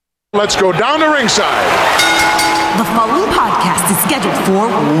Let's go down to ringside. The following podcast is scheduled for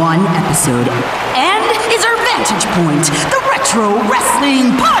one episode and is our vantage point, the Retro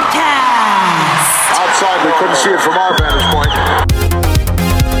Wrestling Podcast. Outside, we couldn't see it from our vantage point.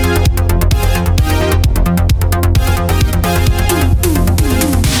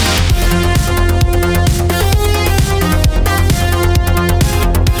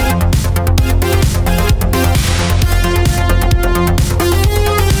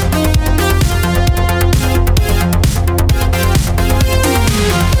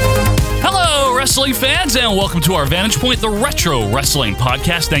 Wrestling fans, and welcome to our Vantage Point, the Retro Wrestling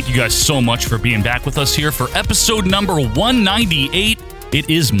Podcast. Thank you guys so much for being back with us here for episode number 198. It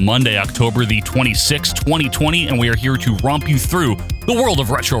is Monday, October the 26th, 2020, and we are here to romp you through the world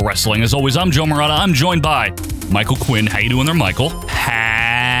of retro wrestling. As always, I'm Joe Murata. I'm joined by Michael Quinn. How you doing there, Michael?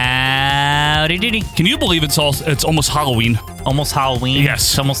 Howdy doody. Can you believe it's almost Halloween? Almost Halloween? Yes.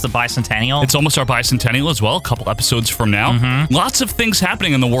 It's almost the bicentennial. It's almost our bicentennial as well, a couple episodes from now. Mm-hmm. Lots of things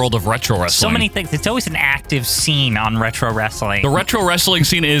happening in the world of retro wrestling. So many things. It's always an active scene on retro wrestling. The retro wrestling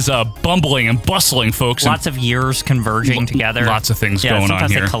scene is bumbling and bustling, folks. Lots of years converging together. Lots of things going on here.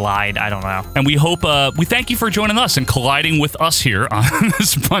 Sometimes they collide. I don't know. And we hope, we thank you for joining us and colliding with us here on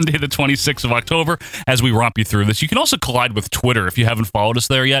this Monday, the 26th of October, as we romp you through this. You can also collide with Twitter if you haven't followed us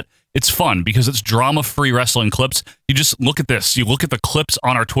there yet. It's fun because it's drama-free wrestling clips. You just look at this. You look at the clips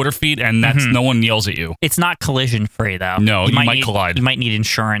on our Twitter feed, and that's no one yells at you. It's not collision-free, though. No, you might collide. You might need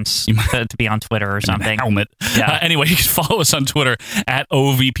insurance to be on Twitter or something. Helmet. Yeah. Anyway, you can follow us on Twitter at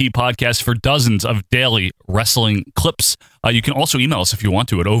OVP Podcast for dozens of daily wrestling clips. You can also email us if you want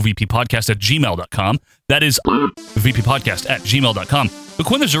to at ovppodcast@gmail.com. That is vppodcast@gmail.com. But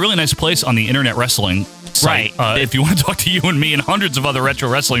Quinn, there's a really nice place on the Internet Wrestling site. Right. If you want to talk to you and me and hundreds of other retro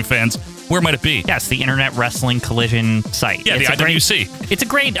wrestling fans, where might it be? Yes, the Internet Wrestling Collision site. Yeah, it's the IWC. It's a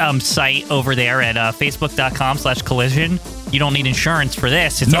great site over there at facebook.com/collision. You don't need insurance for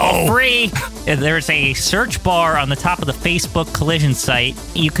this. It's all free. There's a search bar on the top of the Facebook Collision site.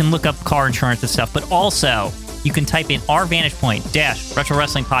 You can look up car insurance and stuff, but also you can type in our Vantage Point - Retro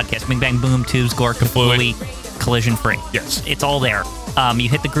Wrestling Podcast, Bing Bang Boom, Tubes, Gore, Kafooey, collision free. Yes. It's all there. You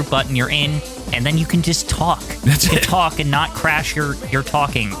hit the group button, you're in, and then you can just talk. That's it. Talk and not crash your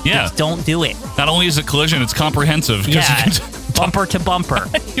talking. Yeah. Just don't do it. Not only is it collision, it's comprehensive. Yeah. Bumper to bumper.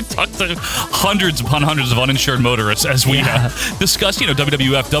 You talk to hundreds upon hundreds of uninsured motorists as we discuss,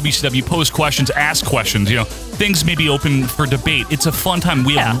 WWF, WCW, pose questions, ask questions, things may be open for debate. It's a fun time.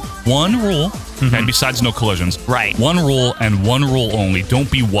 We have one rule, and besides no collisions. Right. One rule and one rule only.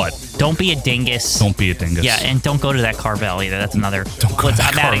 Don't be what? Don't be a dingus. Don't be a dingus. Yeah, and don't go to that Carvel either. That's another. I'm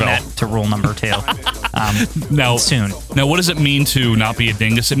adding that to rule number 2. Now, soon. Now, what does it mean to not be a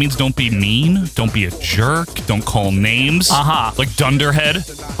dingus? It means don't be mean, don't be a jerk, don't call names. Like dunderhead.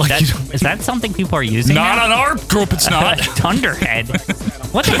 Is that something people are using? Not now? on our group, it's not. Dunderhead.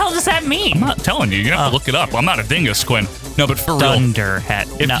 What the hell does that mean? I'm not telling you. You have to look it up. I'm not a dingus, Quinn. No, but for real. Dunderhead.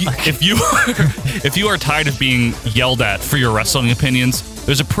 If you are tired of being yelled at for your wrestling opinions,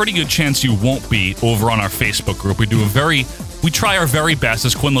 there's a pretty good chance you won't be over on our Facebook group. We try our very best,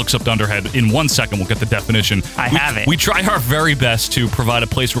 as Quinn looks up Dunderhead. In 1 second, we'll get the definition. I have it. We try our very best to provide a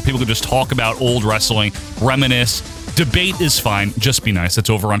place where people can just talk about old wrestling, reminisce. Debate is fine. Just be nice. That's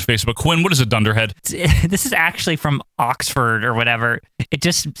over on Facebook. Quinn, what is a dunderhead? This is actually from Oxford or whatever. It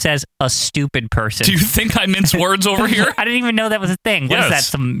just says a stupid person. Do you think I mince words over here? I didn't even know that was a thing. What is that?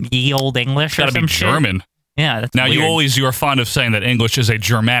 Some ye old English or some shit? Gotta be German. Yeah, that's now weird. You are fond of saying that English is a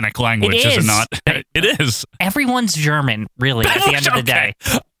Germanic language, is it not? It is. Everyone's German, really, at the end of the day.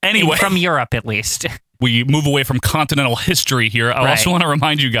 Anyway, from Europe at least. We move away from continental history here. I also want to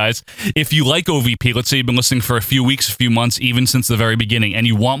remind you guys, if you like OVP, let's say you've been listening for a few weeks, a few months, even since the very beginning, and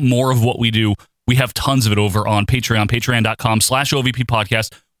you want more of what we do, we have tons of it over on Patreon, patreon.com/OVP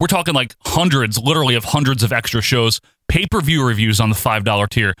podcast. We're talking like literally hundreds of extra shows, pay-per-view reviews on the $5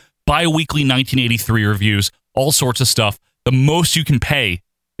 tier, bi-weekly 1983 reviews, all sorts of stuff. The most you can pay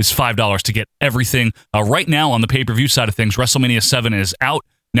is $5 to get everything. Right now on the pay-per-view side of things, WrestleMania 7 is out.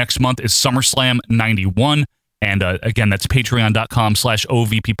 Next month is SummerSlam 91. And again, that's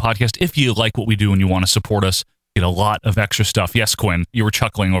patreon.com/OVP podcast. If you like what we do and you want to support us, get a lot of extra stuff. Yes, Quinn, you were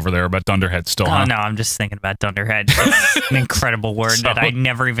chuckling over there about Dunderhead still, huh? Oh, no, I'm just thinking about Dunderhead. It's an incredible word that I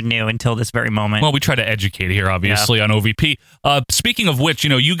never even knew until this very moment. Well, we try to educate here, obviously, on OVP. Speaking of which,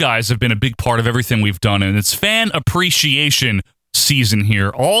 you guys have been a big part of everything we've done, and it's fan appreciation season here.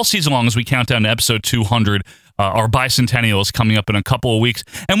 All season long as we count down to episode 200. Our bicentennial is coming up in a couple of weeks.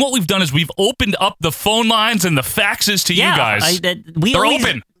 And what we've done is we've opened up the phone lines and the faxes to you guys. They're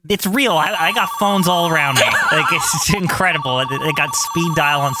open. it's real. I got phones all around me. Like, it's incredible. They got speed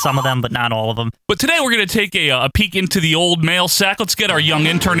dial on some of them, but not all of them. But today we're going to take a peek into the old mail sack. Let's get our young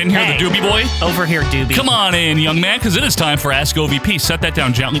intern in here, the Doobie Boy. Over here, Doobie. Come on in, young man, because it is time for Ask OVP. Set that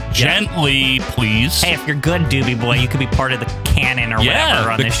down gently, please. Hey, if you're good, Doobie Boy, you could be part of the canon or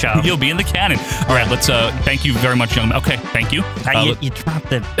whatever on this show. You'll be in the canon. All right, let's, thank you very much, young man. Okay, thank you. You dropped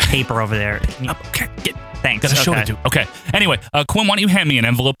the paper over there. Okay, thanks. got a show to do. Okay. Anyway, Quinn, why don't you hand me an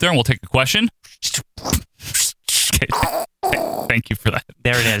envelope there and we'll take a question? Okay. Thank you for that.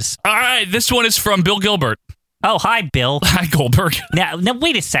 There it is. All right, this one is from Bill Gilbert. Oh, hi, Bill. Hi, Goldberg. Now,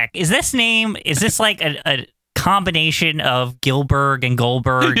 wait a sec. Is this like a combination of Gilbert and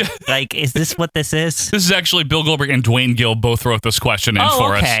Goldberg? Yeah. Like, is this what this is? This is actually Bill Goldberg and Dwayne Gill both wrote this question in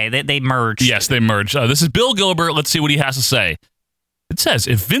for us. Okay. They merged. Yes, they merged. This is Bill Gilbert. Let's see what he has to say. It says,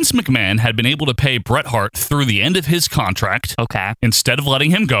 if Vince McMahon had been able to pay Bret Hart through the end of his contract, instead of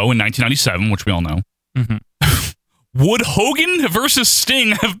letting him go in 1997, which we all know, would Hogan versus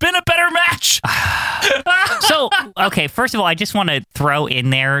Sting have been a better match? So, okay, first of all, I just want to throw in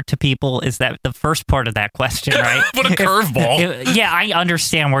there to people is that the first part of that question, right? What a curveball. Yeah, I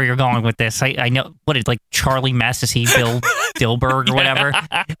understand where you're going with this. I know, what is like Charlie Mess? Is he Bill Dilberg or whatever?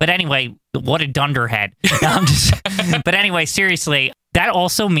 But anyway, what a dunderhead. But anyway, seriously, that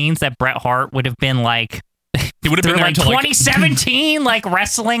also means that Bret Hart would have been like, he would have been there like until 2017, like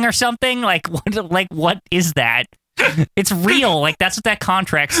wrestling or something. Like what is that? It's real. Like that's what that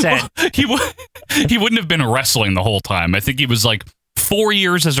contract said. Well, he wouldn't have been wrestling the whole time. I think he was like 4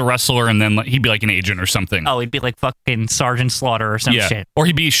 years as a wrestler, and then he'd be like an agent or something. Oh, he'd be like fucking Sergeant Slaughter or some shit. Or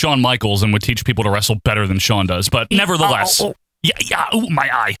he'd be Shawn Michaels and would teach people to wrestle better than Shawn does. But nevertheless, yeah. Ooh, my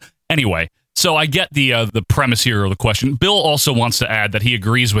eye. Anyway. So I get the premise here of the question. Bill also wants to add that he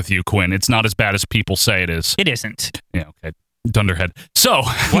agrees with you, Quinn. It's not as bad as people say it is. It isn't. Yeah, okay. Dunderhead. So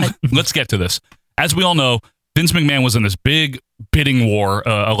let's get to this. As we all know, Vince McMahon was in this big bidding war,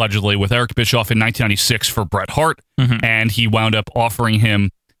 allegedly, with Eric Bischoff in 1996 for Bret Hart, and he wound up offering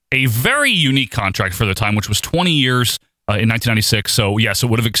him a very unique contract for the time, which was 20 years in 1996. So, yes, it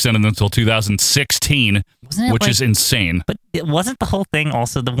would have extended until 2016, which is insane. But it wasn't the whole thing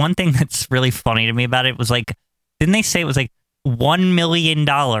also. The one thing that's really funny to me about it was like, didn't they say it was like $1 million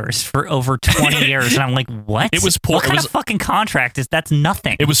for over 20 years? And I'm like, what? It was poor. What kind of fucking contract is that's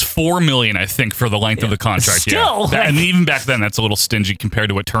nothing? It was $4 million, I think, for the length of the contract. Still, and even back then, that's a little stingy compared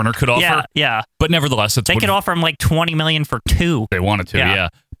to what Turner could offer. Yeah. But nevertheless, they could offer him like $20 million for 2. They wanted to, yeah.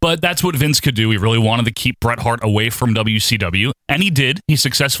 But that's what Vince could do. He really wanted to keep Bret Hart away from WCW, and he did. He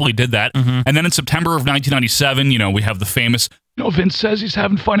successfully did that. And then in September of 1997, we have the famous, Vince says he's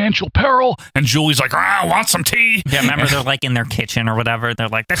having financial peril, and Julie's like, I want some tea. Yeah, remember they're like in their kitchen or whatever. They're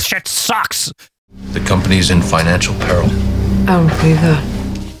like, this shit sucks. The company's in financial peril. I don't believe that.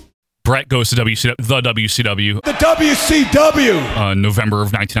 Bret goes to WCW. The WCW! November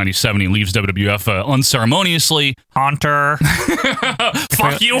of 1997, he leaves WWF unceremoniously. Haunter.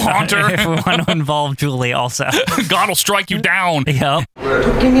 Fuck you, Haunter. If we want to involve Julie also. God will strike you down. Yep.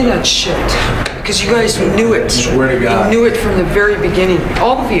 Don't give me that shit. Because you guys knew it. Swear to God. You knew it from the very beginning.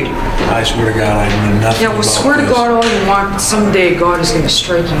 All of you. I swear to God, I knew nothing. Yeah, well, swear to God all you want, but someday God is going to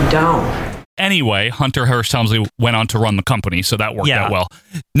strike you down. Anyway, Hunter Hearst Helmsley went on to run the company, so that worked out well.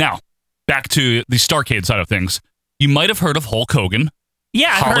 Now, back to the Starrcade side of things. You might have heard of Hulk Hogan.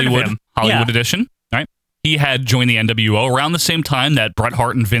 Yeah, I've heard of him. Hollywood edition, right? He had joined the NWO around the same time that Bret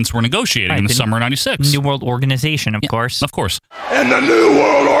Hart and Vince were negotiating in the summer of 96. New World Organization, of course. Of course. And the New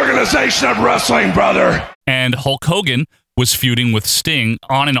World Organization of Wrestling, brother. And Hulk Hogan was feuding with Sting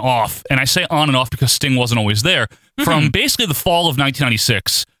on and off. And I say on and off because Sting wasn't always there. From basically the fall of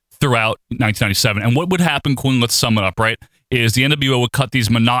 1996 throughout 1997. And what would happen, Quinn, let's sum it up, right? Is the NWO would cut these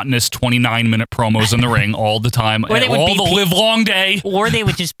monotonous 29-minute promos in the ring all the time, all the live long day. Or they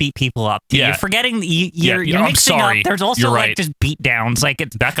would just beat people up. You're forgetting, you're mixing up. There's also like just beat downs. Like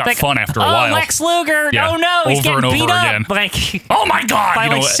that got fun after a while. Lex Luger. Oh no, he's getting beat up. Again. Like, oh my God. By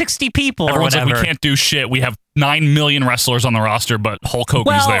like 60 people or everyone's whatever. Like, we can't do shit. We have 9 million wrestlers on the roster, but Hulk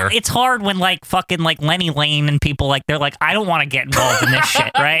Hogan's there. It's hard when like fucking like Lenny Lane and people like they're like, I don't want to get involved in this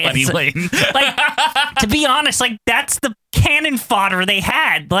shit, right? Lenny Lane. Like, to be honest, like that's the cannon fodder they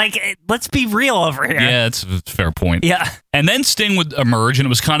had. Like, let's be real over here. Yeah, it's a fair point. Yeah. And then Sting would emerge, and it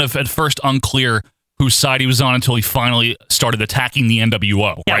was kind of at first unclear whose side he was on until he finally started attacking the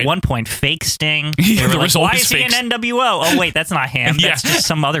NWO. Yeah, right? At one point, fake Sting. Yeah, there was why is he in NWO? Oh, wait, that's not him. That's just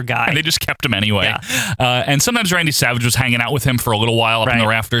some other guy. And they just kept him anyway. Yeah. And sometimes Randy Savage was hanging out with him for a little while up in the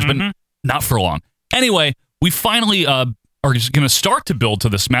rafters, but not for long. Anyway, we finally are going to start to build to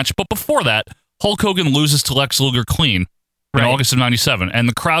this match, but before that, Hulk Hogan loses to Lex Luger clean. in August of 97. And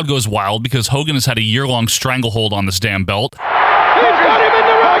the crowd goes wild because Hogan has had a year-long stranglehold on this damn belt. He's got him in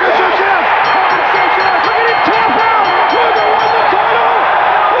the ring. Look at him tap out.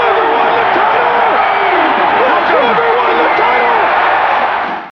 Luger won the title. Luger won the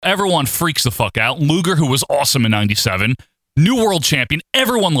title. Everyone freaks the fuck out. Luger, who was awesome in 97, new world champion.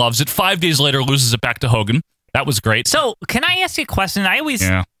 Everyone loves it. 5 days later, loses it back to Hogan. That was great. So, can I ask you a question? I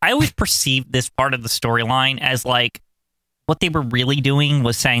always perceived this part of the storyline as like what they were really doing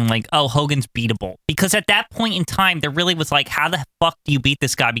was saying like, oh, Hogan's beatable. Because at that point in time, there really was like, how the fuck do you beat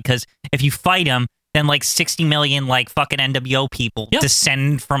this guy? Because if you fight him, then like 60 million like fucking NWO people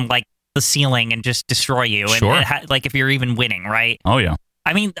descend from like the ceiling and just destroy you. Sure. And like if you're even winning, right? Oh, yeah.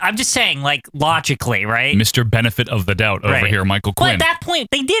 I mean, I'm just saying, like, logically, right? Mr. Benefit of the Doubt over here, Michael Quinn. But at that point,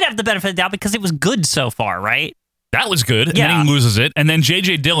 they did have the benefit of the doubt because it was good so far, right? That was good. And then he loses it. And then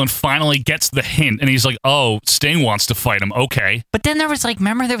J.J. Dillon finally gets the hint. And he's like, oh, Sting wants to fight him. Okay. But then there was like,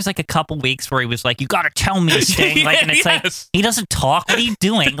 remember there was like a couple weeks where he was like, you got to tell me, Sting. Like, and it's like, he doesn't talk. What are you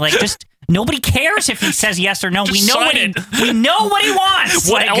doing? Like, just... Nobody cares if he says yes or no. We know what he wants.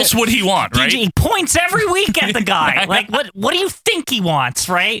 What else would he want, right? He points every week at the guy. Like, what do you think he wants,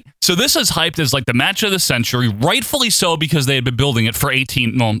 right? So this is hyped as like the match of the century, rightfully so because they had been building it for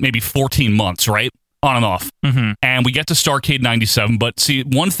 14 months, right? On and off. Mm-hmm. And we get to Starrcade 97, but see,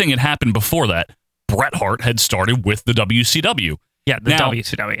 one thing had happened before that. Bret Hart had started with the WCW. Yeah,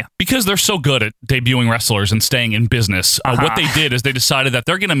 WCW. Because they're so good at debuting wrestlers and staying in business, what they did is they decided that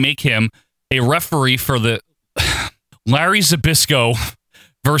they're going to make him a referee for the Larry Zbyszko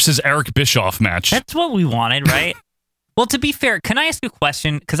versus Eric Bischoff match. That's what we wanted, right? Well, to be fair, can I ask you a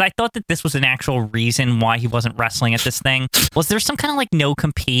question? Because I thought that this was an actual reason why he wasn't wrestling at this thing. Was there some kind of like no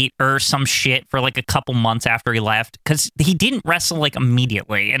compete or some shit for like a couple months after he left? Because he didn't wrestle like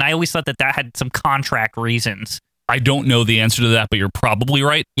immediately. And I always thought that had some contract reasons. I don't know the answer to that, but you're probably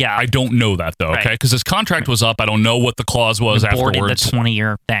right. Yeah. I don't know that, though, okay? Because his contract was up. I don't know what the clause was afterwards. The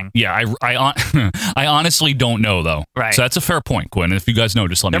 20-year thing. Yeah, I honestly don't know, though. Right. So that's a fair point, Quinn. If you guys know,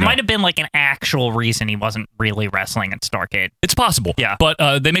 just let me know. There might have been like an actual reason he wasn't really wrestling at Starrcade. It's possible. Yeah. But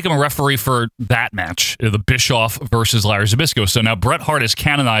they make him a referee for that match, the Bischoff versus Larry Zbyszko. So now Bret Hart is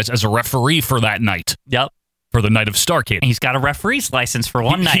canonized as a referee for that night. Yep. For the night of Starrcade. And he's got a referee's license for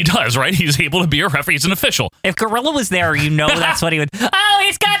one night. He does, right? He's able to be a referee. He's an official. If Gorilla was there, you know that's what he would... Oh,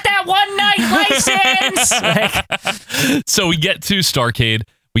 he's got that one night license! So we get to Starrcade.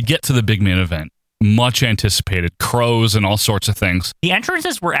 We get to the big main event. Much anticipated. Crows and all sorts of things. The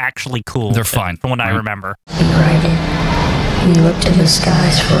entrances were actually cool. They're fine. From what I remember. He cried. He looked to the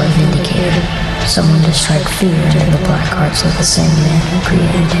skies for a vindicator. Someone to strike fear into the black hearts of the same man who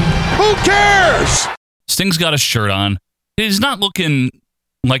created him. Who cares? Sting's got a shirt on. He's not looking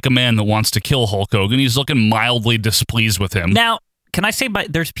like a man that wants to kill Hulk Hogan. He's looking mildly displeased with him. Now, can I say,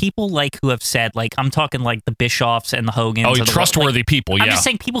 but there's people like who have said, like, I'm talking like the Bischoffs and the Hogans. Oh, trustworthy people, yeah. I'm just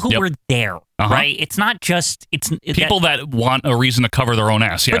saying people who were there, right? It's not just... people that want a reason to cover their own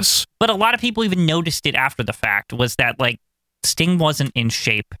ass, yes. But a lot of people even noticed it after the fact, was that, like, Sting wasn't in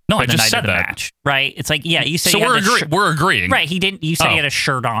shape for the night of the match, right? It's like, yeah, you said we're agreeing. Right, he didn't. You said he had a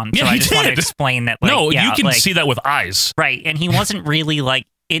shirt on, so I just want to explain that. Like, you can see that with eyes. Right, and he wasn't really like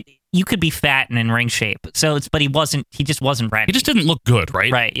it. You could be fat and in ring shape, but he wasn't. He just wasn't ready. He just didn't look good,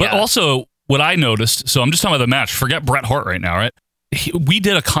 right? Right, But also, what I noticed, so I'm just talking about the match. Forget Bret Hart right now, right? We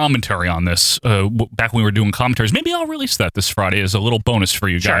did a commentary on this back when we were doing commentaries. Maybe I'll release that this Friday as a little bonus for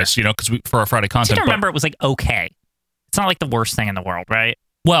you guys, you know, because for our Friday content. I remember it was like okay. It's not like the worst thing in the world, right?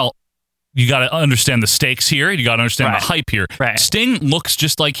 Well, you got to understand the stakes here. You got to understand the hype here. Right. Sting looks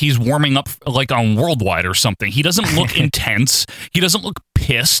just like he's warming up like on Worldwide or something. He doesn't look intense. He doesn't look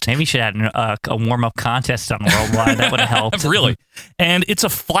pissed. Maybe you should have a warm-up contest on Worldwide. That would have helped. Really. And it's a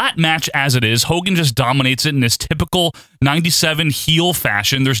flat match as it is. Hogan just dominates it in his typical 97 heel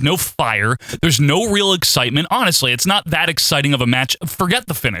fashion. There's no fire. There's no real excitement. Honestly, it's not that exciting of a match. Forget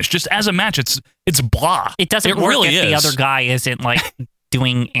the finish. Just as a match, it's blah. It doesn't work really if the other guy isn't like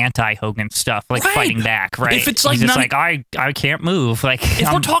doing anti-Hogan stuff, like fighting back, right? If it's like, he's just like I can't move. Like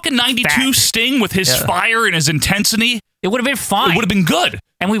if we're talking 92 Sting with his fire and his intensity, it would have been fine. It would have been good.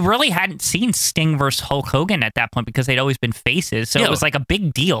 And we really hadn't seen Sting versus Hulk Hogan at that point because they'd always been faces, so it was like a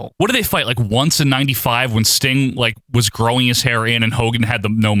big deal. What did they fight, like once in 95 when Sting like was growing his hair in and Hogan had the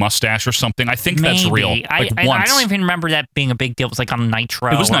no mustache or something? I think that's real. Like I don't even remember that being a big deal. It was like on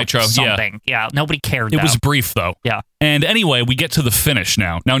Nitro. It was Nitro, something. Yeah, nobody cared. It was brief though. Yeah. And anyway, we get to the finish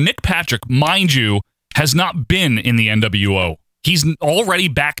now. Now, Nick Patrick, mind you, has not been in the NWO. He's already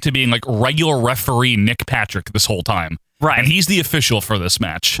back to being like regular referee Nick Patrick this whole time. Right. And he's the official for this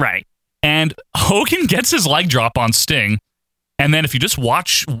match. Right. And Hogan gets his leg drop on Sting, And then if you just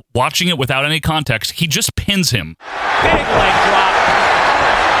watching it without any context, he just pins him. Big leg drop.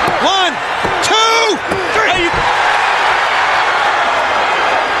 1, 2,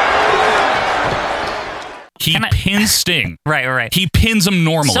 3. He pins Sting. Right. He pins him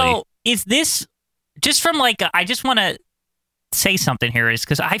normally. So is this just from like? I just want to say something here, is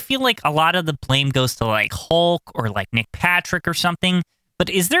because I feel like a lot of the blame goes to like Hulk or like Nick Patrick or something.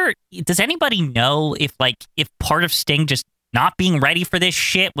 But does anybody know if part of Sting just not being ready for this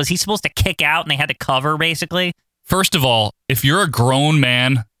shit, was he supposed to kick out and they had to cover basically? First of all, if you're a grown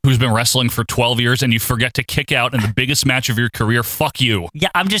man who's been wrestling for 12 years and you forget to kick out in the biggest match of your career, fuck you. Yeah,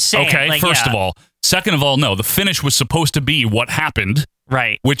 I'm just saying. Okay, first of all. Second of all, no, the finish was supposed to be what happened.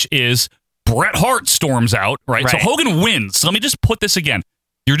 Right. Which is Bret Hart storms out, right? So Hogan wins. So let me just put this again.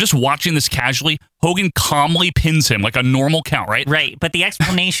 You're just watching this casually. Hogan calmly pins him like a normal count, right? Right. But the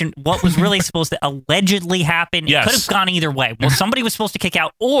explanation, what was really supposed to allegedly happen, it could have gone either way. Well, somebody was supposed to kick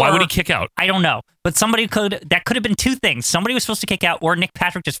out, or... Why would he kick out? I don't know. But that could have been two things. Somebody was supposed to kick out, or Nick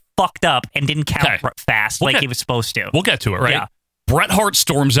Patrick just fucked up and didn't count fast he was supposed to. We'll get to it, right? Yeah. Bret Hart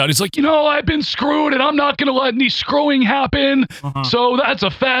storms out. He's like, I've been screwed and I'm not going to let any screwing happen. So that's a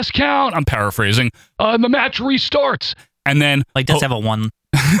fast count. I'm paraphrasing. The match restarts. And then... He does have a one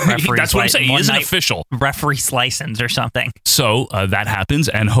referee's That's what I'm saying. He isn't official. Referee's license or something. So that happens,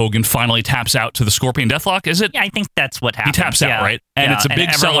 and Hogan finally taps out to the Scorpion Deathlock, is it? Yeah, I think that's what happened. He taps out, right? And it's a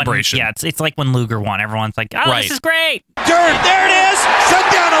big celebration. Yeah, it's like when Luger won. Everyone's like, this is great. There it is.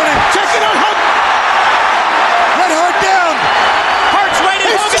 Shut down on him. Check it out, Hogan. Let Hart down. Hart's right in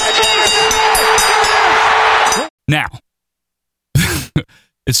Hogan's face. Now,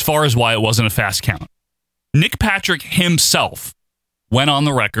 as far as why it wasn't a fast count, Nick Patrick himself went on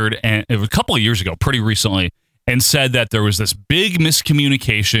the record, and it was a couple of years ago, pretty recently, and said that there was this big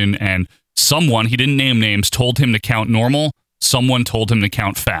miscommunication, and someone, he didn't name names, told him to count normal. Someone told him to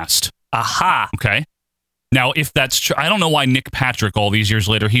count fast. Aha. Okay. Now, if that's true, I don't know why Nick Patrick, all these years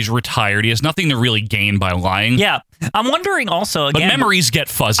later, he's retired. He has nothing to really gain by lying. Yeah. I'm wondering also, again... But memories get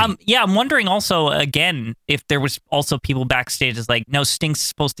fuzzy. I'm wondering also, again, if there was also people backstage is like, no, Sting's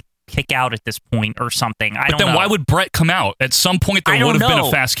supposed to kick out at this point or something. I don't know. But then why would Bret come out? At some point, there would have been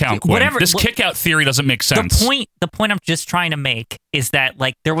a fast count, Quinn. This kick-out theory doesn't make sense. The point I'm just trying to make is that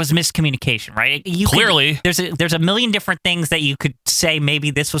there was miscommunication, right? Clearly. There's a million different things that you could say.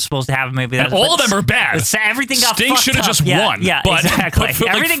 Maybe this was supposed to happen. Maybe that. All of them are bad. Everything got Sting fucked up. should have just won. Yeah, but, exactly.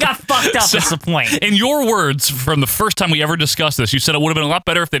 Everything got fucked up. That's the point. In your words, from the first time we ever discussed this, you said it would have been a lot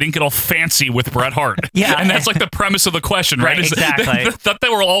better if they didn't get all fancy with Bret Hart. Yeah, and that's the premise of the question, right? Exactly. That they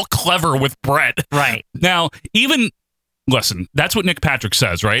were all clever with Bret. Right. Now, listen, that's what Nick Patrick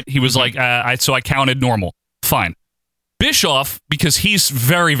says, right? He was like, so I counted normal. Fine. Bischoff, because he's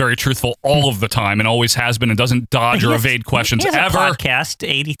very, very truthful all of the time and always has been and doesn't dodge or evade questions he has ever. A podcast,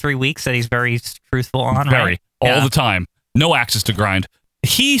 83 weeks, that he's very truthful on, very, right? all the time. No axes to grind.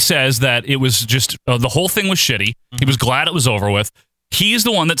 He says that it was just, the whole thing was shitty. He was glad it was over with. He's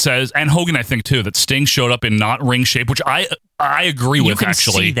the one that says, and Hogan, I think, too, that Sting showed up in not ring shape, which I agree with,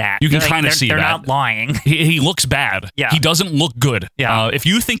 actually. You can see that. You can kind of see that. They're not lying. He looks bad. Yeah. He doesn't look good. Yeah. If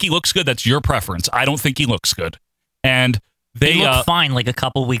you think he looks good, that's your preference. I don't think he looks good. And they looked fine a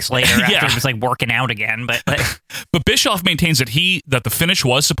couple weeks later after he was working out again. But but Bischoff maintains that the finish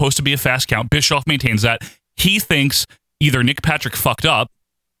was supposed to be a fast count. Bischoff maintains that he thinks either Nick Patrick fucked up,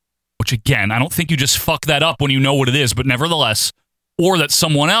 which again, I don't think you just fuck that up when you know what it is, but nevertheless, or that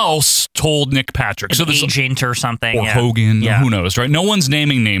someone else told Nick Patrick. An agent or something. Or Hogan. Who knows, right? No one's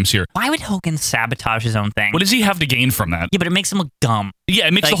naming names here. Why would Hogan sabotage his own thing? What does he have to gain from that? Yeah, but it makes him look dumb. Yeah,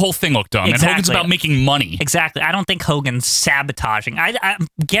 it makes the whole thing look dumb. Exactly. And Hogan's about making money. Exactly. I don't think Hogan's sabotaging. I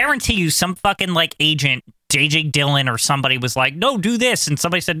guarantee you some fucking agent, J.J. Dillon or somebody was like, no, do this. And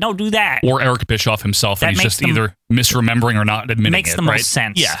somebody said, no, do that. Or Eric Bischoff himself. And he's just either misremembering or not admitting it. Makes the most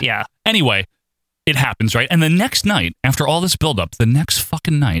sense. Yeah. Anyway. It happens, right? And the next night, after all this buildup, the next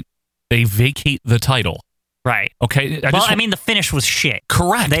fucking night, they vacate the title. Right. Okay? The finish was shit.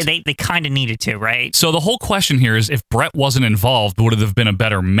 Correct. They kind of needed to, right? So the whole question here is, if Bret wasn't involved, would it have been a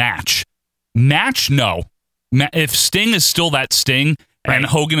better match? No. If Sting is still that Sting, and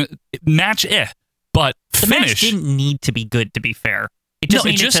Hogan... Match, But the finish... match didn't need to be good, to be fair. It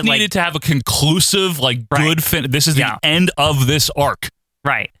just needed to have a conclusive, good finish. This is the end of this arc.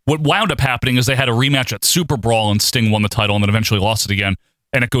 Right. What wound up happening is they had a rematch at Super Brawl and Sting won the title and then eventually lost it again,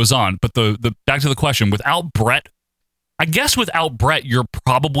 and it goes on. But the back to the question, without Bret, I guess without Bret, you're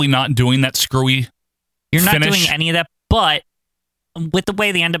probably not doing that screwy You're not finish. doing any of that, but with the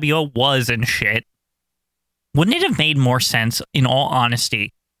way the NWO was and shit, wouldn't it have made more sense, in all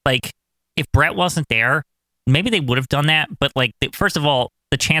honesty, if Bret wasn't there, maybe they would have done that, but like, first of all,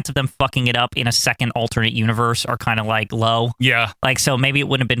 the chance of them fucking it up in a second alternate universe are kind of like low. Yeah. Like, so maybe it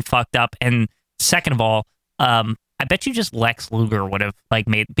wouldn't have been fucked up. And second of all, I bet you just Lex Luger would have like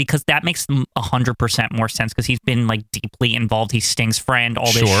made, because that makes 100% more sense, because he's been like deeply involved. He's Sting's friend,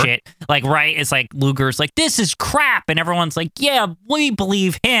 all this shit. Like, right? It's like Luger's like, this is crap, and everyone's like, yeah, we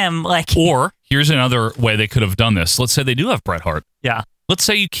believe him. Like, or here's another way they could have done this. Let's say they do have Bret Hart. Yeah. Let's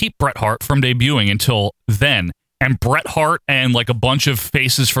say you keep Bret Hart from debuting until then, and Bret Hart and like a bunch of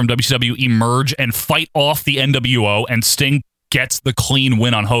faces from WCW emerge and fight off the NWO, and Sting gets the clean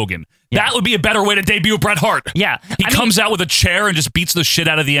win on Hogan. Yeah. That would be a better way to debut Bret Hart. Yeah. He comes out with a chair and just beats the shit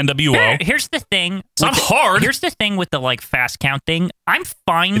out of the NWO. Here's the thing. It's not hard. Here's the thing with the like fast count thing. I'm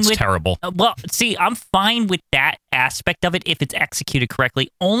fine with... It's terrible. Well, see, I'm fine with that aspect of it if it's executed correctly,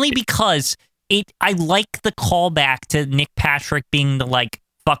 only because I like the callback to Nick Patrick being the like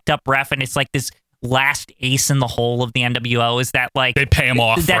fucked up ref, and it's like this last ace in the hole of the NWO is that like they pay him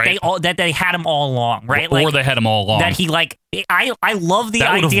off, that right? that they had him all along, right? Or like, they had him all along. That he like I love the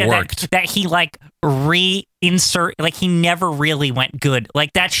that idea that he like reinsert, like he never really went good,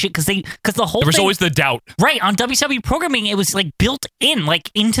 like that shit, because the whole there was thing, always the doubt, right? On WCW programming, it was like built in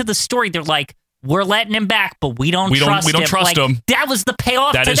like into the story. They're like, we're letting him back, but we don't trust him. That was the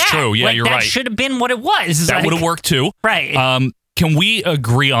payoff. That to is true. Yeah, like, you're that right. That should have been what it was. That would have worked too, right? Can we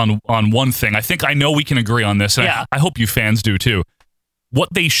agree on one thing? I know we can agree on this. And yeah. I hope you fans do too. What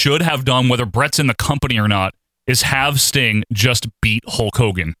they should have done, whether Bret's in the company or not, is have Sting just beat Hulk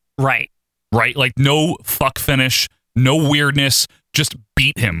Hogan. Right. Right? Like no fuck finish, no weirdness, just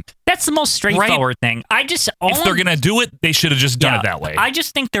beat him. That's the most straightforward thing. If they're going to do it, they should have just done it that way. I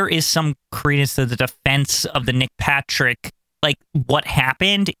just think there is some credence to the defense of the Nick Patrick, like what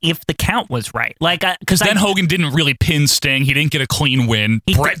happened if the count was right. Like, because then Hogan didn't really pin Sting. He didn't get a clean win.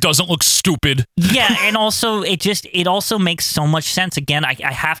 Bret doesn't look stupid. Yeah, and also it also makes so much sense. Again, I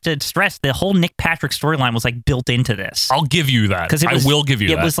have to stress the whole Nick Patrick storyline was like built into this. I'll give you that. I will give you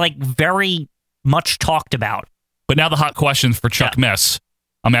that. It was like very much talked about. But now the hot question for Chuck Mess.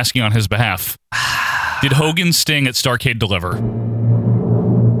 I'm asking on his behalf. Did Hogan Sting at Starrcade deliver?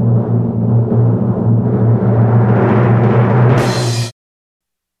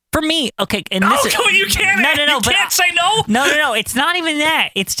 For me, okay, and you can't. You can't say no. No. It's not even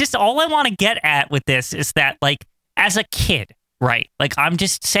that. It's just all I want to get at with this is that, like, as a kid, right? Like, I'm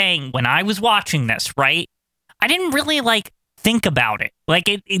just saying, when I was watching this, right, I didn't really like think about it. Like,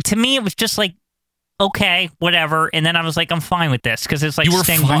 it to me, it was just like, okay, whatever. And then I was like, I'm fine with this because it's like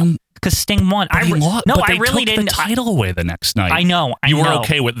Sting won. Because Sting won. I really didn't. The title away the next night. I know. You were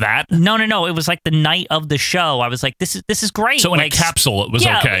okay with that? No. It was like the night of the show. I was like, this is great. So in a capsule, it was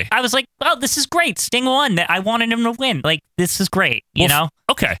okay. I was like, oh, this is great. Sting won. I wanted him to win. Like, this is great. You know?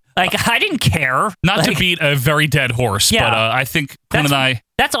 Okay. Like, I didn't care. Not to beat a very dead horse, but I think Quinn and I.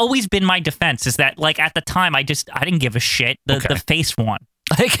 That's always been my defense. Is that like at the time I didn't give a shit. The face won.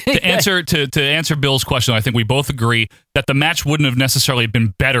 To answer Bill's question, I think we both agree that the match wouldn't have necessarily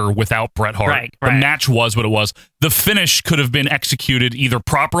been better without Bret Hart. Right. The match was what it was. The finish could have been executed either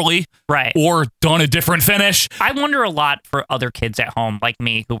properly or done a different finish. I wonder a lot for other kids at home like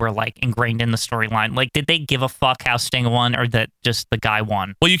me who were like ingrained in the storyline. Like, did they give a fuck how Sting won or that just the guy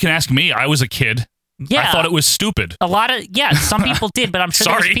won? Well, you can ask me. I was a kid. Yeah. I thought it was stupid. Some people did, but I'm sure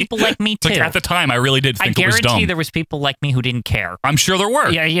there was people like me too. Like at the time, I really did think it was dumb. I guarantee there was people like me who didn't care. I'm sure there were.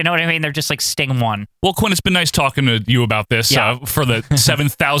 Yeah, you know what I mean? They're just like, Sting won. Well, Quinn, it's been nice talking to you about this for the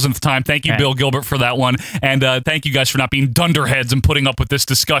 7,000th time. Thank you, Bill Gilbert, for that one. And thank you guys for not being dunderheads and putting up with this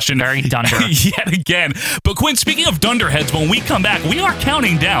discussion. Very dunder. Yet again. But Quinn, speaking of dunderheads, when we come back, we are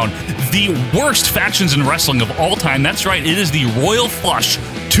counting down the worst factions in wrestling of all time. That's right. It is the Royal Flush.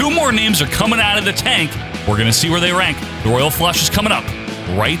 2 more names are coming out of the tank. We're going to see where they rank. The Royal Flush is coming up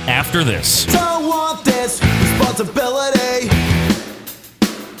right after this. Don't want this responsibility.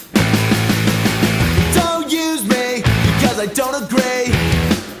 Don't use me because I don't agree.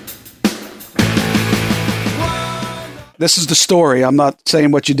 This is the story. I'm not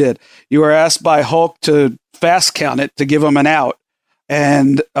saying what you did. You were asked by Hulk to fast count it to give him an out.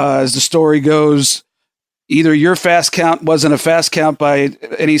 And as the story goes, either your fast count wasn't a fast count by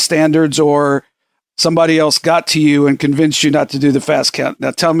any standards or somebody else got to you and convinced you not to do the fast count.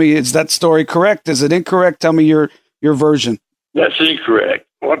 Now tell me, is that story correct? Is it incorrect? Tell me your version. That's incorrect.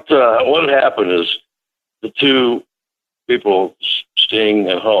 What happened is the two people, Sting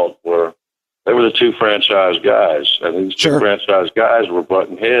and Hulk, were the two franchise guys. And these two franchise guys were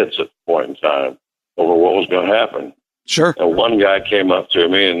butting heads at the point in time over what was going to happen. Sure. And one guy came up to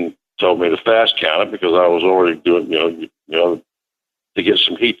me and told me to fast count it because I was already doing, to get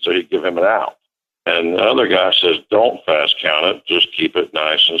some heat so he'd give him an out. And the other guy says, don't fast count it, just keep it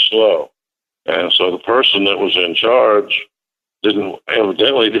nice and slow. And so the person that was in charge didn't want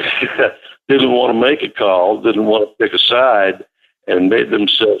to make a call, didn't want to pick a side, and made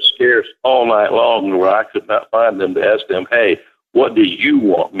themselves scarce all night long where I could not find them to ask them, hey, what do you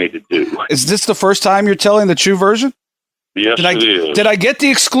want me to do? Is this the first time you're telling the true version? Yes, it is. Did I get the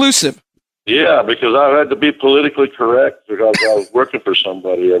exclusive? Yeah, because I had to be politically correct because I was working for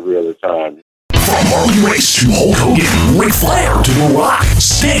somebody every other time. From Harley Race to Hulk Hogan, Ric Flair to The Rock,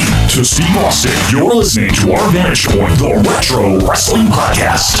 Sting to Steve Austin, you're listening to our Vantage Point, the Retro Wrestling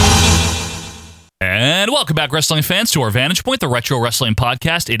Podcast. And welcome back, wrestling fans, to our Vantage Point, the Retro Wrestling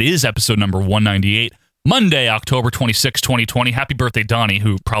Podcast. It is episode number 198, Monday, October 26, 2020. Happy birthday, Donnie,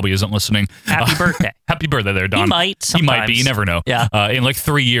 who probably isn't listening. Happy birthday. Happy birthday there, Don. He might sometimes. He might be. You never know. Yeah. In like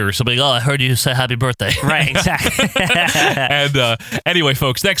 3 years, he'll be like, oh, I heard you say happy birthday. Right, exactly. And anyway,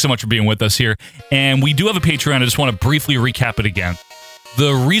 folks, thanks so much for being with us here. And we do have a Patreon. I just want to briefly recap it again.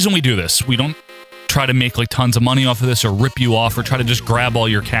 The reason we do this, we don't try to make like tons of money off of this or rip you off or try to just grab all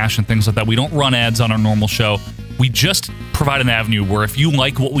your cash and things like that. We don't run ads on our normal show. We just provide an avenue where if you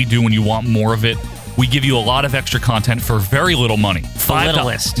like what we do and you want more of it, we give you a lot of extra content for very little money.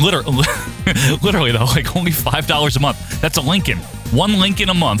 $5. Literally, though, like only $5 a month. That's a Lincoln. One Lincoln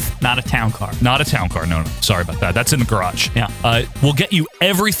a month. Not a town car. Not a town car. No. Sorry about that. That's in the garage. Yeah. We'll get you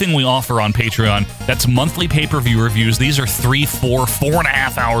everything we offer on Patreon. That's monthly pay-per-view reviews. These are 3, 4,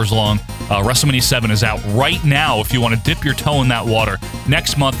 4.5 hours long. WrestleMania 7 is out right now if you want to dip your toe in that water.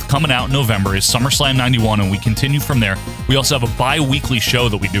 Next month, coming out in November, is SummerSlam 91, and we continue from there. We also have a bi-weekly show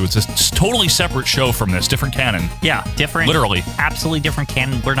that we do. It's a totally separate show from this, different canon. Yeah, different. Literally. Absolutely different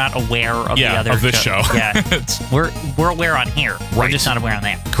canon. We're not aware of the other of this show. Yeah, we're aware on here. Right. We're just not aware on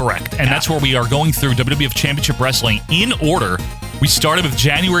that. Correct. And that's where we are going through WWF Championship Wrestling in order. We started with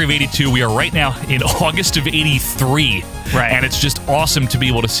January of 82. We are right now in August of 83. Right. And it's just awesome to be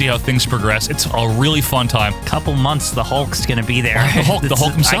able to see how things progress. It's a really fun time. Couple months, the Hulk's going to be there. The Hulk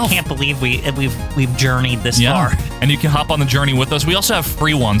himself. I can't believe we've journeyed this far. And you can hop on the journey with us. We also have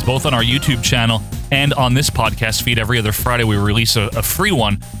free ones, both on our YouTube channel and on this podcast feed. Every other Friday, we release a free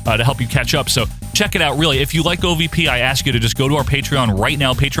one to help you catch up. So check it out. Really, if you like OVP, I ask you to just go to our Patreon right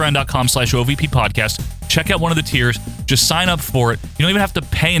now, patreon.com/OVP podcast. Check out one of the tiers. Just sign up for it. You don't even have to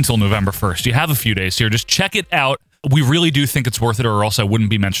pay until November 1st. You have a few days here. Just check it out. We really do think it's worth it, or else I wouldn't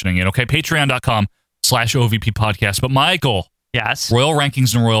be mentioning it. Okay, patreon.com/OVP podcast. But Michael. Yes. Royal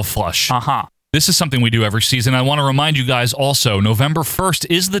Rankings and Royal Flush. Uh-huh. This is something we do every season. I want to remind you guys also, November 1st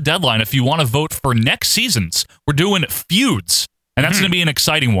is the deadline if you want to vote for next season's. We're doing feuds. And that's going to be an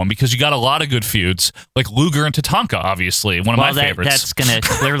exciting one because you got a lot of good feuds, like Luger and Tatanka, obviously, one of my favorites. That's going to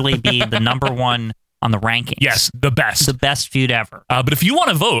clearly be the number one on the rankings. Yes, the best. The best feud ever. But if you want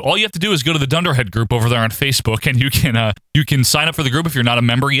to vote, all you have to do is go to the Dunderhead group over there on Facebook, and you can sign up for the group if you're not a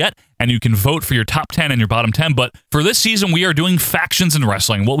member yet, and you can vote for your top 10 and your bottom 10. But for this season, we are doing factions in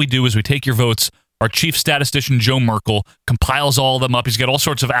wrestling. What we do is we take your votes. Our chief statistician, Joe Merkel, compiles all of them up. He's got all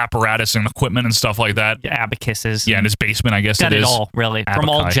sorts of apparatus and equipment and stuff like that. Abacuses. Yeah, in his basement, I guess got it is. Got it all, really, from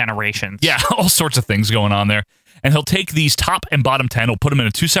all generations. Yeah, all sorts of things going on there. And he'll take these top and bottom 10, he'll put them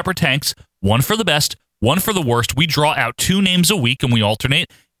into 2 separate tanks, one for the best, one for the worst. We draw out 2 names a week, and we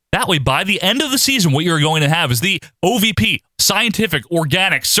alternate. That way, by the end of the season, what you're going to have is the OVP, scientific,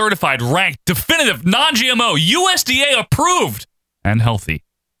 organic, certified, ranked, definitive, non-GMO, USDA approved, and healthy.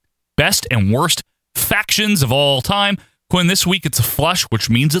 Best and worst factions of all time. Quinn, this week it's a flush, which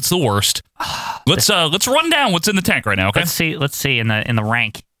means it's the worst. Let's run down what's in the tank right now, okay? Let's see in the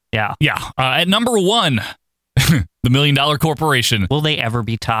rank. Yeah. At number 1, the $1 Million Corporation. Will they ever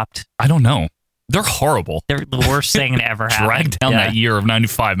be topped? I don't know. They're horrible. They're the worst thing to ever happen. Dragged down that year of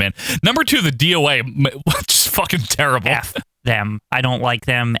 95, man. Number 2, the DOA. Just fucking terrible. F them. I don't like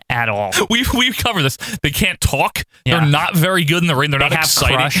them at all. We've covered this. They can't talk. Yeah. They're not very good in the ring. They're not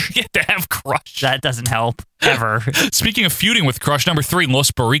exciting. Crush. Yeah, they have Crush. That doesn't help ever. Speaking of feuding with Crush, number 3,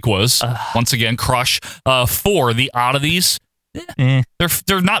 Los Boricuas. Once again, Crush. 4, the Oddities.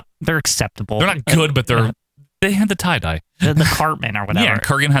 They're not. They're acceptable. They're not good, but they had the tie-dye. The Cartman or whatever. Yeah,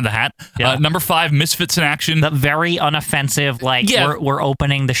 Kurgan had the hat. Yeah. Number 5, Misfits in Action. The very unoffensive, we're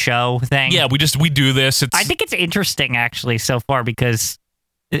opening the show thing. Yeah, we do this. I think it's interesting, actually, so far, because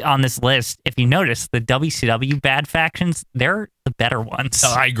on this list, if you notice, the WCW bad factions, they're the better ones.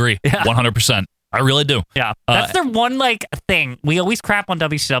 I agree. Yeah. 100%. I really do. Yeah. That's their one, thing. We always crap on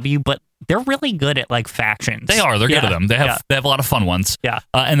WCW, but they're really good at factions. They are. They're good at them. They have a lot of fun ones. Yeah.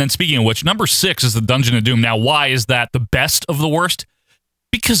 And then speaking of which, number 6 is the Dungeon of Doom. Now, why is that the best of the worst?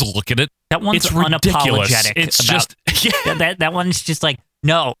 Because look at it. That one's it's ridiculous. Unapologetic. It's about, just that one's just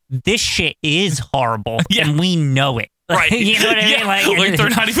no, this shit is horrible, and we know it. Right. You know what I mean? Like they're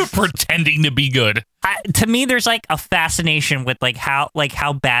not even pretending to be good. To me, there's like a fascination with how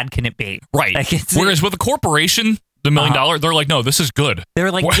bad can it be? Right. Like Whereas with a corporation, the $1 million, they're like, no, this is good.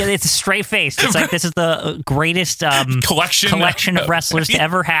 They're like, yeah, it's a straight face. It's like, this is the greatest collection of wrestlers to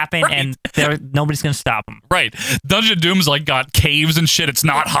ever happen, and nobody's going to stop them. Right. Dungeon Doom's like got caves and shit. It's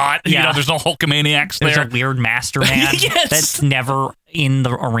not hot. Yeah. You know, there's no Hulkamaniacs there. There's a weird master man that's never in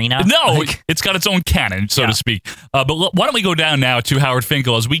the arena. No, it's got its own canon, so to speak. But why don't we go down now to Howard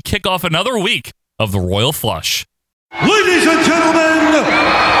Finkel as we kick off another week of the Royal Flush. Ladies and gentlemen,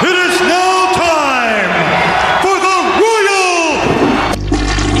 it is now time for the Royal.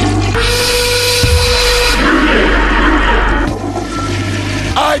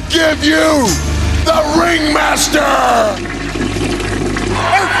 I give you the Ringmaster!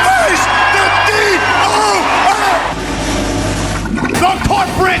 And face the DOA! The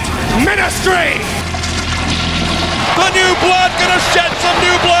Corporate Ministry! The new blood gonna shed some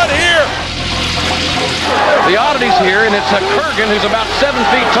new blood here! The oddity's here, and it's a Kurgan who's about 7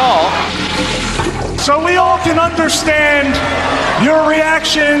 feet tall. So we all can understand your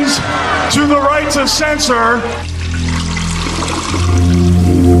reactions to the right to censor.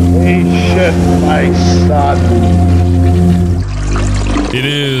 Hey, shit, my son. It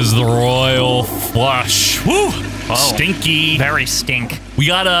is the Royal Flush. Woo! Oh, stinky. Very stink. We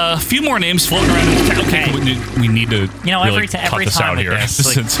got a few more names floating around in the town. Okay, we need to every cut this time out with here.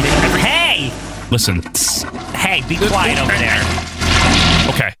 this, hey! Listen. Hey, be quiet over there.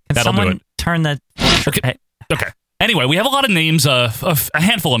 Okay, Can that'll someone do it. turn the... Okay. Anyway, we have a lot of names, a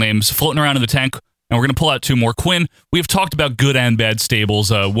handful of names floating around in the tank, and we're going to pull out two more. Quinn, we have talked about good and bad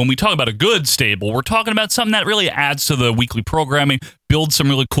stables. When we talk about a good stable, we're talking about something that really adds to the weekly programming, builds some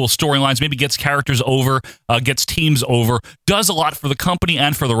really cool storylines, maybe gets characters over, gets teams over, does a lot for the company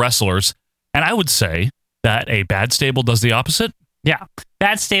and for the wrestlers. And I would say that a bad stable does the opposite. Yeah.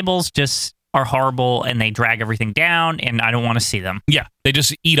 Bad stables just are horrible, and they drag everything down, and I don't want to see them. Yeah, they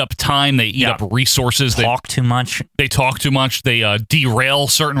just eat up time. They eat up resources. They talk too much. They talk too much. They derail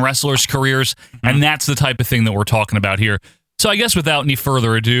certain wrestlers' careers, and that's the type of thing that we're talking about here. So I guess without any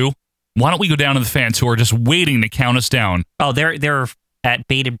further ado, why don't we go down to the fans who are just waiting to count us down? Oh, they're at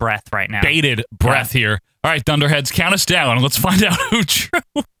bated breath right now. Bated breath here. All right, Thunderheads, count us down, and let's find out who drew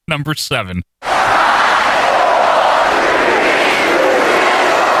number 7.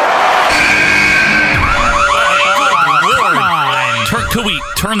 Could we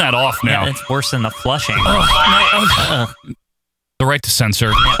turn that off now? Yeah, it's worse than the flushing. The right to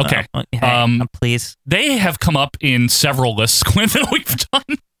censor. Okay. Please. They have come up in several lists, Quinn, that we've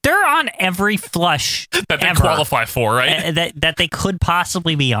done. They're on every flush that they qualify for, right? That they could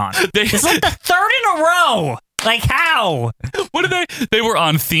possibly be on. It's like the third in a row. Like how? What are they? They were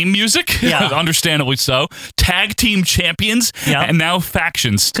on theme music, understandably so. Tag team champions, and now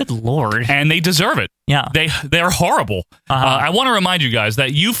factions. Good Lord! And they deserve it. Yeah, they're horrible. I want to remind you guys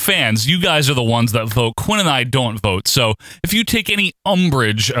that you fans, you guys are the ones that vote. Quinn and I don't vote. So if you take any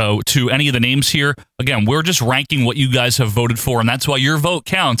umbrage to any of the names here, again, we're just ranking what you guys have voted for, and that's why your vote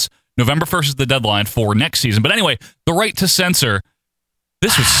counts. November 1st is the deadline for next season. But anyway, the right to censor.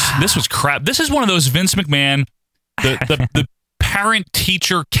 This was crap. This is one of those Vince McMahon, the parent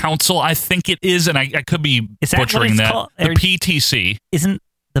teacher council, I think it is, and I could be butchering that. Called? The PTC. Isn't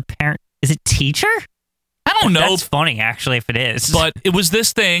the parent? Is it teacher? I don't know. That's funny, actually, if it is. But it was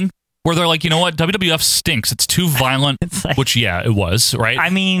this thing where they're like, you know what, WWF stinks. It's too violent. Like, which, yeah, it was, right?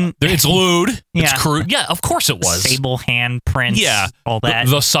 I mean, it's lewd. It's crude. Yeah, of course it was. Sable handprints. Yeah, all that.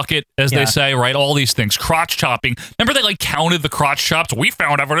 The suck it, as they say, right? All these things. Crotch chopping. Remember they counted the crotch chops? We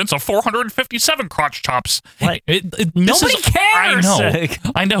found evidence of 457 crotch chops. What? Nobody cares.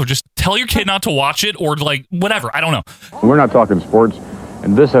 I know. Just tell your kid not to watch it or whatever. I don't know. We're not talking sports,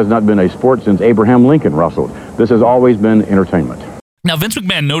 and this has not been a sport since Abraham Lincoln wrestled. This has always been entertainment. Now, Vince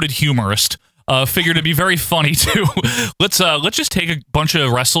McMahon, noted humorist, figured it'd be very funny too. Let's just take a bunch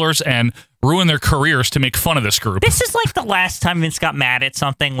of wrestlers and ruin their careers to make fun of this group. This is like the last time Vince got mad at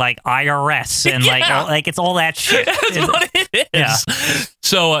something like IRS and like it's all that shit. That's what it is. Yeah.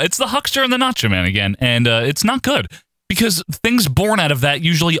 So it's the huckster and the Nacho Man again, and it's not good. Because things born out of that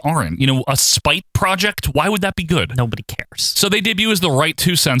usually aren't. You know, a spite project, why would that be good? Nobody cares. So they debut as the right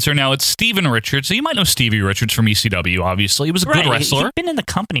to censor. Now it's Steven Richards. So you might know Stevie Richards from ECW, obviously. He was a good wrestler. He's been in the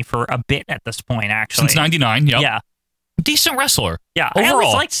company for a bit at this point, actually. Since 99, yep. Yeah. Decent wrestler. Yeah, overall. I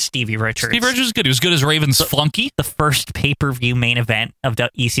always liked Stevie Richards. Stevie Richards is good. He was good as Raven's flunky. The first pay-per-view main event of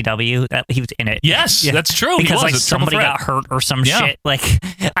ECW, he was in it. Yes, that's true. Because he was like Triple somebody Threat. got hurt or some shit. Like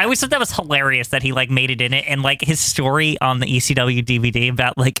I always thought that was hilarious that he like made it in it, and like his story on the ECW DVD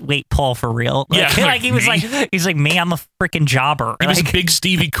about like, wait, Paul, for real? Like, Yeah, like he was like, me, I'm a freaking jobber. He was Big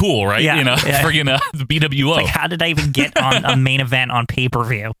Stevie Cool, right? Yeah, you know, yeah. friggin' the BWO. Like, how did I even get on a main event on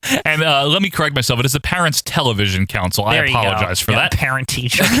pay-per-view? And let me correct myself. It is the Parents Television Council. I There you go. apologize for Yeah, that.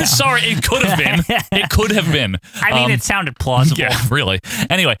 Parent-teacher. Sorry, it could have been. It could have been. I mean, it sounded plausible. Yeah, really.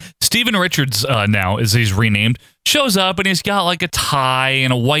 Anyway, Steven Richards now, as he's renamed, shows up and he's got like a tie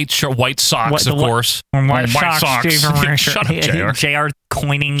and a white shirt, white socks, of course. White socks. Steven Richards. Shut up, JR. JR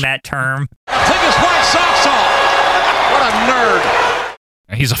coining that term. Take his white socks off. What a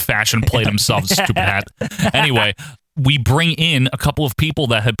nerd. He's a fashion plate himself, stupid hat. Anyway, we bring in a couple of people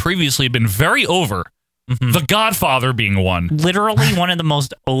that had previously been very over. The Godfather being one. Literally one of the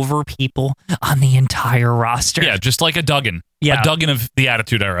most over people on the entire roster. Yeah, just like a Duggan. Yeah. A Duggan of the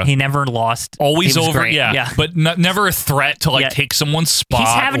Attitude Era. He never lost. Always He was over, great. yeah. But never a threat to like take someone's spot. He's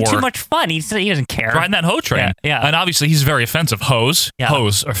having or too much fun. He doesn't care. Riding that hoe train. Yeah. And obviously he's very offensive. Hose,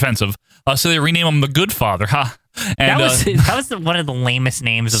 offensive. So they rename him the Good Father. And, that was one of the lamest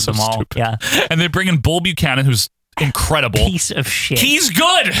names of them all. stupid. Yeah. And they bring in Bull Buchanan, who's incredible. Piece of shit. He's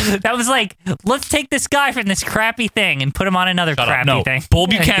good. That was like, let's take this guy from this crappy thing and put him on another Shut up. crappy No, thing. Bull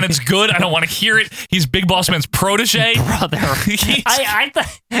Buchanan's good. I don't want to hear it. He's Big Boss Man's protege. Brother. I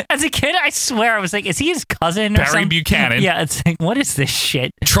thought, as a kid, I swear, I was like, is he his cousin or Barry something? Buchanan. Yeah, it's like, what is this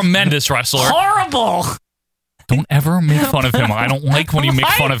shit? Tremendous wrestler. Horrible. Don't ever make fun of him. I don't like when you make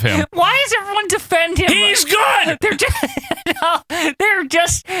fun of him. Why does everyone defend him? He's good. They're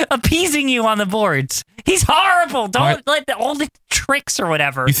just appeasing you on the boards. He's horrible. Don't let all the tricks or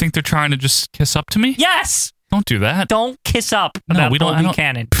whatever. You think they're trying to just kiss up to me? Yes. Don't do that. Don't kiss up No, about we don't- Bull I don't-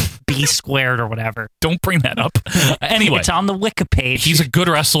 Buchanan. B squared or whatever. Don't bring that up. Anyway, It's on the Wiki page. he's a good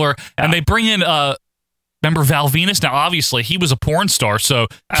wrestler, and they bring in remember Val Venus? Now, obviously, he was a porn star, so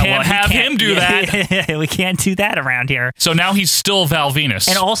can't have him do that. We can't do that around here. So now he's still Val Venus.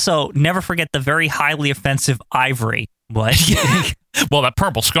 And also, never forget the very highly offensive Ivory. What? Well, that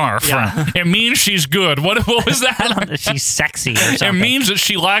purple scarf. Yeah. It means she's good. What was that? I don't know, she's sexy or something. It means that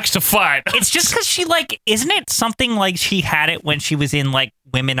she likes to fight. It's just because she, like, isn't it something like she had it when she was in, like,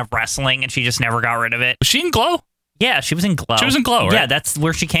 Women of Wrestling and she just never got rid of it? Was she in Glow? Yeah, she was in Glow. She was in Glow, right? Yeah, that's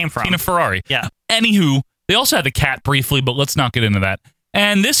where she came from. Tina Ferrari. Yeah. Anywho, they also had the cat briefly, but let's not get into that.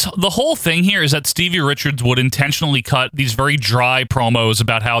 And the whole thing here is that Stevie Richards would intentionally cut these very dry promos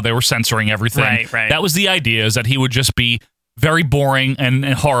about how they were censoring everything. Right. That was the idea, is that he would just be very boring and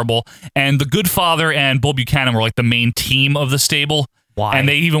horrible. And the Good Father and Bull Buchanan were like the main team of the stable. Why? And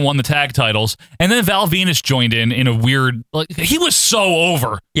they even won the tag titles. And then Val Venus joined in a weird, like, he was so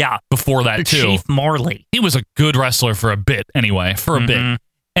over. Yeah. Before that too. Chief Morley. He was a good wrestler for a bit anyway, bit.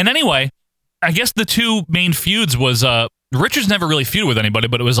 And anyway, I guess the two main feuds was Richards never really feuded with anybody,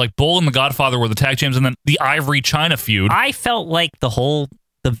 but it was like Bull and the Godfather were the tag champs, and then the Ivory China feud. I felt like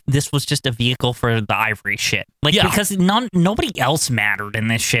this was just a vehicle for the Ivory shit. Like, Yeah. because nobody else mattered in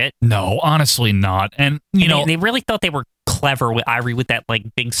this shit. No, honestly not. And you know, they really thought they were clever with Ivory with that like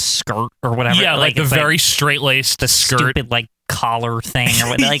big skirt or whatever. yeah, like the it's very straight laced the skirt. stupid like collar thing or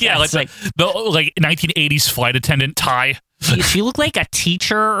whatever. Like, yeah, it's like the 1980s flight attendant tie. She looked like a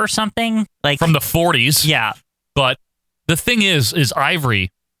teacher or something, like from the 40s. Yeah, but the thing is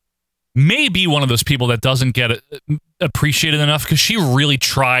Ivory may be one of those people that doesn't get appreciated enough, because she really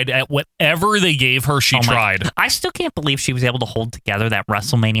tried at whatever they gave her. She tried. I still can't believe she was able to hold together that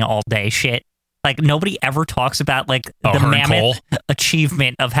WrestleMania all day shit. Like, nobody ever talks about like the her and Cole? mammoth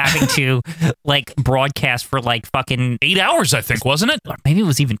achievement of having to like broadcast for like fucking 8 hours, I think, wasn't it? Or maybe it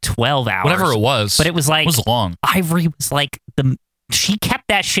was even 12 hours. Whatever it was. But it was like, it was long. Ivory was like she kept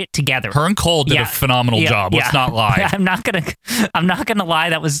that shit together. Her and Cole did a phenomenal job. Let's not lie. I'm not gonna lie.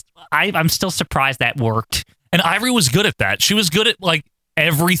 That was I'm still surprised that worked. And Ivory was good at that. She was good at like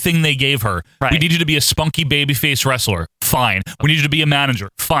everything they gave her. Right. We need you to be a spunky babyface wrestler. Fine. We need you to be a manager.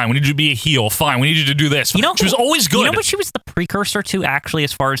 Fine. We need you to be a heel. Fine. We need you to do this. You know, she was always good. You know what she was the precursor to, actually,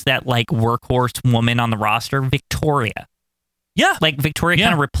 as far as that like workhorse woman on the roster? Victoria. Yeah. Like, Victoria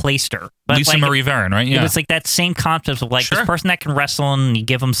kind of replaced her. But Lisa like, Marie Varon, right? Yeah. It was like that same concept of like this person that can wrestle, and you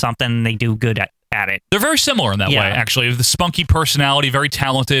give them something and they do good at it. They're very similar in that way, actually. The spunky personality, very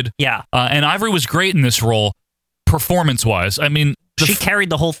talented. Yeah. And Ivory was great in this role, performance-wise. I mean, She carried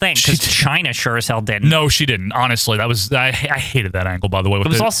the whole thing because China sure as hell didn't. No, she didn't. Honestly, I hated that angle, by the way. It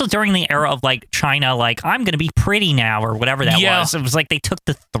was also during the era of like China, like, I'm going to be pretty now or whatever that was. It was like they took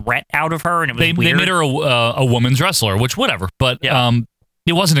the threat out of her and it was weird. They made her a woman's wrestler, which whatever. But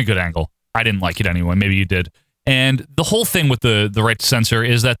it wasn't a good angle. I didn't like it anyway. Maybe you did. And the whole thing with the right to censor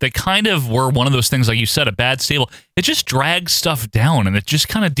is that they kind of were one of those things, like you said, a bad stable. It just dragged stuff down and it just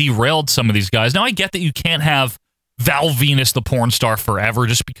kind of derailed some of these guys. Now, I get that you can't have Val Venus, the porn star, forever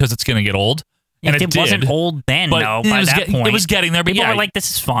just because it's going to get old. And it wasn't old then, though, by that point. It was getting there. But people were like, this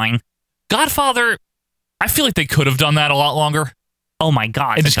is fine. Godfather, I feel like they could have done that a lot longer. Oh, my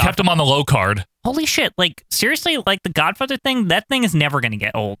God. And just kept him on the low card. Holy shit. Like, seriously, like the Godfather thing, that thing is never going to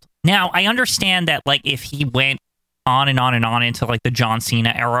get old. Now, I understand that, like, if he went on and on and on into, like, the John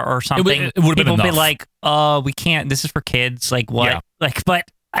Cena era or something, it would have been people enough. would be like, we can't, this is for kids. Like, what? Yeah. Like, but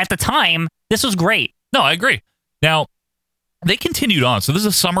at the time, this was great. No, I agree. Now, they continued on. So this is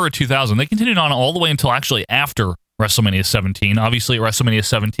the summer of 2000. They continued on all the way until actually after WrestleMania 17. Obviously, at WrestleMania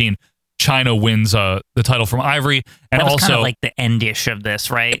 17, China wins the title from Ivory, and that was also kind of like the end-ish of this,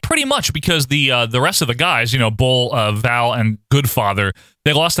 right? Pretty much, because the rest of the guys, Bull, Val, and Goodfather,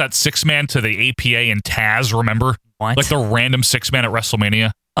 they lost that 6-man to the APA and Taz. Remember, what? Like the random 6-man at WrestleMania.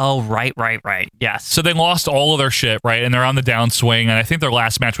 Oh, right. Yes. So they lost all of their shit, right? And they're on the downswing, and I think their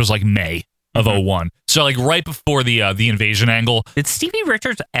last match was like May of 01. So like right before the invasion angle. Did Stevie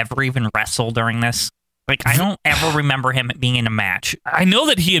Richards ever even wrestle during this? Like, I don't ever remember him being in a match. I know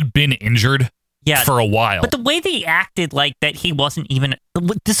that he had been injured for a while. But the way they acted, like, that he wasn't even...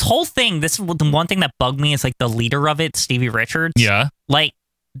 This whole thing, this is the one thing that bugged me is, like, the leader of it, Stevie Richards. Yeah. Like,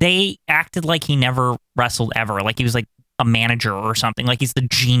 they acted like he never wrestled ever. Like, he was, like, a manager or something. Like, he's the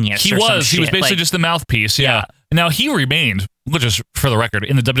genius He was basically just the mouthpiece, yeah. Now, he remained, just for the record,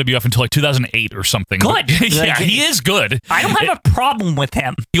 in the WWF until like 2008 or something. Good. Yeah, he is good. I don't have a problem with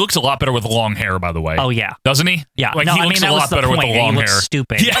him. He looks a lot better with long hair, by the way. Oh, yeah. Doesn't he? Yeah. Like, he looks a lot better with the long hair. He looks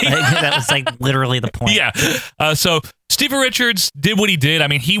stupid. Yeah. That was like literally the point. Yeah. So Stevie Richards did what he did. I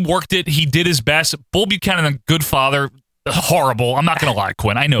mean, he worked it. He did his best. Bull Buchanan, a good father. Horrible. I'm not going to lie,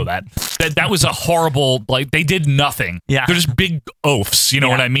 Quinn. I know that. That was a horrible, like, they did nothing. Yeah. They're just big oafs. You know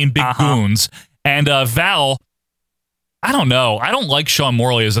what I mean? Big goons. And Val... I don't know. I don't like Sean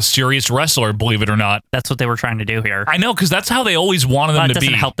Morley as a serious wrestler, believe it or not. That's what they were trying to do here. I know, because that's how they always wanted them to be. It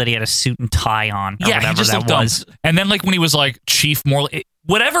doesn't help that he had a suit and tie on. Or he just looked dumb. And then, like, when he was like Chief Morley,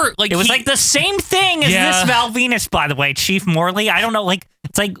 whatever. Like, it was like the same thing as this Val Venus, by the way, Chief Morley. I don't know. Like,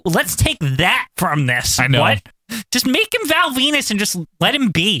 it's like, let's take that from this. I know. What? Just make him Val Venus and just let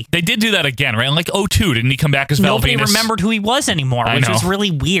him be. They did do that again, right? In like 02, didn't he come back as Val Venus? Nobody remembered who he was anymore, which was really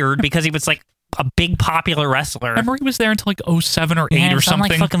weird because he was like a big popular wrestler. Remember he was there until like 07 or 8 or something?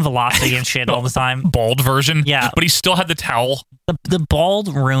 Like fucking Velocity and shit all the time. Bald version? Yeah. But he still had the towel. The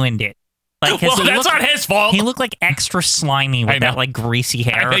bald ruined it. Like, well, that's not his fault. He looked like extra slimy with that like greasy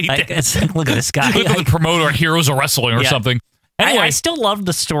hair. Look at this guy. Look like the promoter of Heroes of Wrestling or something. Anyway. I still loved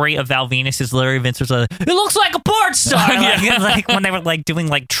the story of Val Venus as Larry Vince was like, it looks like a porn star. Like when they were like doing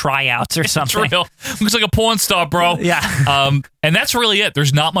like tryouts or something. It's real. Looks like a porn star, bro. Yeah. And that's really it.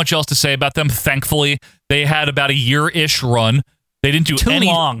 There's not much else to say about them. Thankfully, they had about a year-ish run. They didn't do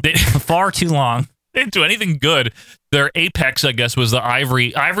far too long. They didn't do anything good. Their apex, I guess, was the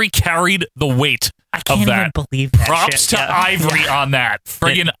Ivory. Ivory carried the weight of that. I can't even believe that Props shit. to Ivory on that.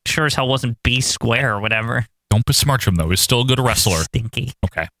 Friggin' sure as hell wasn't B Square or whatever. Don't besmirch him, though. He's still a good wrestler. Stinky.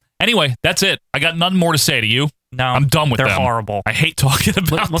 Okay. Anyway, that's it. I got nothing more to say to you. No. I'm done with them. They're horrible. I hate talking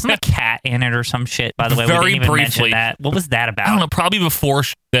about Wasn't a cat in it or some shit, by the way? Very we didn't even briefly. mention that. What was that about? I don't know. Probably before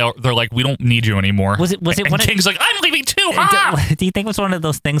they're like, we don't need you anymore. Was it and one King's like, I'm leaving too. Do you think it was one of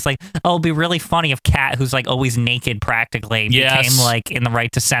those things like, oh, it'd be really funny if Cat, who's like always naked practically, became like in the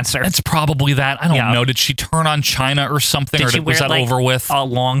right to censor? It's probably that. I don't know. Did she turn on China or something? Did or she was wear, that like, over with? A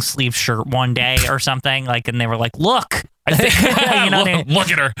long sleeve shirt one day or something? Like, and they were like, look. I think,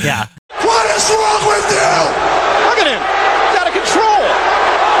 look at her. Yeah. What is wrong with you? Look at him. He's out of control.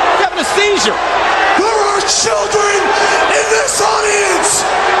 He's having a seizure. There are children in this audience.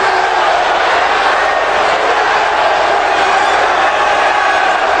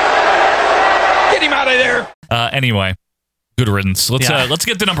 Get him out of there. Anyway, good riddance. Let's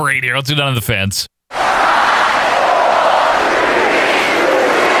get to number 8 here. Let's get down to the fans.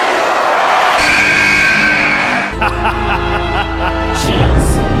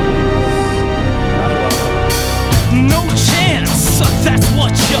 No chance, that's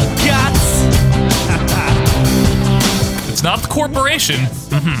what you got. It's not the corporation.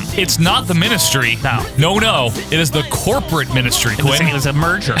 It's not the ministry. No. It is the corporate ministry, Quinn. It was a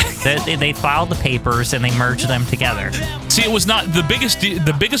merger. They filed the papers and they merged them together. See, it was not the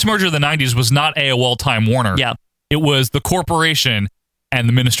biggest merger of the 90s was not AOL Time Warner. Yeah. It was the corporation and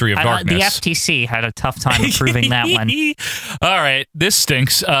the Ministry of Darkness. The FTC had a tough time approving that one. All right, this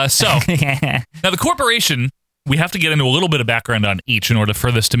stinks. Now the corporation, we have to get into a little bit of background on each in order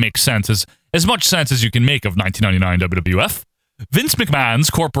for this to make sense, as much sense as you can make of 1999 WWF. Vince McMahon's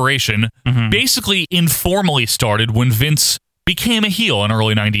corporation basically informally started when Vince became a heel in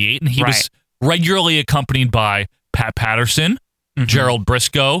early 98, and he was regularly accompanied by Pat Patterson, Gerald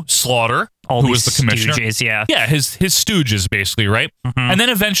Briscoe, Slaughter, who was the commissioner. Stooges, yeah. Yeah, his stooges, basically, right? And then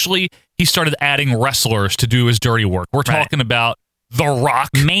eventually he started adding wrestlers to do his dirty work. We're talking about The Rock.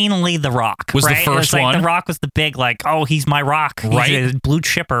 Mainly The Rock. Was the right? first it was one. The Rock was the big, he's my Rock. He's Right. a blue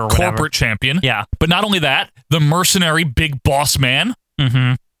chipper or whatever. Corporate champion. Yeah. But not only that, the mercenary Big Boss Man.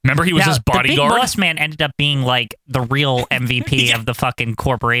 Remember, he was his bodyguard? The Big Boss Man ended up being, the real MVP of the fucking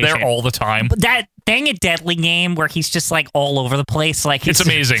corporation. There all the time. But that Dang It Deadly game where he's just, all over the place. It's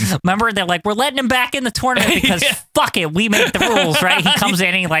amazing. Remember, they're like, we're letting him back in the tournament because fuck it, we make the rules, right? He comes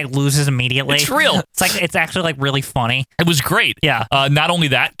in and he, loses immediately. It's real. It's actually, really funny. It was great. Yeah. Not only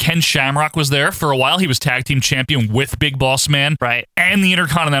that, Ken Shamrock was there for a while. He was tag team champion with Big Boss Man. Right. And the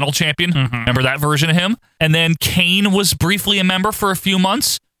Intercontinental champion. Remember that version of him? And then Kane was briefly a member for a few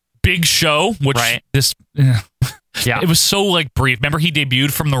months. Big Show, which it was so brief. Remember he debuted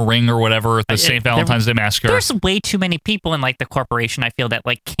from the ring or whatever at the St. Valentine's Day Massacre. There's way too many people in the corporation, I feel, that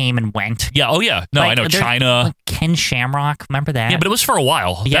came and went. Yeah, oh yeah. No, I know China. Ken Shamrock, remember that? Yeah, but it was for a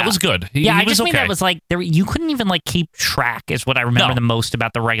while. Yeah. That was good. I just mean that was you couldn't even keep track is what I remember the most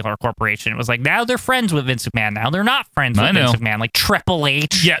about the regular corporation. It was now they're friends with Vince McMahon. Now they're not friends with Vince McMahon. Triple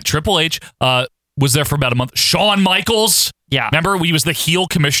H. Yeah, Triple H was there for about a month. Shawn Michaels. Yeah. Remember, he was the heel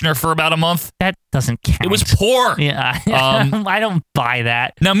commissioner for about a month? That doesn't count. It was poor. Yeah. I don't buy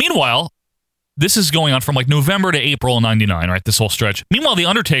that. Now, meanwhile, this is going on from November to April of 99, right? This whole stretch. Meanwhile, The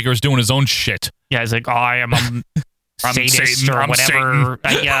Undertaker is doing his own shit. Yeah, he's like, I am a sadist Satan, or I'm whatever.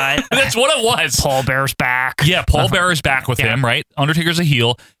 Satan. That's what it was. Paul Bear's back. Yeah, Paul Bear is back with him, right? Undertaker's a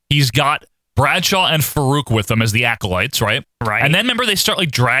heel. He's got Bradshaw and Farouk with them as the acolytes, right? Right. And then remember they start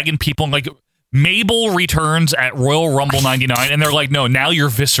dragging people and Mabel returns at Royal Rumble 99 and they're no, now you're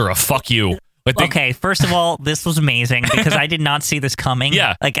Viscera. Fuck you. Okay, first of all, this was amazing because I did not see this coming.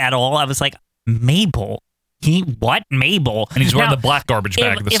 Yeah. At all. I was like, Mabel? What? Mabel? And he's wearing the black garbage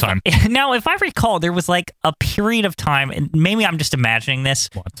bag this time. Now, if I recall, there was a period of time, and maybe I'm just imagining this,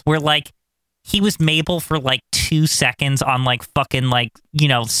 where he was Mabel for 2 seconds on fucking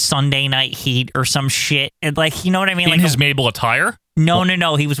Sunday Night Heat or some shit. And you know what I mean? In his Mabel attire? No.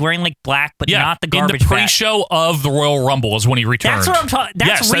 He was wearing black, but not the garbage in the bag. pre-show of the Royal Rumble is when he returned. That's what I'm talking.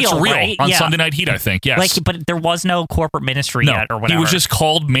 That's real, right? On Sunday Night Heat, I think. Yes. But there was no corporate ministry yet or whatever. He was just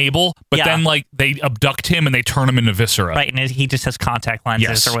called Mabel, but then they abduct him and they turn him into Viscera. Right, and he just has contact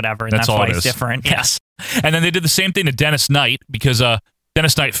lenses or whatever, and that's all why it he's is. different. Yes. And then they did the same thing to Dennis Knight because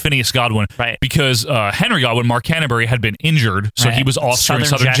Dennis Knight, Phineas Godwin, right? Because Henry Godwin, Mark Canterbury had been injured, so he was off during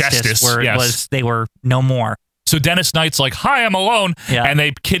Southern Justice. Where they were no more. So Dennis Knight's hi, I'm alone, and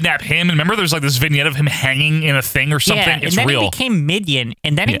they kidnap him. And remember, there's this vignette of him hanging in a thing or something. Yeah, it's and then real. he became Midian,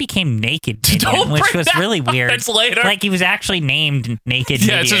 and then he became Naked Midian, which was really weird. That's later. He was actually named Naked Midian.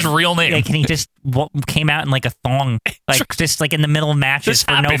 Yeah, it's his real name. And he just came out in a thong, just in the middle of matches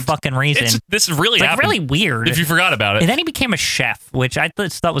for no fucking reason. This really happened. Really weird. If you forgot about it. And then he became a chef, which I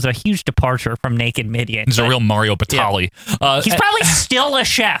thought was a huge departure from Naked Midian. He's a real Mario Batali. Yeah. He's probably still a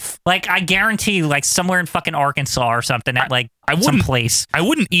chef. I guarantee, somewhere in fucking Arkansas or something at some place. I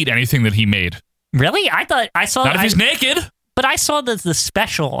wouldn't eat anything that he made. Really? I saw. Not if he's naked. But I saw the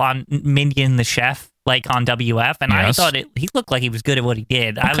special on Midian the Chef, on WF, and I thought he looked like he was good at what he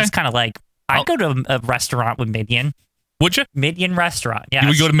did. Okay. I was kind of I'd go to a restaurant with Midian. Would you? Midian restaurant, yeah. You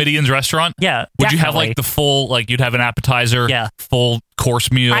would go to Midian's restaurant? Yeah. Would definitely. you have the full, you'd have an appetizer, full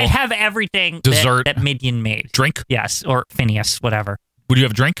course meal? I'd have everything dessert that Midian made. Drink? Yes, or Phineas, whatever. Would you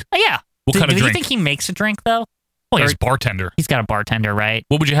have a drink? Yeah. What kind of drink? Do you think he makes a drink, though? Well, he's a bartender. He's got a bartender, right?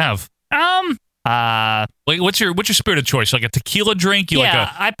 What would you have? What's your spirit of choice? A tequila drink?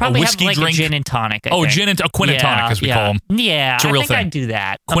 I'd probably whiskey have drink? A gin and tonic. A gin and gin and tonic, as we call them. Yeah, it's a real thing. I'd do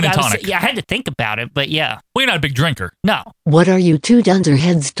that. Gin and tonic. I had to think about it, but yeah. Well, you're not a big drinker. No. What are you two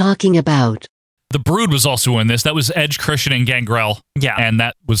dunderheads talking about? The Brood was also in this. That was Edge, Christian, and Gangrel. Yeah. And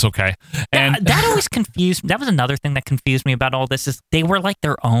that was okay. And that always confused me. That was another thing that confused me about all this is they were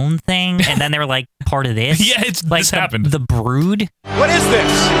their own thing, and then they were part of this. Yeah, this happened. The Brood. What is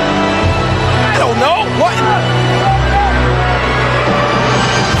this? I don't know. What?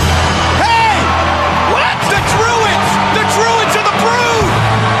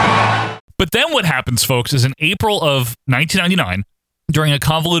 But then what happens, folks, is in April of 1999, during a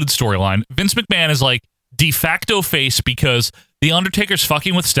convoluted storyline, Vince McMahon is like de facto face because The Undertaker's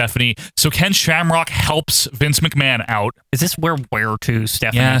fucking with Stephanie, so Ken Shamrock helps Vince McMahon out. Is this where to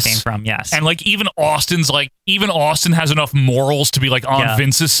Stephanie came from? Yes. And like even Austin has enough morals to be like on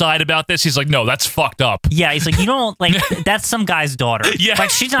Vince's side about this. He's like, no, that's fucked up. Yeah, he's like, you don't like that's some guy's daughter. Yeah.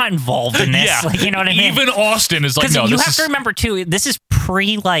 Like she's not involved in this. Yeah. Like, you know what I mean? Even Austin is like, no, you have to remember too, this is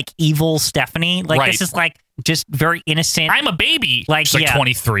pre like evil Stephanie. Like this is like just very innocent. I'm a baby. Like she's like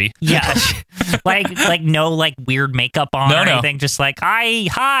 23. Yeah. like no like weird makeup on or anything. Just like hi.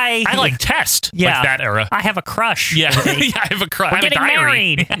 I like Test. Yeah. Like that era. I have a crush. Yeah. I have a crush. We're getting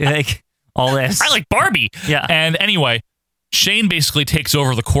married. Like all this. I like Barbie. Yeah. And anyway, Shane basically takes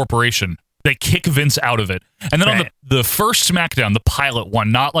over the corporation. They kick Vince out of it. And then on the first SmackDown, the pilot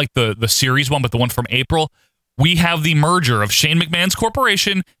one, not like the series one, but the one from April, we have the merger of Shane McMahon's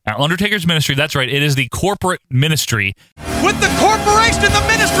corporation and Undertaker's ministry. That's right. It is the corporate ministry. With the corporation and the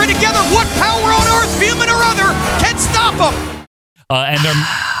ministry together, what power on earth, human or other, can stop them? And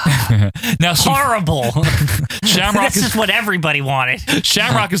they're now horrible. Shamrock this is what everybody wanted.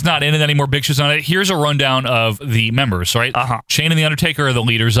 Shamrock is not in it anymore. Big Show's on it. Here's a rundown of the members, right? Shane and the Undertaker are the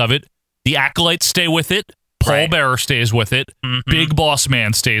leaders of it. The Acolytes stay with it. Paul Bearer stays with it. Big Boss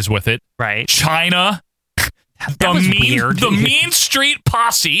Man stays with it. Right. China. Weird. The Mean Street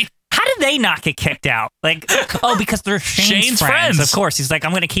Posse. How did they not get kicked out? Like, because they're Shane's friends. Of course. He's like, I'm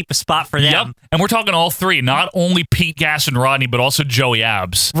going to keep a spot for them. Yep. And we're talking all three, not only Pete Gas and Rodney, but also Joey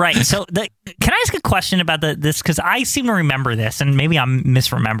Abs. Right. So, can I ask a question about this? Because I seem to remember this, and maybe I'm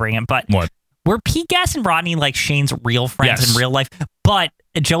misremembering it, but what? Were Pete Gas and Rodney like Shane's real friends in real life? But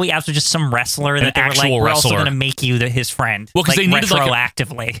Joey Abs was just some wrestler that they were like, we're also going to make you his friend. Well, because they needed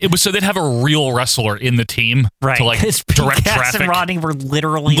retroactively. It was so they'd have a real wrestler in the team to like direct Pete Gas traffic. And Rodney were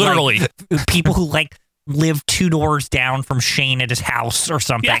literally like, people who like lived 2 doors down from Shane at his house or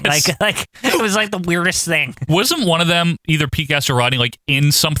something. Yes. Like it was like the weirdest thing. Wasn't one of them, either Pete Gas or Rodney, like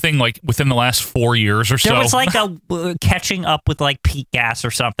in something like within the last 4 years or so? There was like a catching up with like Pete Gas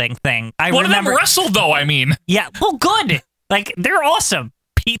or something thing. One of them wrestled though, I mean. Yeah, well, good. Like they're awesome.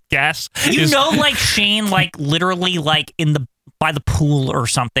 Pete Gas. Like Shane, like literally, like by the pool or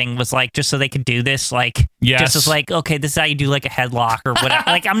something was like just so they could do this, like just as like, okay, this is how you do like a headlock or whatever.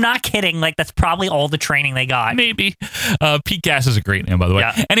 Like I'm not kidding. Like that's probably all the training they got. Maybe. Pete Gas is a great name, by the way.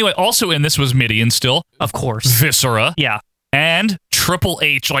 Yeah. Anyway, also in this was Midian still, of course, Viscera, and Triple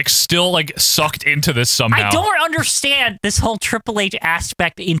H, like still like sucked into this somehow. I don't understand this whole Triple H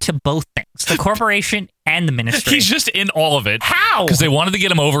aspect into both things, the corporation and the ministry. He's just in all of it. How? Because they wanted to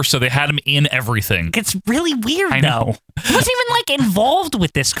get him over, so they had him in everything. It's really weird, I know. He wasn't even like involved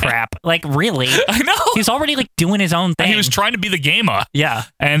with this crap. Like really. I know. He was already like doing his own thing. And he was trying to be the gamer. Yeah.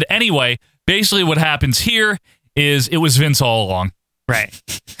 And anyway, basically what happens here is it was Vince all along. Right.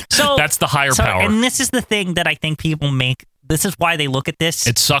 So that's the higher power. And this is the thing that I think people make. This is why they look at this.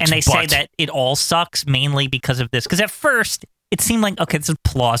 It sucks, and they say that it all sucks mainly because of this. Because at first it seemed like, okay, this is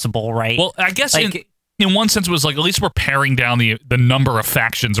plausible, right? Well, I guess like, in one sense it was like, at least we're paring down the number of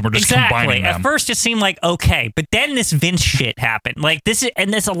factions and we're just combining them. At first it seemed like, okay, but then this Vince shit happened. Like this is,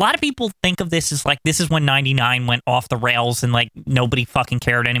 and there's a lot of people think of this as like, this is when 99 went off the rails and like nobody fucking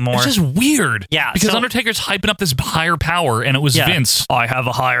cared anymore. It's just weird. Yeah. Because Undertaker's hyping up this higher power and it was Vince. I have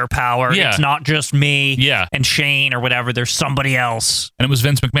a higher power. Yeah. It's not just me Yeah. and Shane or whatever. There's somebody else. And it was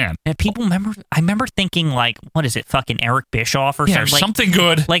Vince McMahon. And people I remember thinking like, what is it? Fucking Eric Bischoff or something? Like, something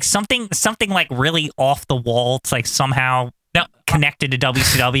good. Like something like really off the wall. It's like somehow connected to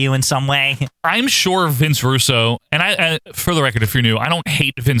WCW in some way. I'm sure Vince Russo, and I for the record, if you're new, I don't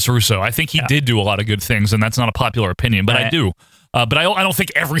hate Vince Russo. I think he did do a lot of good things, and that's not a popular opinion, but I do. But I don't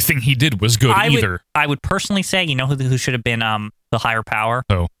think everything he did was good either. I would personally say, you know who should have been the higher power?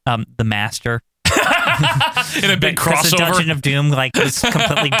 Oh. The Master. In a big crossover. The Dungeon of Doom was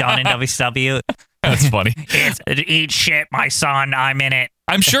completely done in WCW. That's funny. Eat shit, my son. I'm in it.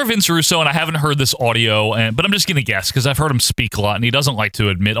 I'm sure Vince Russo, and I haven't heard this audio, but I'm just going to guess because I've heard him speak a lot, and he doesn't like to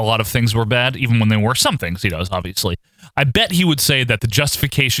admit a lot of things were bad, even when they were. Some things he does, obviously. I bet he would say that the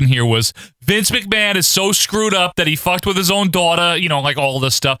justification here was Vince McMahon is so screwed up that he fucked with his own daughter, like all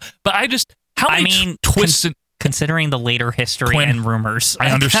this stuff. But how many twists considering the later history and rumors,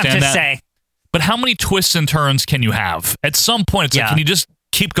 I understand have to that. say. But how many twists and turns can you have? At some point, it's like, can you just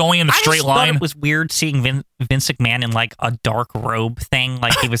keep going in a straight line? I thought it was weird seeing Vince McMahon in like a dark robe thing.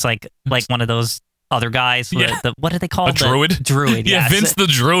 Like he was like one of those other guys. What do they call it? A druid? Druid, yeah. yes. Vince the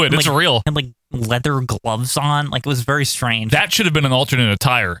Druid. It's real. And like leather gloves on. Like, it was very strange. That should have been an alternate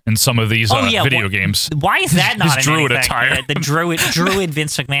attire in some of these video games. Why is that not his in druid anything? attire? The druid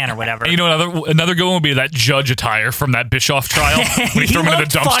Vince McMahon or whatever. You know, another good one would be that judge attire from that Bischoff trial when he threw him in the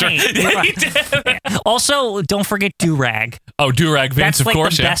dumpster. Yeah, he did. Also, don't forget Do-Rag. Oh, Do-Rag Vince, That's of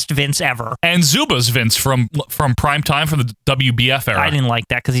course. the best Vince ever. And Zuba's Vince from Prime Time from the WBF era. I didn't like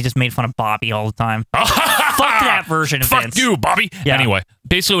that because he just made fun of Bobby all the time. Fuck that version of Fuck Vince. you, Bobby. Yeah. Anyway,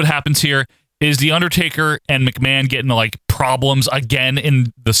 basically what happens here is The Undertaker and McMahon get into like problems again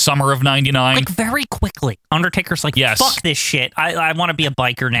in the summer of '99. Like very quickly. Undertaker's like, fuck this shit. I want to be a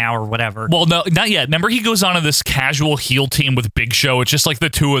biker now or whatever. Well, no, not yet. Remember, he goes on to this casual heel team with Big Show. It's just like the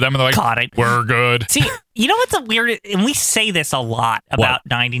two of them, and they're like, Got it. We're good. See, you know what's a weird, and we say this a lot about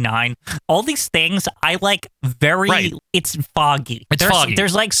 '99. All these things, I like very, it's foggy. Foggy.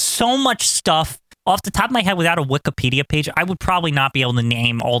 There's like so much stuff. Off the top of my head, without a Wikipedia page, I would probably not be able to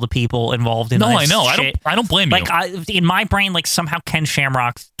name all the people involved in this I know. shit. I don't blame you. Like, in my brain, like, somehow Ken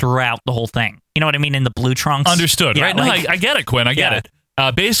Shamrock's throughout the whole thing. You know what I mean? In the blue trunks. Understood, Yeah, right? No, like- I get it, Quinn. I get it.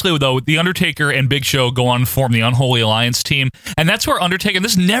 Basically, though, The Undertaker and Big Show go on to form the Unholy Alliance team. And that's where Undertaker, and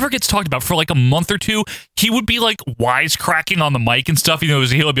this never gets talked about, for like a month or two, he would be like wisecracking on the mic and stuff. You know,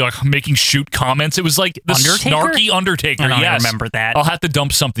 he would be like making shoot comments. It was like the Undertaker? snarky Undertaker. I don't Yes. remember that. I'll have to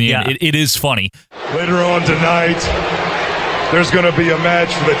dump something in. It is funny. Later on tonight, there's going to be a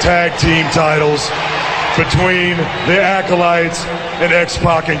match for the tag team titles between the Acolytes and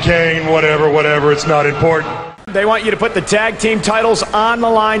X-Pac and Kane, whatever, it's not important. They want you to put the tag team titles on the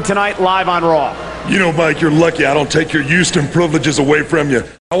line tonight live on Raw. You know, Mike, you're lucky I don't take your Houston privileges away from you.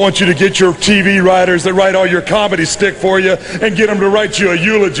 I want you to get your TV writers that write all your comedy stick for you and get them to write you a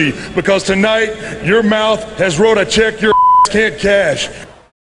eulogy, because tonight your mouth has wrote a check your can't cash.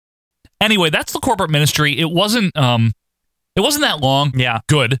 Anyway, that's the corporate ministry. It wasn't that long. Yeah.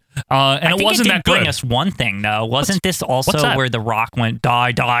 Good. And I think it wasn't did that good. bring us one thing, though. Wasn't this also that? where The Rock went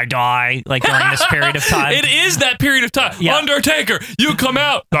die, die, die, like during this period of time? It is that period of time. Yeah. Undertaker, you come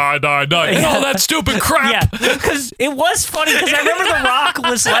out, die, die, die, and all that stupid crap. Yeah, because it was funny, because I remember The Rock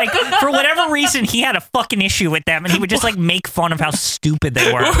was like, for whatever reason, he had a fucking issue with them, and he would just like make fun of how stupid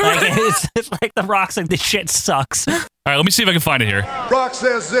they were. Like, it's like The Rock's like, this shit sucks. All right, let me see if I can find it here. Rock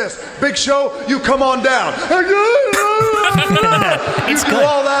says this, Big Show, you come on down. You do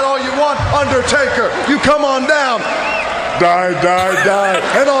all that all you want, Undertaker, you come on down. Die, die,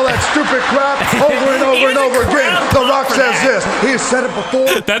 die, and all that stupid crap over and over and over again. The Rock says this. He has said it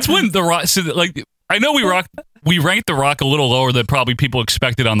before. That's when The Rock, so like, I know we ranked The Rock a little lower than probably people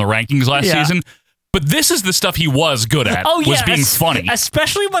expected on the rankings last season. But this is the stuff he was good at, was being funny.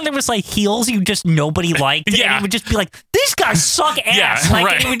 Especially when there was like heels you just nobody liked. And he would just be like, these guys suck ass. Like,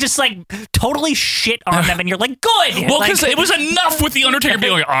 and he would just like totally shit on them, and you're like, good. Well, like, because it was enough with The Undertaker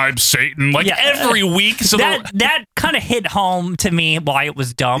being like, I'm Satan, like every week. So that kind of hit home to me why it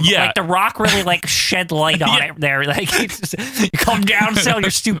was dumb. Yeah. Like The Rock really like shed light on it there. Like, it's just, you come down, sell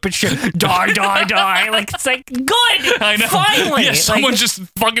your stupid shit, die, die, die. Like, it's like, good. I know. Finally. Yeah, someone like, just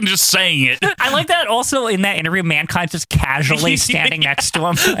fucking just saying it. I like that also in that interview, Mankind just casually standing next to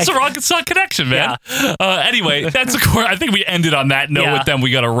him. It's a Rock and Sock connection, man. Yeah. Anyway, that's I think we ended on that note with them.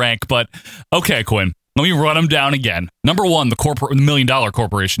 We got to rank, but okay, Quinn. Let me run them down again. Number 1, the $1 Million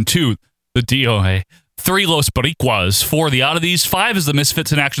Corporation. 2, the DOA. 3, Los Boricuas. 4, the Oddities. 5 is the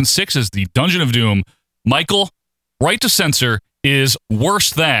Misfits in Action. 6 is the Dungeon of Doom. Michael, Right to Censor is worse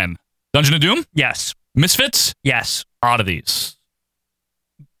than Dungeon of Doom? Yes. Misfits? Yes. Oddities.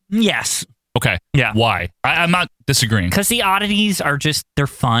 Yes. Okay. Yeah. Why? I'm not disagreeing. Because the Oddities are just, they're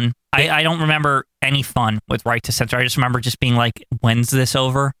fun. I don't remember any fun with Right to Censor. I just remember just being like, when's this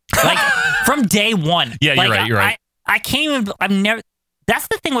over? Like, from day one. Yeah, like, you're right. I can't even, I've never, that's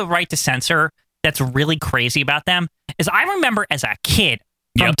the thing with Right to Censor that's really crazy about them, is I remember as a kid,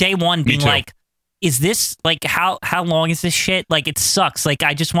 from day one being like, is this, like, how long is this shit? Like, it sucks. Like,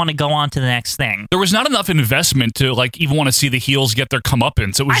 I just want to go on to the next thing. There was not enough investment to, like, even want to see the heels get their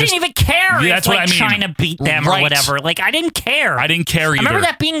comeuppance. It was I didn't even care if, that's like, what I mean. China beat them or whatever. Like, I didn't care. I didn't care either. I remember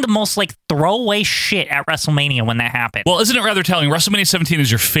that being the most, like, throwaway shit at WrestleMania when that happened. Well, isn't it rather telling? WrestleMania 17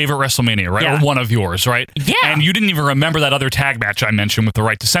 is your favorite WrestleMania, right? Yeah. Or one of yours, right? Yeah. And you didn't even remember that other tag match I mentioned with the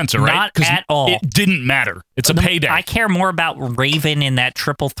Right to Censor, right? Not at all. It didn't matter. It's a payday. I care more about Raven in that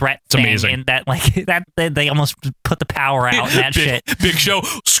triple threat thing. Amazing. And that, like, that they almost put the power out in that shit. Big Show,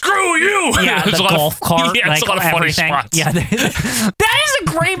 screw you! Yeah, the golf cart. Yeah, it's like, a lot of funny everything. spots. Yeah, that is a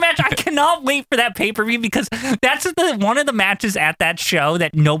great match. I cannot wait for that pay-per-view because that's one of the matches at that show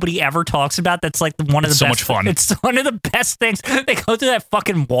that nobody ever talks about. That's like one of the so best. much fun. It's one of the best things. They go through that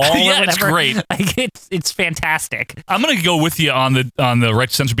fucking wall. Yeah, or it's whatever. great. Like it's fantastic. I'm gonna go with you on the Right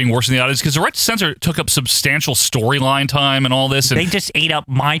to Censor being worse than the oddities because the Right to Censor took up substantial storyline time and all this. And They just ate up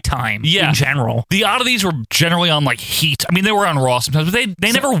my time in general. The oddities were generally on like heat. I mean, they were on Raw sometimes, but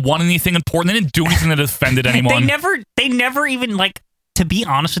they never won anything important. They didn't do anything that offended anyone. They never even like. To be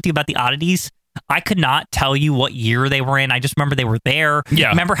honest with you about the oddities, I could not tell you what year they were in. I just remember they were there. Yeah.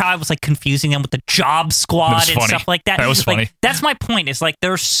 Remember how I was like confusing them with the Job Squad and stuff like that? That was funny. That's my point. Is like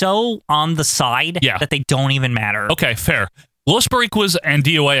they're so on the side that they don't even matter. Okay, fair. Los Boricuas and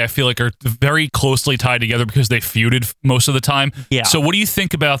DOA, I feel like, are very closely tied together because they feuded most of the time. Yeah. So what do you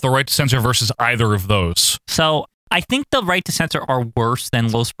think about the Right to Censor versus either of those? So I think the Right to Censor are worse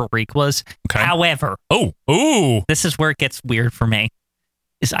than Los Boricuas. Okay. However, this is where it gets weird for me.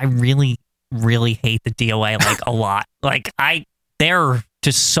 Is I really, really hate the DOA like a lot. Like they're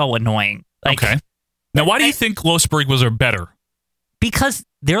just so annoying. Like, okay. Now, why do you think Los Boricuas are better? Because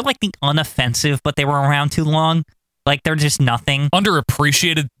they're like the unoffensive, but they were around too long. Like they're just nothing.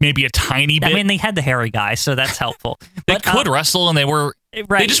 Underappreciated, maybe a tiny bit. I mean, they had the hairy guy, so that's helpful. They could wrestle, and they were.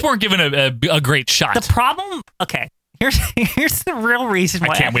 Right. They just weren't given a great shot. The problem. Okay. Here's the real reason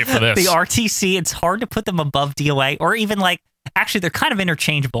why I can't wait for this. The RTC. It's hard to put them above DOA, or even like. Actually, they're kind of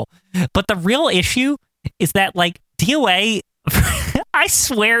interchangeable. But the real issue is that, like, DOA, I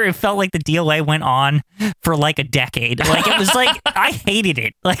swear it felt like the DOA went on for, like, a decade. Like, it was like, I hated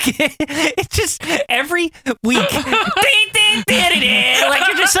it. Like, it's just every week. Like,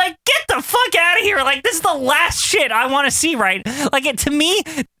 you're just like, get the fuck out of here. Like, this is the last shit I want to see, right? Like, to me,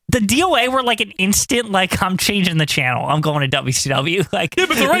 the DOA were like an instant, like, I'm changing the channel. I'm going to WCW. Like, yeah,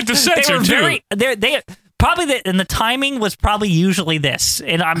 but the Right to Censor, too. They probably and the timing was probably usually this,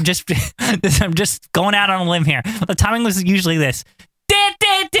 and I'm just going out on a limb here. The timing was usually this.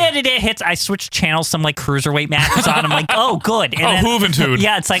 Hits. I switched channels, some like cruiserweight matches on. I'm like, oh, good. And then, Juventud.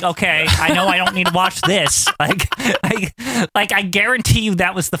 Yeah, it's like, okay, I know I don't need to watch this. Like I guarantee you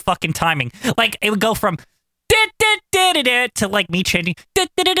that was the fucking timing. Like it would go from to like me changing.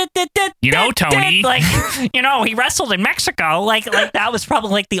 You know, Tony. Like, you know, he wrestled in Mexico. Like that was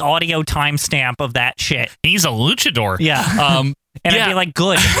probably like the audio timestamp of that shit. He's a luchador. Yeah. And I'd be like,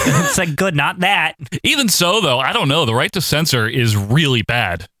 good. It's like, good, not that. Even so, though, I don't know. The Right to Censor is really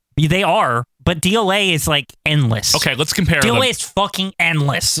bad. They are, but DOA is like endless. Okay, let's compare them. DOA is fucking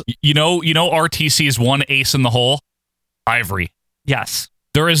endless. You know RTC's one ace in the hole? Ivory. Yes.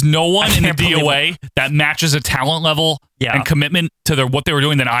 There is no one in the DOA that matches a talent level and commitment to what they were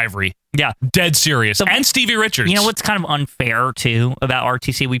doing than Ivory. Yeah. Dead serious. So, and Stevie Richards. You know what's kind of unfair, too, about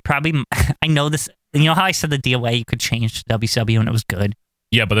RTC? We probably, I know this, you know how I said the DOA you could change to WCW and it was good?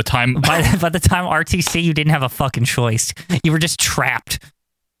 Yeah, by the time RTC, you didn't have a fucking choice. You were just trapped.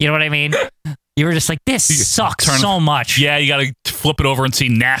 You know what I mean? You were just like, this sucks so much. Yeah, you got to flip it over and see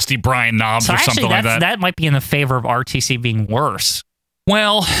nasty Brian Knobs or something like that. That might be in the favor of RTC being worse.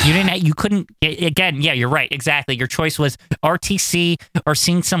 Well, you couldn't, again, yeah, you're right, exactly. Your choice was RTC or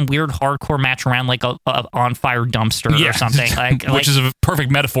seeing some weird hardcore match around like a on-fire dumpster or something. Which is a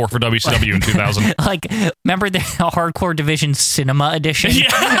perfect metaphor for WCW in 2000. Like, remember the Hardcore Division Cinema Edition?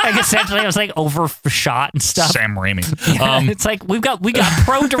 Yeah. Like, essentially, it was like overshot and stuff. Sam Raimi. Yeah, it's like, we got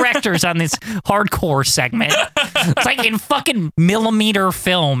pro directors on this hardcore segment. It's like in fucking millimeter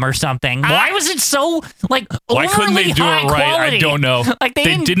film or something. Why was it so, like, why couldn't they do it right? Quality? I don't know. Like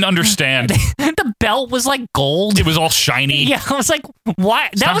they didn't understand. The belt was like gold. It was all shiny. Yeah, I was like, why?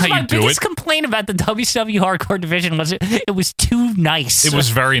 That was my biggest complaint about the WCW Hardcore Division was it was too nice. It was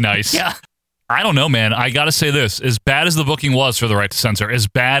very nice. Yeah. I don't know, man. I got to say this. As bad as the booking was for the Right to Censor, as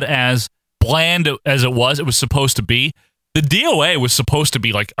bad as bland as it was supposed to be, the DOA was supposed to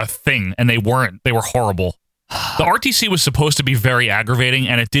be like a thing, and they weren't. They were horrible. The RTC was supposed to be very aggravating,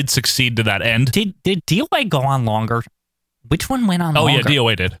 and it did succeed to that end. Did DOA go on longer? Which one went on longer? Oh, yeah,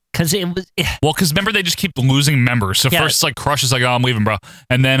 DOA did. Because it was... Well, because remember, they just keep losing members. So first, it's like, Crush is like, oh, I'm leaving, bro.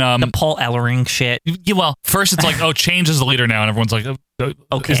 And then... the Paul Ellering shit. Yeah, well, first it's like, oh, Change is the leader now. And everyone's like,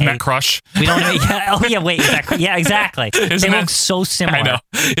 okay. Isn't that Crush? We don't know. Yeah, oh, yeah, wait. Yeah, exactly. They look so similar. I know.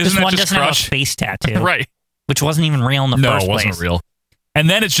 This one doesn't have a face tattoo. Right. Which wasn't even real in the first place. No, it wasn't real. And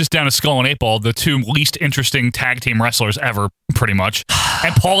then it's just down to Skull and 8 Ball, the two least interesting tag team wrestlers ever, pretty much.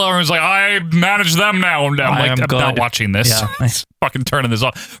 And Paul Ellering's like, I manage them now. I'm not watching this. Yeah. Nice. Fucking turning this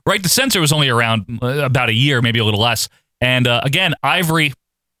off. Right, the Censor was only around about a year, maybe a little less. And again, Ivory,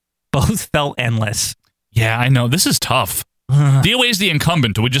 Both felt endless. Yeah, I know. This is tough. DOA is the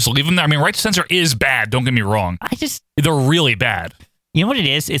incumbent. Do we just leave him there? I mean, Right to Censor is bad. Don't get me wrong. They're really bad. You know what it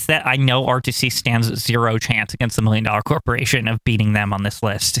is? It's that I know R2C stands zero chance against the $1 Million Corporation of beating them on this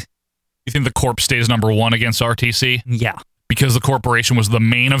list. You think the Corp stays number one against RTC? Yeah. Because the Corporation was the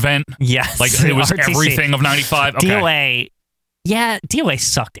main event? Yes. Like, it was RTC. everything of 95? Okay. DOA, yeah, DOA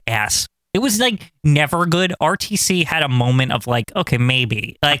sucked ass. It was like never good. RTC had a moment of like, okay,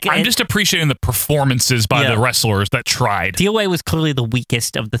 maybe. Like I'm just appreciating the performances by the wrestlers that tried. DOA was clearly the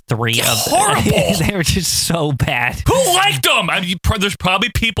weakest of the three. Horrible. They were just so bad. Who liked them? I mean, there's probably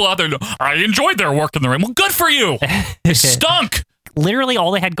people out there. I enjoyed their work in the ring. Well, good for you. They stunk. Literally,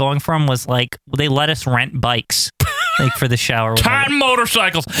 all they had going for them was like they let us rent bikes. Like for the shower, Titan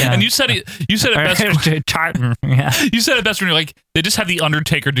motorcycles, and you said it best. Titan, yeah. You said it best when you're like, they just had the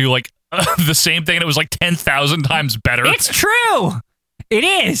Undertaker do like the same thing, and it was like 10,000 times better. It's true. It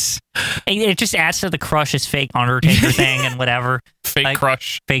is. It just adds to the Crush's fake Undertaker thing and whatever. Fake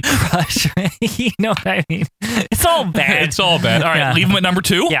Crush. You know what I mean? It's all bad. It's all bad. All right, leave him at number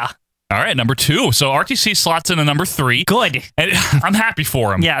 2. Yeah. All right, number 2. So RTC slots in a number 3. Good. And I'm happy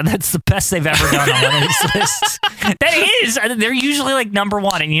for him. Yeah, that's the best they've ever done on one of these lists. That is. They're usually like number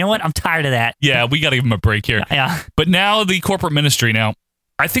 1. And you know what? I'm tired of that. Yeah, we got to give them a break here. Yeah. But now the Corporate Ministry. Now,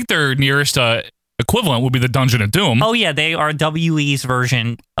 I think their nearest equivalent would be the Dungeon of Doom. Oh, yeah. They are WE's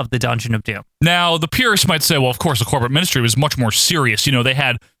version of the Dungeon of Doom. Now, the purists might say, well, of course, the Corporate Ministry was much more serious. You know, they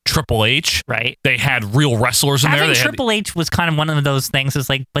had Triple H. Right. They had real wrestlers in there. Having Triple H was kind of one of those things. It's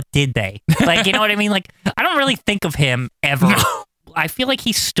like, but did they? Like, you know what I mean? Like, I don't really think of him ever. No. I feel like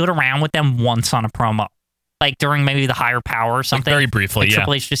he stood around with them once on a promo. Like during maybe the Higher Power or something. Like very briefly, like yeah.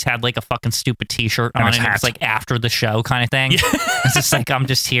 Triple H just had like a fucking stupid t-shirt on and it was like after the show kind of thing. Yeah. It's just like, I'm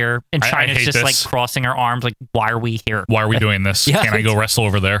just here. And Chyna's just like crossing her arms like, why are we here? Why are we doing this? Yeah. Can't I go wrestle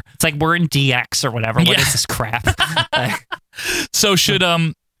over there? It's like we're in DX or whatever. What is this crap? So should,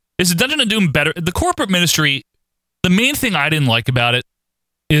 is the Dungeon of Doom better? The Corporate Ministry, the main thing I didn't like about it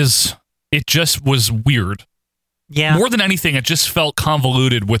is it just was weird. Yeah. More than anything, it just felt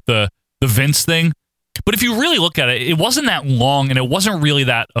convoluted with the Vince thing. But if you really look at it, it wasn't that long and it wasn't really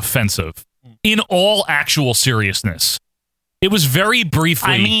that offensive. In all actual seriousness. It was very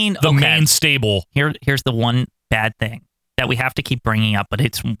briefly the main stable. Here's the one bad thing that we have to keep bringing up, but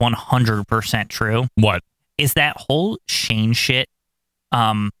it's 100% true. What? Is that whole Shane shit,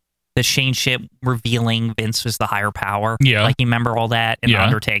 the Shane shit revealing Vince was the higher power. Yeah. Like, you remember all that in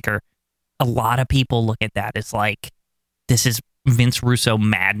Undertaker? A lot of people look at that as like, this is Vince Russo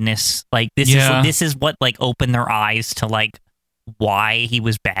madness. Like, this is what like opened their eyes to like why he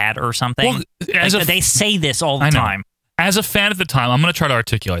was bad or something. Well, they say this all the time. As a fan at the time, I'm going to try to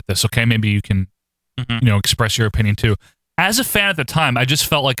articulate this, okay? Maybe you can express your opinion too. As a fan at the time, I just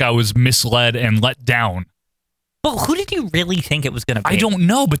felt like I was misled and let down. But who did you really think it was going to be? I don't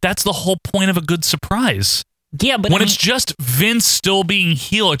know, but that's the whole point of a good surprise. Yeah, but when it's just Vince still being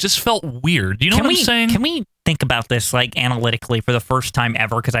heel, it just felt weird. You know what I'm saying? Can we think about this like analytically for the first time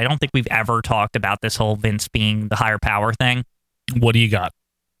ever? Because I don't think we've ever talked about this whole Vince being the higher power thing. What do you got?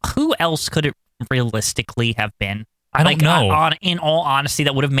 Who else could it realistically have been? I don't know. In all honesty,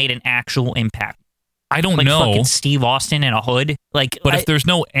 that would have made an actual impact. I don't like know. Fucking Steve Austin in a hood. Like, but if there's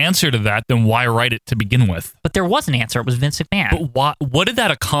no answer to that, then why write it to begin with? But there was an answer. It was Vince McMahon. But what did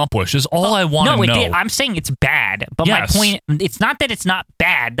that accomplish? Is all I want to know. No, it did. I'm saying it's bad. But my point, it's not that it's not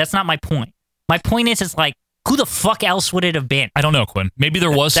bad. That's not my point. My point is, it's like, who the fuck else would it have been? I don't know, Quinn. Maybe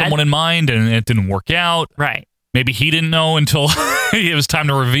there was someone in mind and it didn't work out. Right. Maybe he didn't know until it was time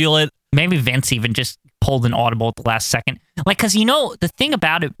to reveal it. Maybe Vince even just pulled an audible at the last second. Like, because, you know, the thing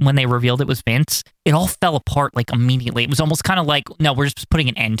about it when they revealed it was Vince, it all fell apart, like, immediately. It was almost kind of like, no, we're just putting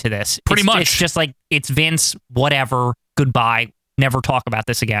an end to this. Pretty much. It's just like, it's Vince, whatever, goodbye, never talk about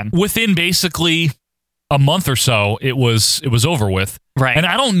this again. Within basically a month or so, it was over with. Right. And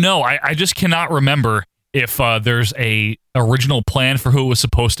I don't know. I just cannot remember if there's a original plan for who it was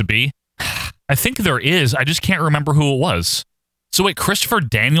supposed to be. I think there is. I just can't remember who it was. So wait, Christopher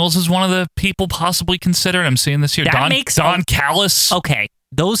Daniels is one of the people possibly considered. I'm seeing this here. Don Callis. Okay,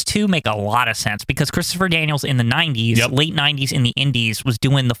 those two make a lot of sense because Christopher Daniels in the 90s, late 90s in the Indies, was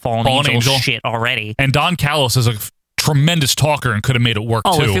doing the Fallen Angel shit already. And Don Callis is a tremendous talker and could have made it work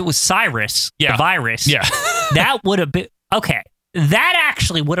too. Oh, if it was Cyrus, the virus, that would have been okay. That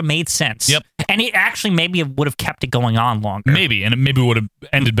actually would have made sense. Yep. And it actually maybe would have kept it going on longer. Maybe, and it maybe would have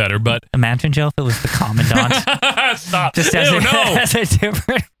ended better, but... Imagine, Joe, if it was the Commandant. Stop. Just as a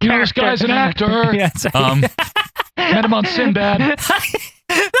different You know, this guy's an actor. Yeah, met him on Sinbad.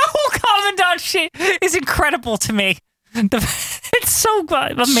 The whole Commandant shit is incredible to me. It's so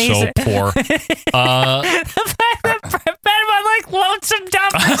amazing. So poor. The fact that Brett Benoit like Lonesome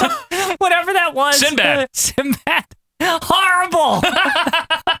Dove or whatever that was. Sinbad. Sinbad. Horrible.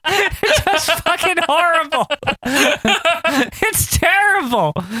 Just fucking horrible. It's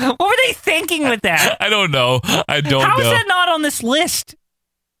terrible. What were they thinking with that? I don't know. How is that not on this list?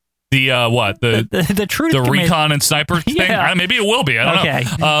 The what? The truth. The recon and sniper thing? Yeah. Maybe it will be. I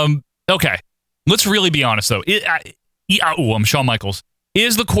don't know. Okay. Let's really be honest, though. I'm Shawn Michaels.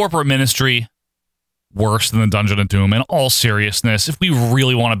 Is the corporate ministry worse than the Dungeon of Doom? In all seriousness, if we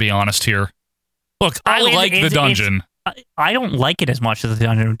really want to be honest here. Look, I like the Dungeon. I don't like it as much as the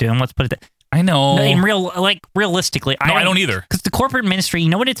Dungeon of Doom. Let's put it that. I know. Realistically, I don't either. Because the corporate ministry, you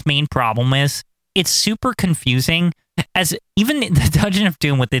know what its main problem is? It's super confusing. As even the Dungeon of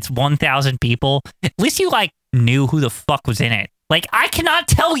Doom with its 1,000 people, at least you knew who the fuck was in it. I cannot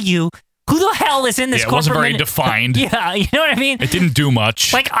tell you who the hell is in this corporate ministry. It wasn't very defined. Yeah, you know what I mean? It didn't do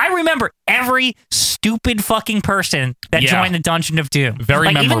much. I remember every stupid fucking person that joined the Dungeon of Doom.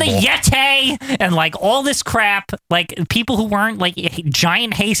 Very memorable. Even the Yeti and all this crap. People who weren't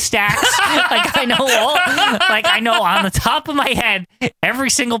giant haystacks. I know all. I know on the top of my head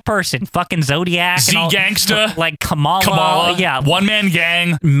every single person. Fucking Zodiac. Z-Gangsta. Kamala. Yeah. One Man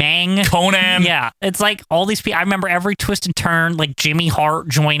Gang. Mang. Conan. Yeah. It's all these people. I remember every twist and turn. Jimmy Hart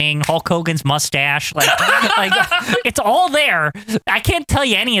joining. Hulk Hogan's mustache. It's all there. I can't tell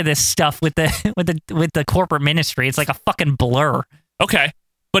you any of this stuff with the corporate ministry. It's like a fucking blur. Okay.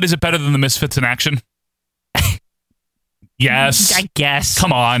 But is it better than the Misfits in action? Yes. I guess.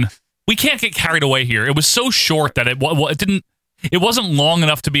 Come on. We can't get carried away here. It was so short that it wasn't long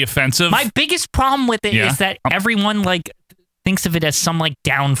enough to be offensive. My biggest problem with it is that everyone thinks of it as some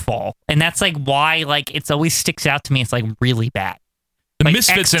downfall. And that's why it's always sticks out to me. It's really bad. The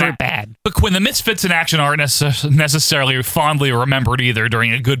Misfits extra bad. But when the Misfits in action aren't necessarily fondly remembered either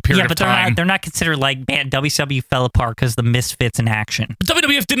during a good period of time. Yeah, but they're not considered bad. WCW fell apart because the Misfits in action. But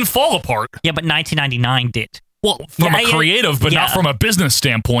WWF didn't fall apart. Yeah, but 1999 did. Well, from a creative, but not from a business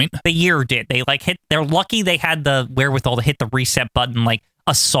standpoint. The year did. They they're lucky they had the wherewithal to hit the reset button,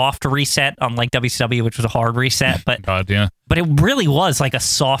 a soft reset, unlike WCW, which was a hard reset. But God, yeah. But it really was a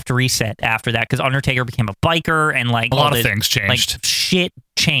soft reset after that because Undertaker became a biker and a lot of things changed. Shit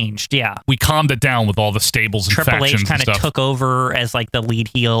changed. Yeah, we calmed it down with all the stables and Triple factions H kind of took over as the lead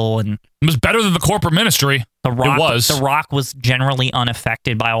heel, and it was better than the corporate ministry. The Rock, it was. The Rock was generally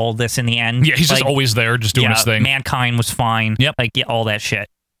unaffected by all this in the end. Yeah, he's just always there, just doing his thing. Mankind was fine. Yep, all that shit.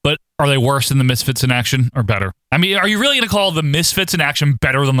 But are they worse than the Misfits in action or better? I mean, are you really going to call the Misfits in action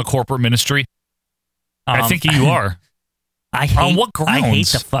better than the corporate ministry? I think you are. On what grounds? I hate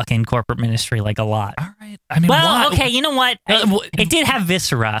the fucking corporate ministry a lot. All right. I mean, okay, you know what? It did have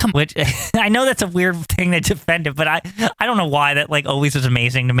Viscera, which I know that's a weird thing to defend it, but I don't know why that always was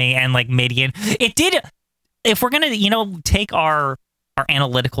amazing to me. And Midian, it did. If we're gonna take our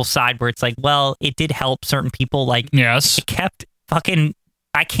analytical side where it's it did help certain people. Yes, it kept fucking.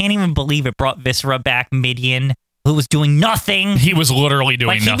 I can't even believe it brought Viscera back, Midian, who was doing nothing. He was literally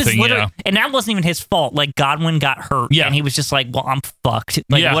doing nothing, and that wasn't even his fault. Godwin got hurt, and he was just well, I'm fucked.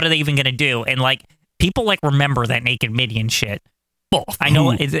 What are they even going to do? And, people, remember that naked Midian shit. Well, I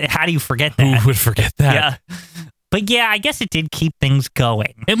know, how do you forget that? Who would forget that? Yeah. But, yeah, I guess it did keep things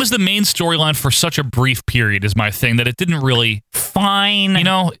going. It was the main storyline for such a brief period is my thing that it didn't really... Fine.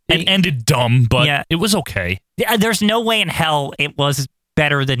 It ended dumb, but it was okay. There's no way in hell it was...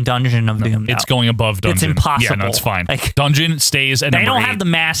 better than Dungeon of Doom. It's going above Dungeon. It's impossible. Yeah, no, it's fine. Dungeon stays at number 8. They don't have the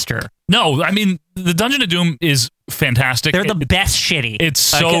master. No, I mean, the Dungeon of Doom is fantastic. They're the best shitty. It's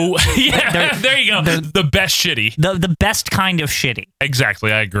so... there you go. The best shitty. The best kind of shitty.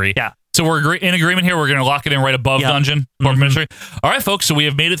 Exactly, I agree. Yeah. So we're in agreement here. We're going to lock it in right above Dungeon, Corporate Ministry. All right, folks, so we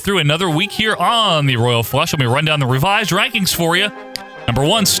have made it through another week here on the Royal Flush. Let me run down the revised rankings for you. Number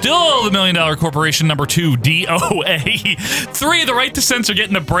 1, still the $1 Million Corporation. Number 2, DOA. 3, the Right to Censor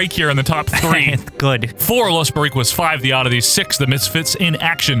getting a break here in the top 3. Good. 4, Los Boricuas. 5, the Oddities. 6, the Misfits in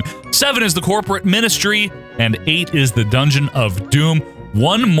Action. 7 is the Corporate Ministry. And 8 is the Dungeon of Doom.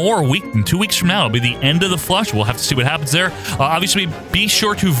 One more week, and 2 weeks from now, it'll be the end of the Flush. We'll have to see what happens there. Obviously, be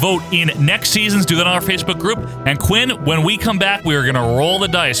sure to vote in next season's. Do that on our Facebook group. And Quinn, when we come back, we are going to roll the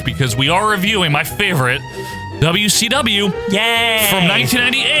dice because we are reviewing my favorite, WCW. Yay! From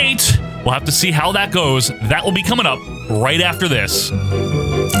 1998. We'll have to see how that goes. That will be coming up right after this.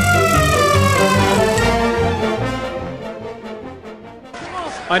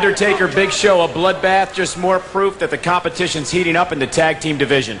 Undertaker, Big Show, a bloodbath, just more proof that the competition's heating up in the tag team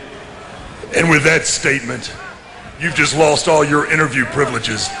division. And with that statement, you've just lost all your interview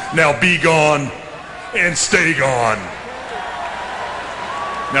privileges. Now be gone and stay gone.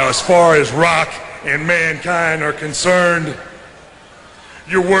 Now, as far as Rock and Mankind are concerned,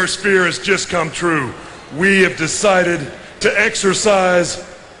 your worst fear has just come true. We have decided to exercise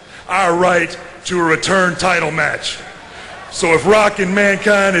our right to a return title match. So if Rock and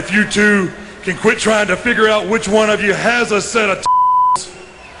Mankind, if you two can quit trying to figure out which one of you has a set of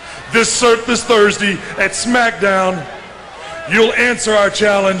this Thursday at SmackDown, you'll answer our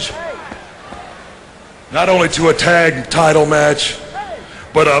challenge not only to a tag title match,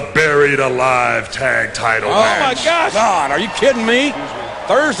 but a buried alive tag title match. Oh my gosh! God, are you kidding me?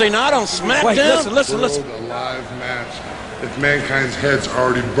 Thursday night on SmackDown? Wait, listen. Buried alive match if Mankind's head's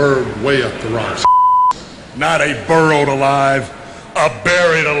already burrowed way up the rocks. Not a burrowed alive, a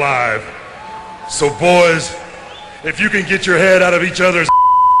buried alive. So boys, if you can get your head out of each other's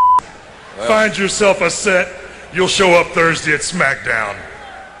find yourself a set, you'll show up Thursday at SmackDown.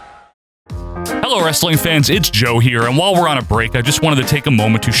 Hello, wrestling fans. It's Joe here, and while we're on a break, I just wanted to take a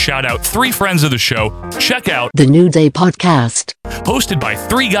moment to shout out 3 friends of the show. Check out The New Day Podcast, hosted by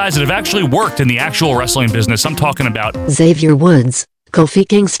 3 guys that have actually worked in the actual wrestling business. I'm talking about Xavier Woods, Kofi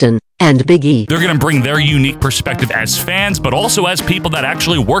Kingston, and Big E. They're going to bring their unique perspective as fans, but also as people that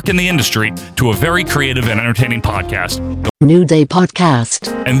actually work in the industry, to a very creative and entertaining podcast. New Day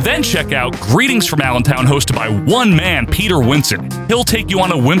Podcast. And then check out Greetings from Allentown, hosted by one man, Peter Winson. He'll take you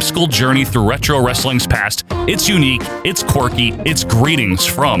on a whimsical journey through retro wrestling's past. It's unique, it's quirky, it's Greetings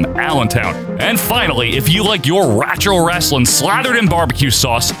from Allentown. And finally, if you like your retro wrestling slathered in barbecue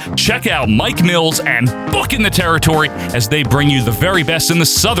sauce, check out Mike Mills and Bookin' the Territory as they bring you the very best in the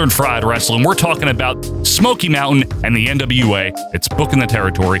Southern fried wrestling. We're talking about Smoky Mountain and the NWA. It's Bookin' the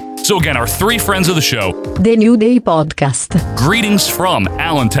Territory. So again, our 3 friends of the show, The New Day Podcast, Greetings from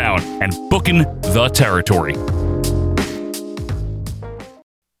Allentown, and Bookin' the Territory.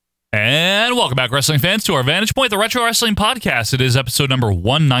 And welcome back, wrestling fans, to our Vantage Point, the Retro Wrestling Podcast. It is episode number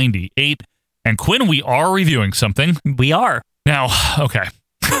 198. And Quinn, we are reviewing something. We are. Now, okay.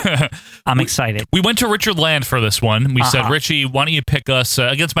 I'm excited. We went to Richard Land for this one. We said, Richie, why don't you pick us?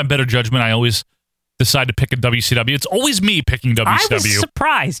 Against my better judgment, I always decide to pick a WCW. It's always me picking WCW. I was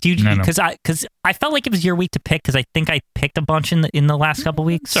surprised, because I felt like it was your week to pick, because I think I picked a bunch in the last couple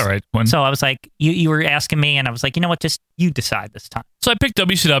weeks. It's all right. So I was like, you were asking me, and I was like, you know what, just you decide this time. So I picked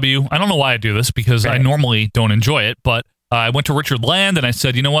WCW. I don't know why I do this, because I normally don't enjoy it, but I went to Richard Land, and I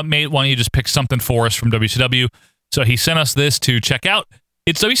said, you know what, mate, why don't you just pick something for us from WCW? So he sent us this to check out.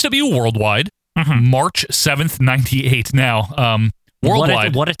 It's WCW Worldwide, March 7th, 98. Now,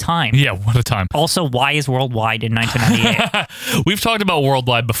 Worldwide. What a time. Yeah, what a time. Also, why is Worldwide in 1998? We've talked about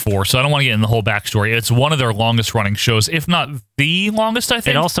Worldwide before, so I don't want to get in the whole backstory. It's one of their longest running shows, if not the longest, I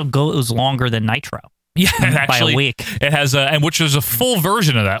think. It also goes longer than Nitro. Yeah, actually, by a week. It has and which there's a full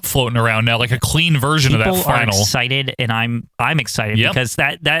version of that floating around now, like a clean version of that final. People are excited, and I'm excited because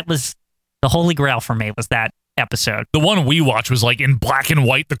that was the holy grail for me, was that episode. The one we watched was like in black and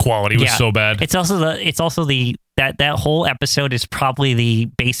white. The quality was so bad. It's also that whole episode is probably the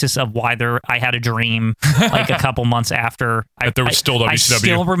basis of why I had a dream like a couple months after that there was still WCW. I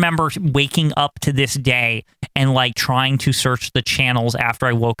still remember waking up to this day and like trying to search the channels after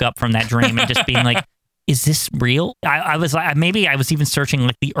I woke up from that dream and just being like, is this real? I was like, maybe I was even searching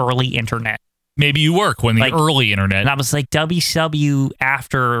like the early internet. Maybe you work when the early internet. And I was like, WCW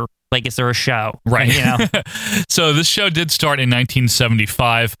after, like, is there a show? Right. You know? So this show did start in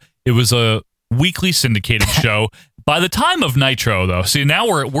 1975. It was a weekly syndicated show. By the time of Nitro, though, see, now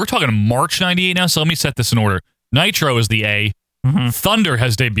we're talking March 98 now, so let me set this in order. Nitro is the A. Thunder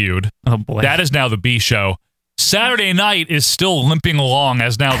has debuted. Oh, boy. That is now the B show. Saturday Night is still limping along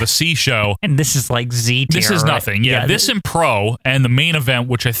as now the C show. And this is like Z tier. This is nothing. Yeah, this and Pro and the main event,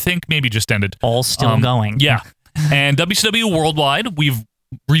 which I think maybe just ended. All still going. Yeah. And WCW Worldwide, we've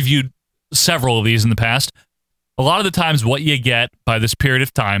reviewed several of these in the past. A lot of the times what you get by this period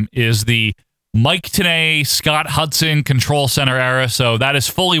of time is the Mike Tenay, Scott Hudson Control Center era, so that is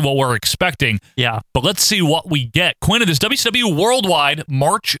fully what we're expecting. Yeah. But let's see what we get. Quinn, it is WCW Worldwide,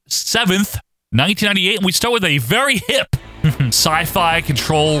 March 7th, 1998, and we start with a very hip sci-fi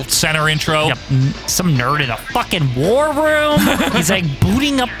Control Center intro. Yep. Some nerd in a fucking war room. He's like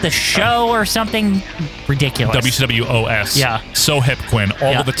booting up the show or something ridiculous. WCW OS. Yeah. So hip, Quinn.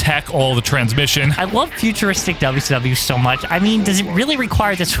 All of the tech, all of the transmission. I love futuristic WCW so much. I mean, does it really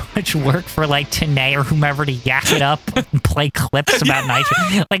require this much work for like Tenay or whomever to yak it up and play clips about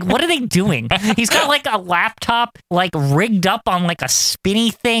Nitro? Like, what are they doing? He's got like a laptop like rigged up on like a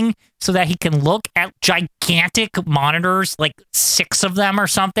spinny thing so that he can look at gigantic monitors, like 6 of them or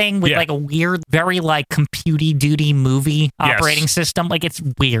something, with like a weird, very like computey duty movie operating system. Like it's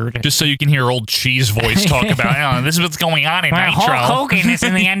weird. Just so you can hear old Cheese voice talk about, this is what's going on in Nitro. Hulk Hogan is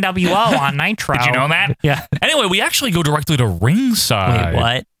in the NWO on Nitro. Did you know that? Yeah. Anyway, we actually go directly to ringside. Wait,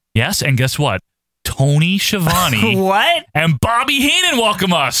 what? Yes, and guess what? Tony Schiavone. What? And Bobby Heenan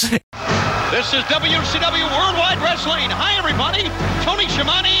welcome us. This is WCW Worldwide Wrestling. Hi, everybody. Tony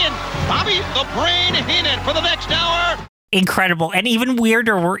Schiavone and Bobby the Brain Heenan for the next hour. Incredible. And even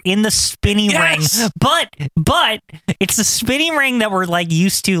weirder, we're in the spinning ring. But it's the spinning ring that we're like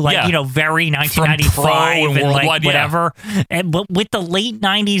used to, like, very 1995 and worldwide, like whatever. And but with the late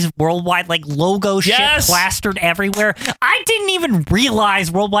 90s worldwide like logo shit plastered everywhere. I didn't even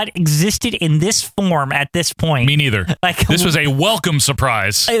realize worldwide existed in this form at this point. Me neither. Like this was a welcome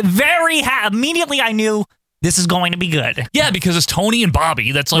surprise. Immediately I knew this is going to be good. Yeah, because it's Tony and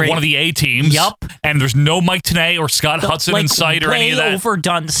Bobby. That's like one of the A teams. Yup. And there's no Mike Tenay or Scott Hudson in sight or any of that. Way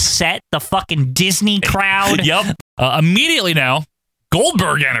overdone set. The fucking Disney crowd. Yep. Immediately now,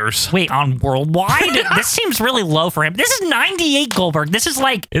 Goldberg enters. Wait, on Worldwide? This seems really low for him. This is 98 Goldberg. This is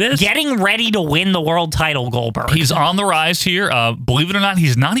like getting ready to win the world title Goldberg. He's on the rise here. Believe it or not,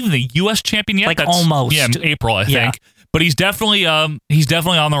 he's not even the U.S. champion yet. Like almost. Yeah, April, I think. But he's definitely on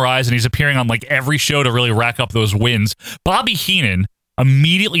the rise, and he's appearing on like every show to really rack up those wins. Bobby Heenan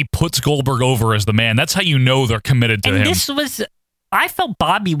immediately puts Goldberg over as the man. That's how you know they're committed to him. I felt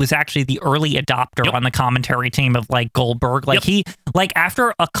Bobby was actually the early adopter on the commentary team of like Goldberg. Like he, like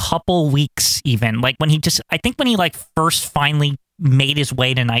after a couple weeks, even like when he like first finally made his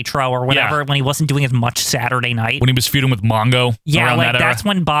way to Nitro or whatever, when he wasn't doing as much Saturday night. When he was feuding with Mongo. Yeah, like that's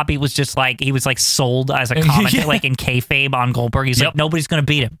when Bobby was just like, he was like sold as a commentator, like in kayfabe on Goldberg. He's like, nobody's going to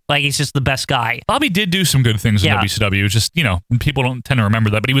beat him. Like, he's just the best guy. Bobby did do some good things in WCW. Just, people don't tend to remember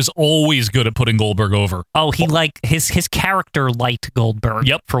that, but he was always good at putting Goldberg over. Oh, he his character liked Goldberg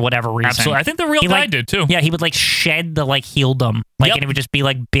for whatever reason. Absolutely. I think the real guy did too. Yeah, he would like shed the like heeldom. Like, and it would just be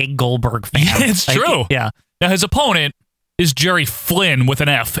like big Goldberg fan. Yeah, it's true. Yeah. Now, his opponent is Jerry Flynn with an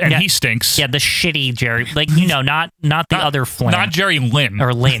F, and he stinks. Yeah, the shitty Jerry. Like, not the other Flynn. Not Jerry Lynn.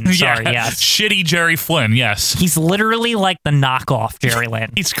 Or Lynn, sorry, yes. Shitty Jerry Flynn, yes. He's literally like the knockoff Jerry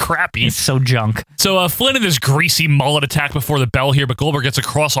Lynn. He's crappy. He's so junk. So Flynn in this greasy mullet attack before the bell here, but Goldberg gets a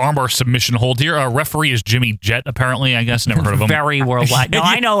cross armbar submission hold here. Referee is Jimmy Jett, apparently, I guess. Never heard of him. Very worldwide. No,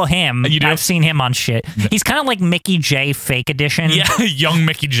 I know him. You do? I've seen him on shit. He's kind of like Mickey J fake edition. Yeah, young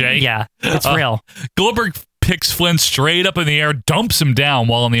Mickey J. Yeah, it's real. Goldberg picks Flynn straight up in the air, dumps him down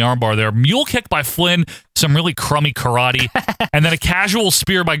while on the armbar there. Mule kick by Flynn, some really crummy karate, and then a casual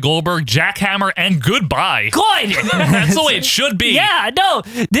spear by Goldberg, jackhammer, and goodbye. Good! That's the way it should be. Yeah, no,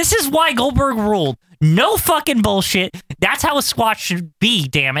 this is why Goldberg ruled. No fucking bullshit. That's how a squash should be,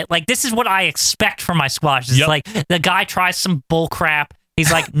 damn it. Like, this is what I expect from my squash. It's like, the guy tries some bull crap.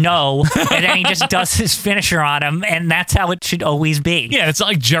 He's like, no, and then he just does his finisher on him, and that's how it should always be. Yeah, it's not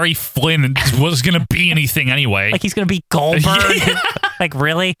like Jerry Flynn was going to be anything anyway. Like, he's going to be Goldberg. Like,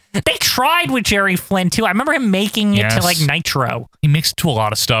 really? They tried with Jerry Flynn, too. I remember him making it to, like, Nitro. He makes it to a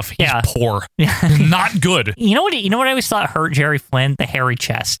lot of stuff. He's poor. Not good. You know what I always thought hurt Jerry Flynn? The hairy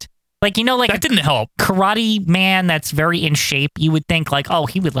chest. Like, like that didn't help. Karate man that's very in shape, you would think like, oh,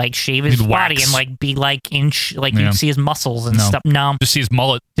 he would like shave his body and like be like you'd see his muscles and stuff. No. Just see his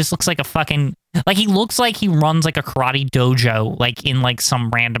mullet. Just looks like a fucking, like he looks like he runs like a karate dojo, like in like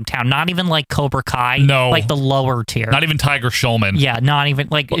some random town. Not even like Cobra Kai. No. Like the lower tier. Not even Tiger Shulman. Yeah, not even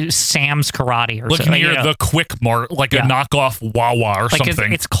like Sam's Karate or something. Look near the Quick Mart, like a knockoff Wawa or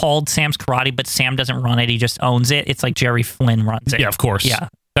something. It's called Sam's Karate, but Sam doesn't run it. He just owns it. It's like Jerry Flynn runs it. Yeah, of course. Yeah.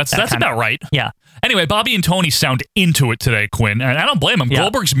 That's about right. Yeah. Anyway, Bobby and Tony sound into it today, Quinn, and I don't blame them. Yeah.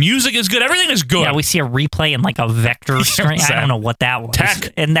 Goldberg's music is good. Everything is good. Yeah, we see a replay in like a vector screen. I don't know what that was.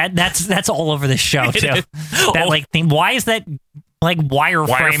 Tech. And that's all over the show too. That like thing. Why is that like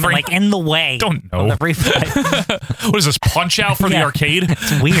wireframe like in the way? Don't know. The replay. What is this, Punch Out for the arcade?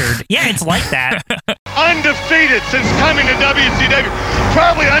 It's weird. Yeah, it's like that. Undefeated since coming to WCW.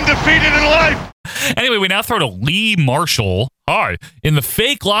 Probably undefeated in life. Anyway, we now throw to Lee Marshall. Hi, in the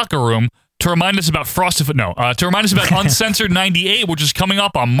fake locker room to remind us about to remind us about Uncensored 98, which is coming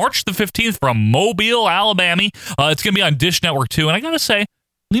up on March the 15th from Mobile, Alabama. It's going to be on Dish Network too, and I got to say,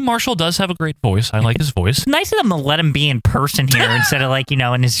 Lee Marshall does have a great voice. I like his voice. It's nice of them to let him be in person here instead of like,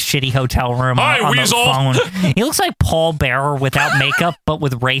 in his shitty hotel room on the phone. He looks like Paul Bearer without makeup, but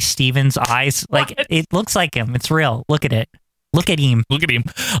with Ray Stevens eyes. Like, it looks like him. It's real. Look at it. Look at him. Look at him.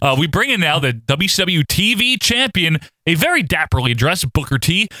 We bring in now the WCW TV champion, a very dapperly dressed Booker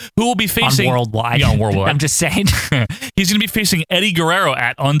T, who will be facing... On Worldwide. Yeah, on Worldwide. I'm just saying. He's going to be facing Eddie Guerrero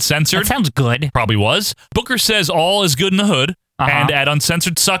at Uncensored. That sounds good. Probably was. Booker says all is good in the hood, and at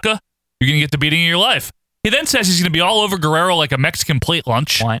Uncensored, sucker, you're going to get the beating of your life. He then says he's going to be all over Guerrero like a Mexican plate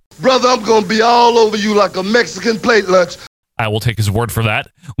lunch. What? Brother, I'm going to be all over you like a Mexican plate lunch. I will take his word for that.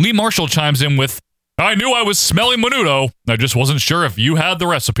 Lee Marshall chimes in with, I knew I was smelling menudo. I just wasn't sure if you had the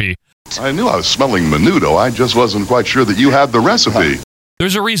recipe. I knew I was smelling menudo. I just wasn't quite sure that you had the recipe.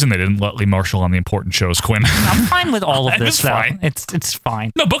 There's a reason they didn't let Lee Marshall on the important shows, Quinn. I'm fine with all of this, It's though. fine. It's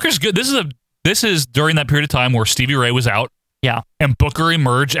fine. No, Booker's good. This is during that period of time where Stevie Ray was out. Yeah. And Booker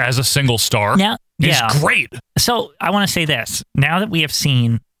emerged as a single star. Now, It's great. So I want to say this. Now that we have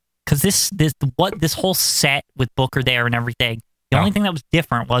seen, because this whole set with Booker there and everything, the only thing that was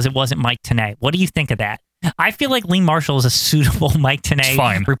different was it wasn't Mike Tenay. What do you think of that? I feel like Lee Marshall is a suitable Mike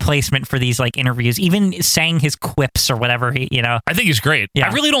Tenay replacement for these like interviews, even saying his quips or whatever. I think he's great. Yeah.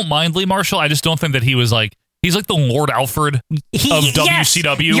 I really don't mind Lee Marshall. I just don't think that he was like. He's like the Lord Alfred of WCW. Yes,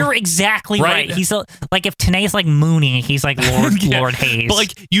 you're exactly right. He's like if Tenay's like Mooney, he's like Lord Hayes. But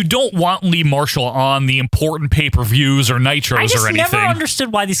like you don't want Lee Marshall on the important pay-per-views or nitros I just or anything. never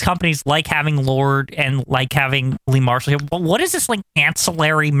understood why these companies like having Lord and like having Lee Marshall here. But what is this like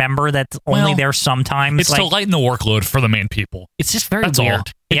ancillary member that's only there sometimes? It's to lighten the workload for the main people. It's just very That's weird. all.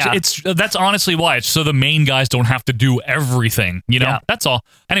 That's honestly why. It's so the main guys don't have to do everything. That's all.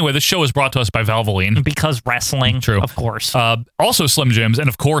 Anyway, this show is brought to us by Valvoline. Because wrestling, true, of course. Also Slim Jims, and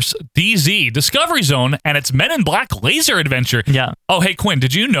of course DZ Discovery Zone and its Men in Black laser adventure. Yeah. Oh, hey Quinn,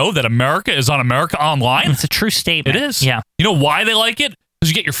 did you know that America is on America Online? It's a true statement. It is. Yeah. You know why they like it?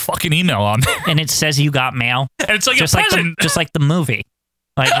 Because you get your fucking email on there. And it says you got mail. And it's like just a present. just like the movie.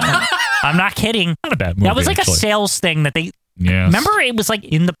 Like I'm not kidding. Not a bad movie. That was like actually. a sales thing that they. Yes. Remember, it was like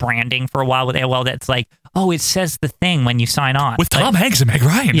in the branding for a while with AOL. That's like, oh, it says the thing when you sign on with Tom Hanks and Meg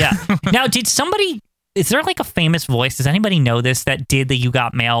Ryan. Yeah. Now, did somebody? Is there like a famous voice? Does anybody know this that did the You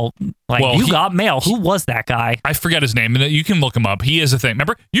Got Mail? Like Well, got mail. Who was that guy? I forget his name. You can look him up. He is a thing.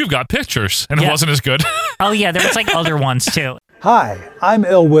 Remember, You've Got Pictures, and it wasn't as good. Oh yeah, there was like other ones too. Hi, I'm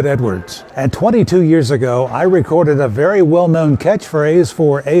Elwood Edwards, and 22 years ago, I recorded a very well-known catchphrase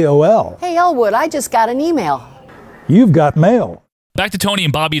for AOL. Hey, Elwood, I just got an email. You've got mail. Back to Tony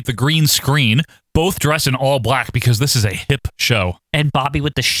and Bobby at the green screen, both dressed in all black because this is a hip show. And Bobby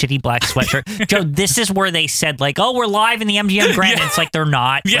with the shitty black sweatshirt. Joe, this is where they said, like, oh, we're live in the MGM Grand. Yeah. It's like they're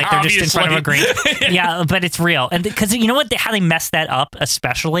not. Yeah, like they're just in front of a green. Yeah. Yeah, but it's real. And because you know what? How they messed that up,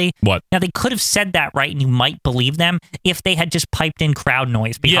 especially? What? Now, they could have said that right, and you might believe them if they had just piped in crowd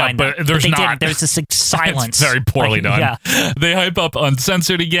noise behind them. But there's they not. Didn't. There's this like, silence. It's very poorly done. Yeah. They hype up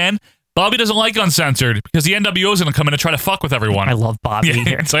Uncensored again. Bobby doesn't like Uncensored because the NWO is going to come in and try to fuck with everyone. I love Bobby.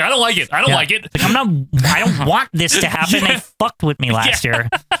 Yeah. It's like, I don't like it. I don't like it. Like, I don't want this to happen. They fucked with me last year.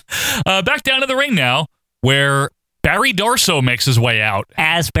 Back down to the ring now, where Barry Darsow makes his way out.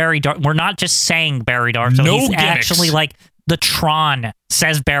 As Barry Darsow. We're not just saying Barry Darsow. No He's gimmicks. actually like the Tron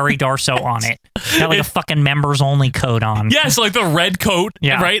says Barry Darsow on it. Got like a fucking members only coat on. Yes, like the red coat.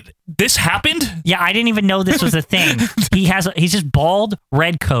 Yeah. Right? This happened? Yeah, I didn't even know this was a thing. He's just bald,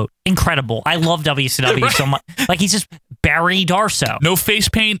 red coat. Incredible. I love WCW so much. Like he's just Barry Darsow. No face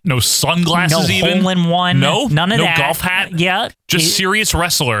paint, no sunglasses no even. Hole in one. No? None of no that. No golf hat? Yeah. Just serious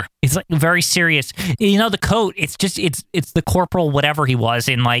wrestler. It's like very serious. You know, the coat, it's the corporal whatever he was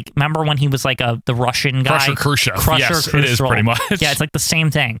in, like, remember when he was like the Russian guy? Crusher Khrushchev. Yes, it is pretty much. Yeah, it's like the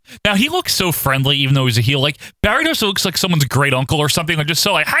same thing. Now, he looks so friendly even though he's a heel. Like, Barry Darsow looks like someone's great uncle or something. Like, just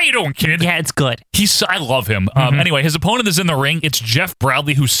so like, how you doing, kid? Yeah, it's good. I love him. Anyway, his opponent is in the ring. It's Jeff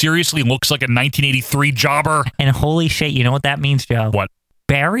Bradley, who seriously looks like a 1983 jobber. And holy shit, you know what that means, Joe? What?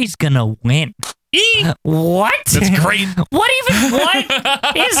 Barry's gonna win. What? That's great. What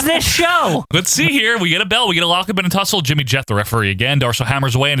is this show? Let's see here. We get a bell. We get a lockup and a tussle. Jimmy Jett, the referee again. Darsow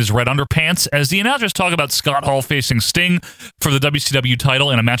hammers away in his red underpants as the announcers talk about Scott Hall facing Sting for the WCW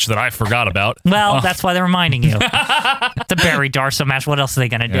title in a match that I forgot about. Well, that's why they're reminding you. It's a Barry Darsow match. What else are they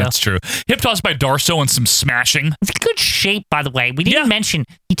going to do? Yeah, that's true. Hip toss by Darsow and some smashing. It's good shape, by the way. We didn't mention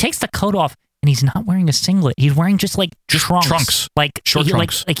he takes the coat off. And he's not wearing a singlet. He's wearing just trunks. Like short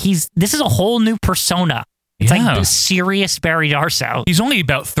trunks. Like this is a whole new persona. It's like the serious Barry Darsow. He's only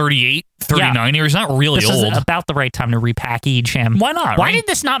about 38, 39 here. He's not really old. This is about the right time to repackage him. Why not? Why did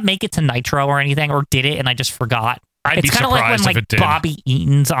this not make it to Nitro or anything? Or did it and I just forgot? I'd be It's kind of like when surprised if it did. Bobby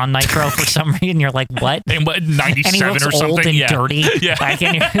Eaton's on Nitro for some reason. You're like, what? In what, 97 and he looks or something? old and Yeah. dirty. Yeah. Like,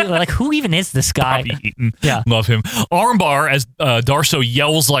 and you're like, who even is this guy? Bobby Eaton. Yeah. Love him. Armbar as Darso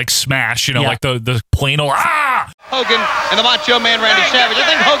yells like smash, you know, Yeah. like the plain old ah! Hogan and the Macho Man Randy Savage. I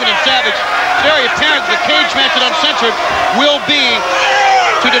think Hogan and Savage, very apparent the cage match at Uncensored will be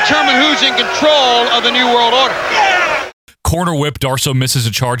to determine who's in control of the New World Order. Corner whip, Darso misses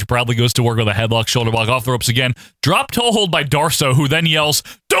a charge. Bradley goes to work with a headlock, shoulder block, off the ropes again. Drop toe hold by Darso, who then yells,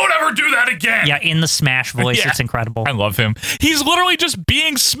 "Don't ever do that again!" Yeah, in the Smash voice. Yeah. It's incredible. I love him. He's literally just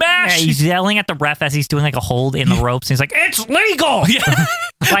being smashed. Yeah, he's yelling at the ref as he's doing like a hold in the ropes. And he's like, "It's legal!" Yeah.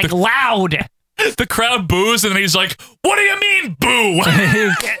 Like loud. The crowd boos, and then he's like, "What do you mean, boo?"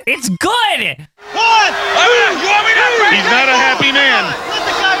 It's good. What? You want me to break? He's not a happy man. Let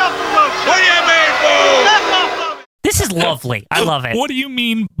the guy off the ropes. What do you mean, boo? This is lovely. I love it. What do you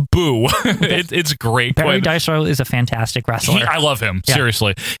mean, boo? It's great. Barry When- Darso is a fantastic wrestler. I love him. Yeah.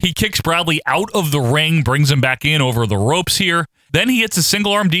 Seriously. He kicks Bradley out of the ring, brings him back in over the ropes here. Then he hits a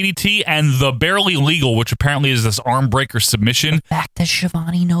single arm DDT and the barely legal, which apparently is this arm breaker submission. The fact that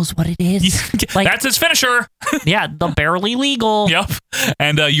Shivani knows what it is. Like, That's his finisher. yeah, the barely legal. Yep.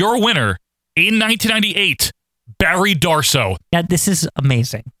 And your winner in 1998, Barry Darso. Yeah, this is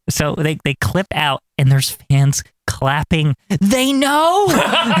amazing. So they clip out and there's fans clapping. They know!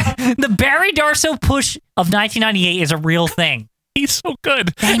 The Barry Darso push of 1998 is a real thing. He's so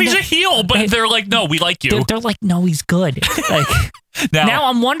good. And he's a heel, but they're like, no, we like you. They're like, no, he's good. Like Now- now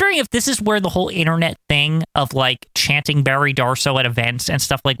I'm wondering if this is where the whole internet thing of like chanting Barry Darso at events and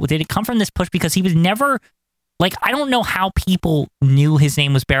stuff, like, did it come from this push? Because he was never, like, I don't know how people knew his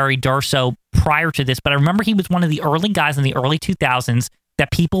name was Barry Darso prior to this, but I remember he was one of the early guys in the early 2000s that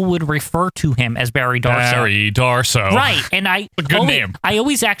people would refer to him as Barry Darso. Barry Darso. Right. And A good name. I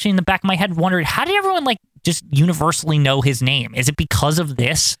always actually in the back of my head wondered, how did everyone like just universally know his name? Is it because of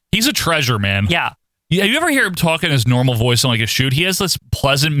this? He's a treasure, man. Yeah. Yeah, you ever hear him talk in his normal voice on like a shoot? He has this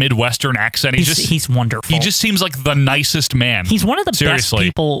pleasant Midwestern accent. He's wonderful. He just seems like the nicest man. He's one of the Seriously. best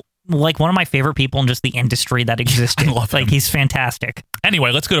people, like one of my favorite people in just the industry that existed. I love him. Like, he's fantastic.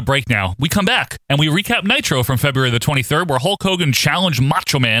 Anyway, let's go to break now. We come back and we recap Nitro from February the 23rd, where Hulk Hogan challenged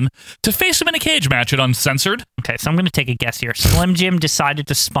Macho Man to face him in a cage match at Uncensored. Okay, so I'm going to take a guess here. Slim Jim decided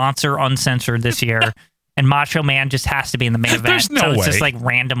to sponsor Uncensored this year, and Macho Man just has to be in the main event. There's no so it's way. just like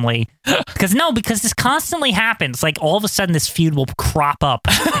randomly. Because this constantly happens. Like, all of a sudden, this feud will crop up,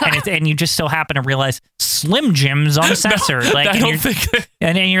 and you just so happen to realize Slim Jim's Uncensored. No, like, I and don't you're- think.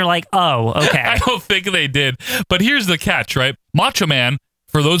 And then you're like, oh, okay. I don't think they did. But here's the catch, right? Macho Man,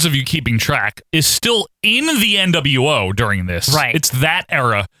 for those of you keeping track, is still in the NWO during this. Right. It's that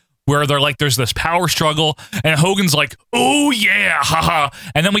era where they're like, there's this power struggle, and Hogan's like, oh yeah, haha.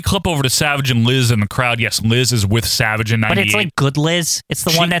 And then we clip over to Savage and Liz in the crowd. Yes, Liz is with Savage in 98. But it's like Good Liz. It's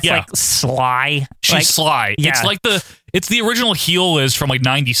the one that's like sly. She's like, sly. Yeah. It's like it's the original heel Liz from like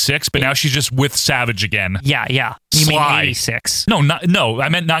 96, but now she's just with Savage again. Yeah. You Sly. mean 86? No, I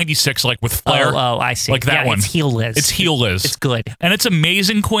meant 96, like with Flair. Oh, I see. Like that yeah, one. It's heel Liz. It's heel Liz. It's good. And it's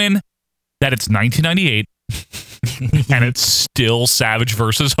amazing, Quinn, that it's 1998 and it's still Savage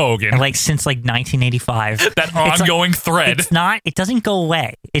versus Hogan. Like since like 1985. That ongoing thread. It doesn't go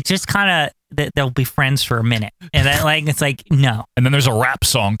away. It just kind of, they'll be friends for a minute. And then like, it's like, no. And then there's a rap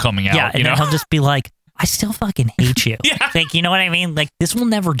song coming out. Yeah. And then he'll just be like, I still fucking hate you. Yeah. Like, you know what I mean? Like, this will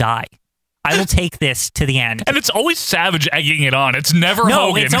never die. I will take this to the end. And it's always Savage egging it on. It's never No,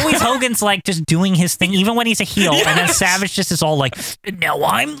 Hogan. it's always Hogan's like just doing his thing, even when he's a heel. Yes. And then Savage just is all like, "No,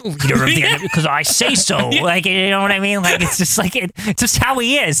 I'm the leader of the end because I say so." Yeah. Like, you know what I mean? Like, it's just like it's just how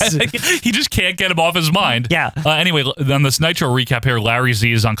he is. He just can't get him off his mind. Yeah. Anyway, then this Nitro recap here. Larry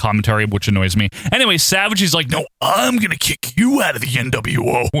Z is on commentary, which annoys me. Anyway, Savage is like, no, I'm going to kick you out of the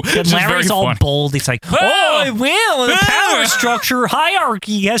NWO. And Larry's all funny. bold. He's like, "Oh, I will. The power structure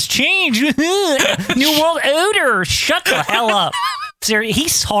hierarchy has changed. New World Order. Shut the hell up."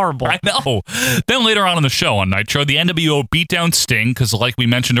 He's horrible. I know. Then later on in the show on Nitro, the NWO beat down Sting, because like we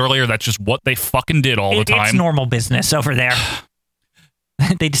mentioned earlier, that's just what they fucking did all the time. It's normal business over there.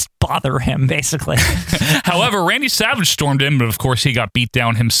 They just bother him, basically. However, Randy Savage stormed in, but of course he got beat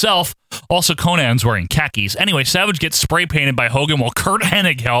down himself. Also, Conan's wearing khakis. Anyway, Savage gets spray painted by Hogan while Kurt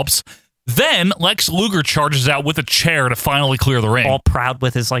Hennig helps. Then Lex Luger charges out with a chair to finally clear the ring. All proud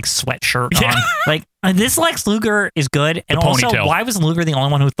with his like sweatshirt on. Like, this Lex Luger is good. And The also, ponytail. why was Luger the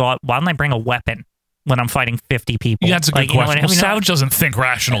only one who thought, why don't I bring a weapon when I'm fighting 50 people? Yeah, that's a good Like, you know question. what I mean? Savage doesn't think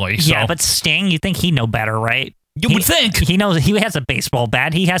rationally. So. Yeah, but Sting, you think he'd know better, right? You would think. He knows he has a baseball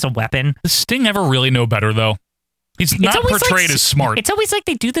bat. He has a weapon. Does Sting ever really know better, though? He's not always portrayed like, as smart. It's always like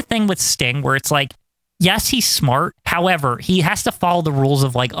they do the thing with Sting where it's like, yes, he's smart. However, he has to follow the rules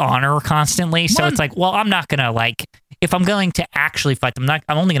of like honor constantly. So it's like, well, I'm not gonna like if I'm going to actually fight them.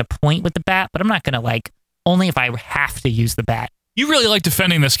 I'm only gonna point with the bat, but I'm not gonna like only if I have to use the bat. You really like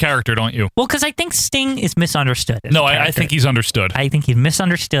defending this character, don't you? Well, because I think Sting is misunderstood. No, I think he's understood. I think he's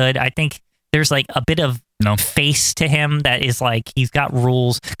misunderstood. I think there's like a bit of face to him that is like he's got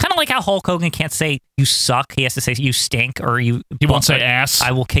rules. Kind of like how Hulk Hogan can't say you suck. He has to say you stink or you. He won't say ass.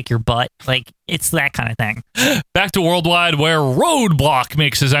 I will kick your butt. Like it's that kind of thing. Back to Worldwide, where Roadblock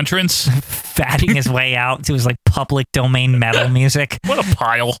makes his entrance, fatting his way out to his like public domain metal music. What a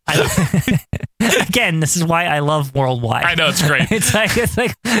pile! Again, this is why I love Worldwide. I know, it's great. It's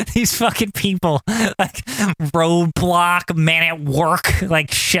like these fucking people, like Roadblock, Man at Work,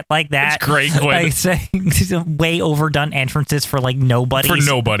 like shit like that. It's great, Quinn. Like, these way overdone entrances for like nobody. For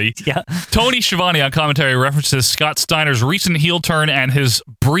nobody. Yeah. Tony Schiavone on commentary references Scott Steiner's recent heel turn and his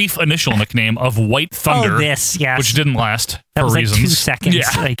brief initial nickname of White Thunder. Oh, this, yes. Which didn't last that for was reasons. Like 2 seconds.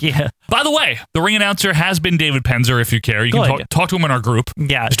 Yeah. Like, yeah. By the way, the ring announcer has been David Penzer, if you care. You can talk to him in our group.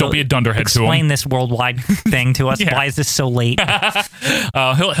 Yeah. Just don't be a dunderhead to him. Explain this Worldwide thing to us. Yeah. Why is this so late?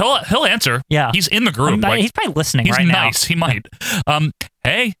 He'll answer. Yeah. He's in the group. He's probably listening right now. He's nice. He might.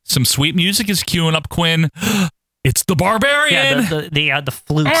 Hey, some sweet music is queuing up, Quinn. It's the Barbarian. Yeah, the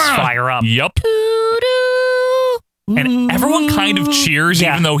flutes fire up. Yep. And everyone kind of cheers,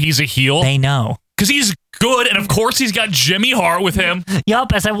 even though he's a heel. They know. Because he's good, and of course he's got Jimmy Hart with him.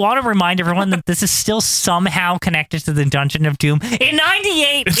 Yup, as I want to remind everyone that this is still somehow connected to the Dungeon of Doom. In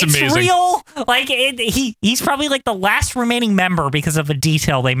 98, it's amazing. Real. Like, he's probably like the last remaining member because of a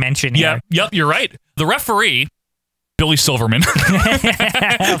detail they mentioned here. Yep, you're right. The referee, Billy Silverman.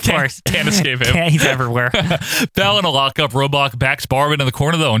 Of course. Can't escape him. Yeah, he's everywhere. Fell in a lockup. Roadblock backs Barb into the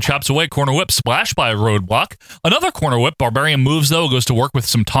corner, though, and chops away. Corner whip splash by Roadblock. Another corner whip. Barbarian moves, though, goes to work with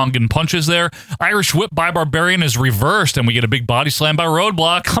some Tongan punches there. Irish whip by Barbarian is reversed, and we get a big body slam by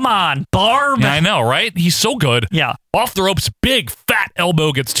Roadblock. Come on, Barb. Yeah, I know, right? He's so good. Yeah. Off the ropes, big fat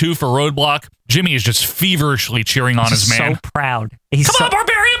elbow gets 2 for Roadblock. Jimmy is just feverishly cheering on his man. So proud. Come on,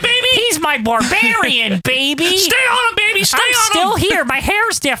 Barbarian, baby! He's my Barbarian, baby! Stay on him, baby! Stay I'm on still him! here. My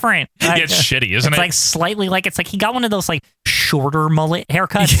hair's different. It's shitty, isn't it? It's like slightly like, it's like he got one of those like shorter mullet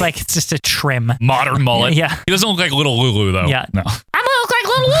haircuts. Like it's just a trim. Modern mullet. Yeah. He doesn't look like little Lulu, though. Yeah. No. I'm gonna look like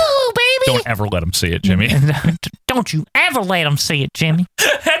little Lulu, baby! Don't ever let him see it, Jimmy. Don't you ever let him see it, Jimmy.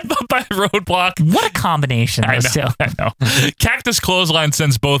 Headbutt by Roadblock. What a combination, those two. I know. Cactus clothesline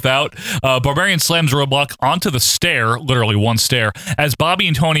sends both out. Barbarian slams Roadblock onto the stair, literally one stair, as Bobby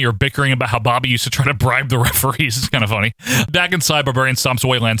and Tony are bickering about how Bobby used to try to bribe the referees. It's kind of funny. Back inside, Barbarian stomps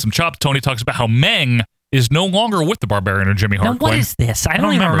away, lands some chops. Tony talks about how Meng is no longer with the Barbarian or Jimmy Hart. Now, what is this? I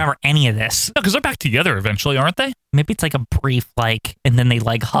don't even remember any of this. No, because they're back together eventually, aren't they? Maybe it's like a brief, like, and then they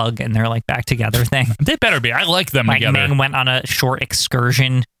like hug and they're like back together thing. They better be. I like them together. Meng went on a short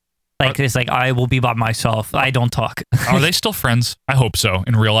excursion. Like, it's like, I will be by myself. I don't talk. Are they still friends? I hope so,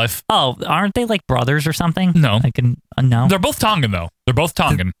 in real life. Oh, aren't they like brothers or something? No. Like, no. They're both Tongan, though. They're both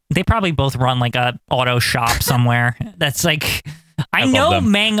Tongan. They probably both run like a auto shop somewhere. That's like... I know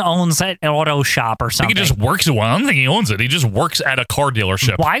Meng owns an auto shop or something. I think he just works at one. I don't think he owns it. He just works at a car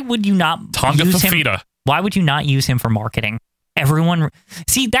dealership. Why would you not Tonga use him? Fafita. Why would you not use him for marketing? Everyone...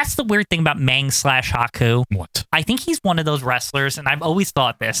 See, that's the weird thing about Meng / Haku. What? I think he's one of those wrestlers, and I've always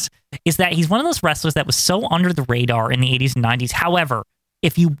thought this, is that he's one of those wrestlers that was so under the radar in the 80s and 90s. However,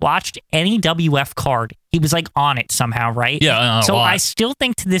 if you watched any WF card, he was like on it somehow, right? Yeah. So I still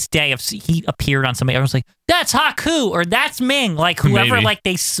think to this day, if he appeared on somebody, I was like, that's Haku or that's Meng. Like whoever, Maybe. like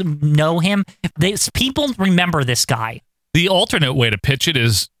they know him. People remember this guy. The alternate way to pitch it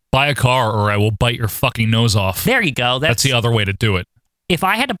is buy a car or I will bite your fucking nose off. There you go. That's the other way to do it. If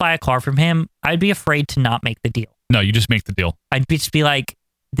I had to buy a car from him, I'd be afraid to not make the deal. No, you just make the deal. I'd just be like,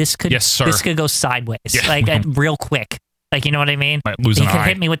 this could go sideways, like real quick. Like, you know what I mean? Might lose he an could eye.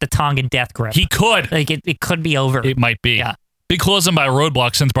 hit me with the Tongan death grip. He could. Like, it could be over. It might be. Yeah. Big close-in by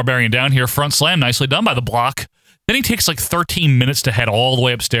Roadblock sends Barbarian down here. Front slam, nicely done by the Block. Then he takes like 13 minutes to head all the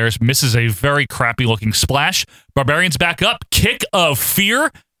way upstairs, misses a very crappy-looking splash. Barbarian's back up. Kick of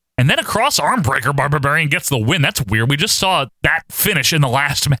fear. And then a cross arm breaker by Barbarian gets the win. That's weird. We just saw that finish in the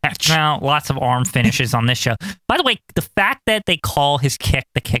last match. Now, lots of arm finishes on this show. By the way, the fact that they call his kick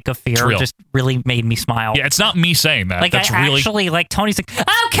the kick of fear just really made me smile. Yeah, it's not me saying that. Like, That's actually, like, Tony's like,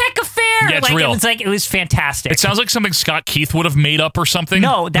 oh, kick of fear! Yeah, it's like, real. It's like, it was fantastic. It sounds like something Scott Keith would have made up or something.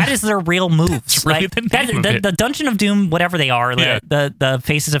 No, that is their real moves. It's really like, the name of it. The Dungeon of Doom, whatever they are, the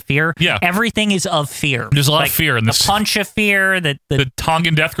Faces of Fear, everything is of fear. There's a lot of fear in this. The punch of fear, the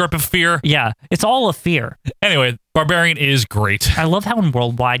Tongan death grip of fear. Yeah, it's all of fear. Anyway, Barbarian is great. I love how in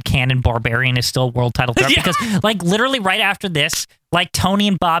Worldwide Canon, Barbarian is still a world title threat because, like, literally right after this, like, Tony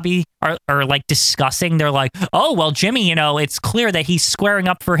and Bobby are like, discussing. They're like, oh, well, Jimmy, you know, it's clear that he's squaring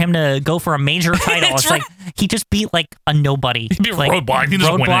up for him to go for a major title. It's like, he just beat, like, a nobody. He beat like, Roadblock. He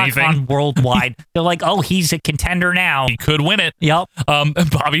doesn't win anything. On Worldwide. They're like, oh, he's a contender now. He could win it. Yep.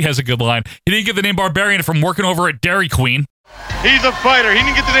 Bobby has a good line. He didn't get the name Barbarian from working over at Dairy Queen. He's a fighter. He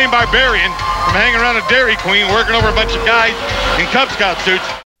didn't get the name Barbarian from hanging around a Dairy Queen working over a bunch of guys in Cub Scout suits.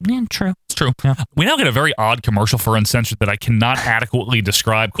 Yeah, true. It's true. Yeah. We now get a very odd commercial for Uncensored that I cannot adequately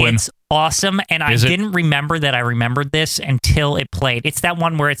describe, Quinn. It's awesome, and I didn't remember that I remembered this until it played. It's that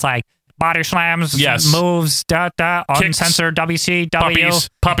one where it's like, body slams, moves, uncensored, WCW.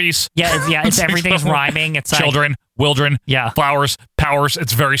 Puppies. Yeah, it's everything's rhyming. It's children, like, wildren, flowers, powers.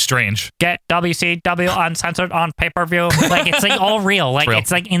 It's very strange. Get WCW uncensored on pay-per-view. Like, it's like all real. Like,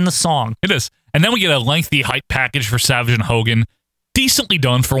 it's like in the song. It is. And then we get a lengthy hype package for Savage and Hogan. Decently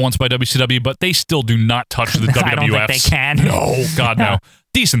done for once by WCW, but they still do not touch the WWF. I don't think they can. No, God, no.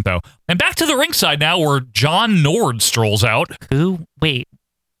 Decent, though. And back to the ringside now where John Nord strolls out. Who? Wait.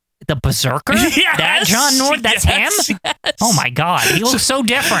 The Berserker? Yes! That John Nord? That's him? Yes. Oh my God. He looks so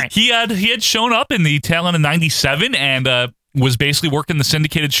different. He had shown up in the tail end of 97 and was basically working the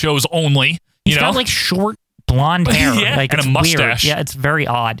syndicated shows only. He's got like short blonde hair. Like, and a mustache. Weird. Yeah, it's very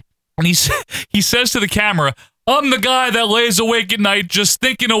odd. And he says to the camera, I'm the guy that lays awake at night just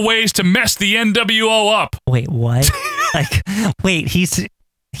thinking of ways to mess the NWO up. Wait, what? Wait,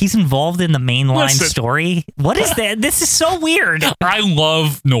 he's involved in the mainline story? What is that? This is so weird. I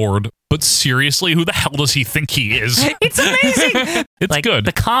love Nord, but seriously, who the hell does he think he is? It's amazing. It's like, good.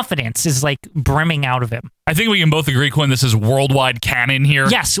 The confidence is like brimming out of him. I think we can both agree, Quinn, this is worldwide canon here.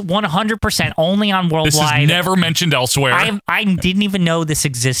 Yes, 100%. Only on Worldwide. This is never mentioned elsewhere. I didn't even know this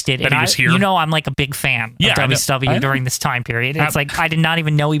existed. That and he was here. You know, I'm like a big fan of WCW during this time period. It's like I did not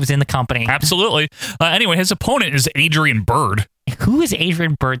even know he was in the company. Absolutely. Anyway, his opponent is Adrian Byrd. Who is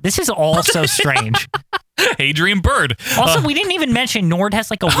Adrian Byrd? This is all so strange. Adrian Byrd. Also, we didn't even mention Nord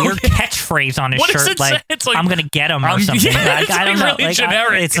has like a weird catchphrase on his shirt. Like, it's like, I'm gonna get him or something. Yeah, like, I don't know. Really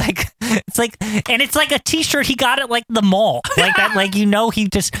generic. It's like, and it's like a T-shirt he got at like the mall. Like that. Like, you know, he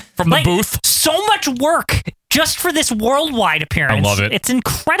just from the booth. So much work just for this worldwide appearance. I love it. It's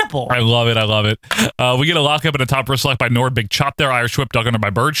incredible. I love it. We get a lockup and a top wrist lock by Nord. Big chop there. Irish whip dug under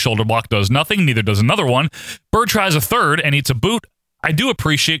by Byrd. Shoulder block does nothing. Neither does another one. Byrd tries a third and eats a boot. I do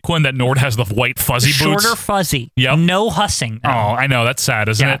appreciate, Quinn, that Nord has the white fuzzy boots. Shorter fuzzy. Yep. No hussing. Oh, I know. That's sad,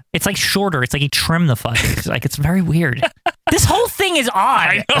 isn't it? It's like shorter. It's like he trimmed the fuzzy. It's like, it's very weird. This whole thing is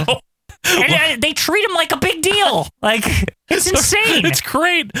odd. I know. And they treat him like a big deal. Like, it's insane. It's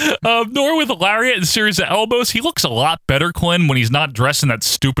great. Nor with a lariat and series of elbows. He looks a lot better, Quinn, when he's not dressed in that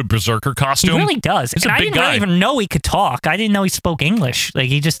stupid berserker costume. He really does. He's and a big I didn't guy. really even know he could talk. I didn't know he spoke English. Like,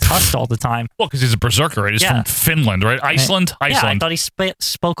 he just cussed all the time. Well, because he's a berserker, right? He's from Finland, right? Iceland? Yeah, I thought he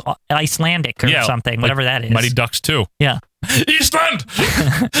spoke Icelandic or something, whatever that is. Mighty Ducks, too. Yeah. Eastland!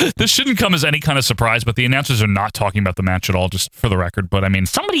 This shouldn't come as any kind of surprise, but the announcers are not talking about the match at all, just for the record. But I mean,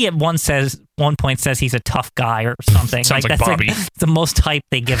 somebody at one point says he's a tough guy or something. Sounds like that's Bobby. Like the most hype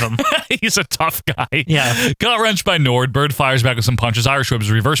they give him. He's a tough guy. Yeah. Got wrenched by Nord. Byrd fires back with some punches. Irish whip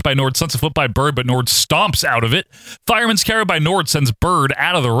is reversed by Nord. Sunset flip by Byrd, but Nord stomps out of it. Fireman's carry by Nord sends Byrd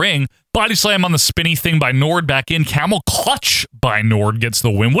out of the ring. Body slam on the spinny thing by Nord back in. Camel clutch by Nord gets the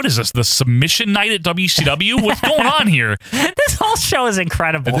win. What is this? The submission night at WCW? What's going on here? This whole show is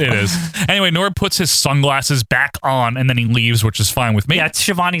incredible. It is. Anyway, Nord puts his sunglasses back on and then he leaves, which is fine with me. Yeah,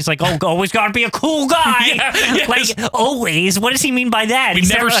 Shivani's like, oh, always gotta be a cool guy. Yes. Like, always? What does he mean by that? We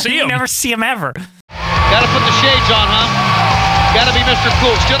never see him. We never see him ever. Gotta put the shades on, huh? Gotta be Mr.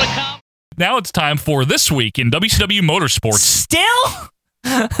 Cool. Still to come. Now it's time for This Week in WCW Motorsports. Still?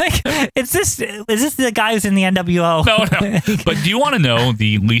 Like, is this the guy who's in the NWO? No. But do you want to know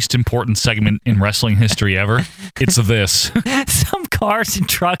the least important segment in wrestling history ever? It's this. Some cars and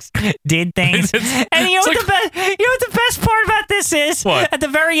trucks did things. And you know what the best part about this is? What? At the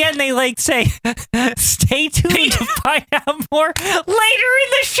very end, they like say, stay tuned to find out more later in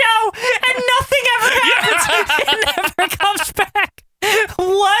the show, and nothing ever happens. It never comes back.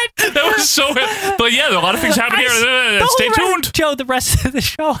 What? That was so. But yeah, a lot of things happen here. Stay tuned. Joe, the rest of the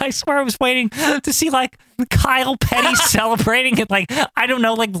show, I swear I was waiting to see like Kyle Petty celebrating it. Like, I don't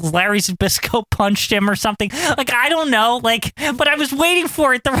know, like Larry Zbyszko punched him or something. Like, I don't know. Like, but I was waiting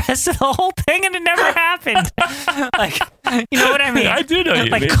for it the rest of the whole thing and it never happened. Like, you know what I mean? I do know you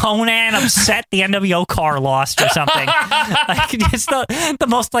like mean. Conan upset the NWO car lost or something. Like, just the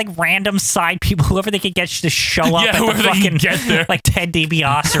most like random side people, whoever they could get to show up at the whoever they can fucking get there. like Ted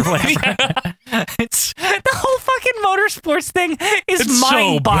DiBiase or whatever It's the whole fucking motorsports thing is It's so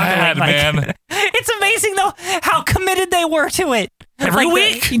mind-boggling, bad, man. It's amazing though how committed they were to it. Every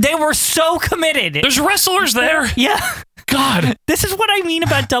week. They were so committed. There's wrestlers there. Yeah. God. This is what I mean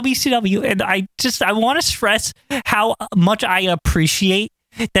about WCW, and I want to stress how much I appreciate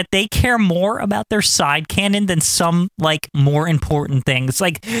that they care more about their side canon than some like more important things.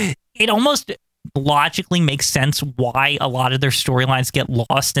 Like it almost logically makes sense why a lot of their storylines get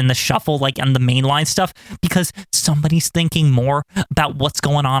lost in the shuffle, like on the mainline stuff, because somebody's thinking more about what's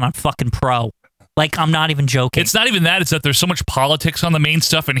going on fucking Pro. Like, I'm not even joking. It's not even that. It's that there's so much politics on the main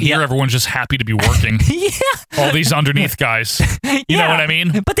stuff, and here everyone's just happy to be working. Yeah. All these underneath guys. You know what I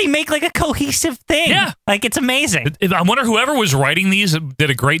mean? But they make like a cohesive thing. Yeah. Like, it's amazing. I wonder whoever was writing these did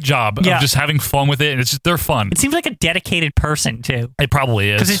a great job of just having fun with it, and they're fun. It seems like a dedicated person, too. It probably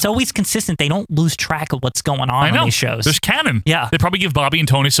is. Because it's always consistent. They don't lose track of what's going on these shows. There's canon. Yeah. They probably give Bobby and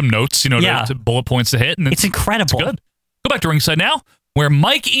Tony some notes, to bullet points to hit. And it's incredible. It's good. Go back to ringside now, where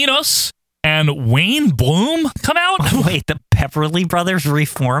Mike Enos and Wayne Bloom come out. Oh, wait, the Beverly Brothers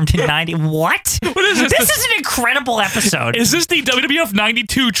reformed in 90. What? What is this? This is an incredible episode. Is this the WWF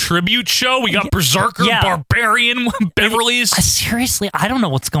 92 tribute show? We got Berserker, Barbarian, Beverly's. Seriously, I don't know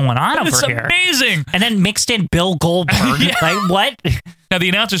what's going on over here. It's amazing. And then mixed in Bill Goldberg. Like, what? Now, the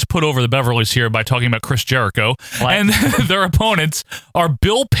announcers put over the Beverlys here by talking about Chris Jericho. What? And their opponents are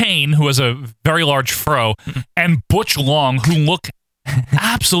Bill Payne, who has a very large fro, and Butch Long, who look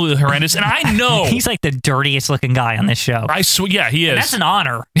absolutely horrendous. And I know he's like the dirtiest looking guy on this show. I swear, yeah, he is. And that's an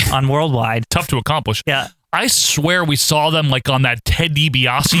honor on Worldwide. Tough to accomplish. Yeah. I swear we saw them like on that Ted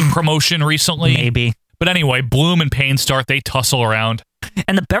DiBiase promotion recently. Maybe. But anyway, Bloom and Payne start. They tussle around.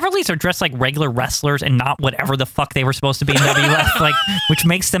 And the Beverlys are dressed like regular wrestlers and not whatever the fuck they were supposed to be in WF, like, which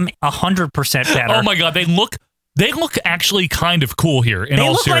makes them 100% better. Oh my God, they look actually kind of cool here. In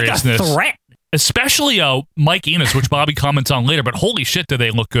all seriousness, like a threat. Especially Mike Enos, which Bobby comments on later, but holy shit, do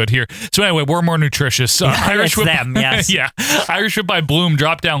they look good here. So anyway, we're more nutritious. Irish whip, them, yes. Yeah. Irish whip by Bloom,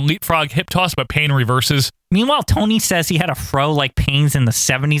 drop down, leapfrog, hip toss, but Payne reverses. Meanwhile, Tony says he had a fro like Payne's in the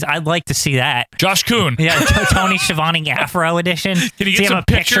 70s. I'd like to see that. Josh Kuhn. Yeah, Tony Schiavone Afro edition. Can you get some a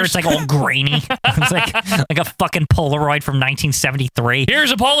picture? It's like all grainy. It's like a fucking Polaroid from 1973.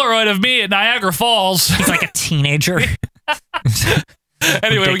 Here's a Polaroid of me at Niagara Falls. He's like a teenager.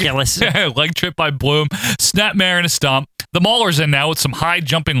 Anyway, ridiculous. We get leg trip by Bloom, snapmare and a stomp. The Mauler's in now with some high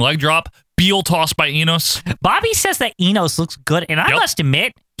jumping leg drop. Beal toss by Enos. Bobby says that Enos looks good, and I must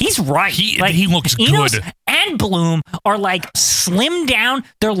admit, he's right. He looks Enos good. And Bloom are like slimmed down.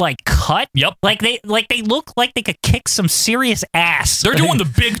 They're like cut. Yep. Like they look like they could kick some serious ass. They're doing the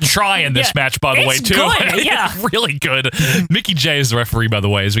big try in this match, by the way, too. Good. Yeah, it's really good. Mickey J is the referee, by the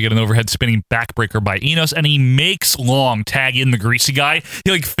way, as we get an overhead spinning backbreaker by Enos, and he makes Long tag in the greasy guy.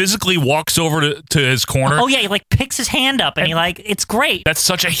 He like physically walks over to his corner. Oh yeah, he like picks his hand up, and he like it's great. That's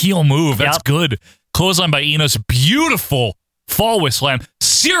such a heel move. That's good. Clothesline by Enos, beautiful. Fall with slam.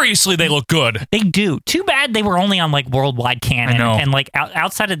 Seriously, they look good. They do. Too bad they were only on like Worldwide Canon. I know. And like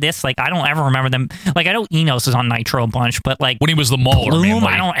outside of this, like I don't ever remember them. Like I know Enos is on Nitro a bunch, but like when he was the Mauler, Bloom, mainly.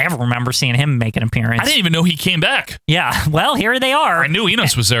 I don't ever remember seeing him make an appearance. I didn't even know he came back. Yeah. Well, here they are. I knew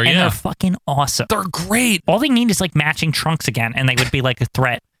Enos was there. And yeah, they're fucking awesome. They're great. All they need is like matching trunks again, and they would be like a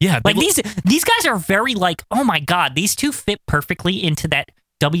threat. Yeah. Like these guys are very like, oh my God, these two fit perfectly into that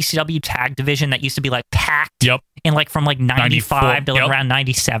WCW tag division that used to be like packed. Yep. And like from like 95 to like around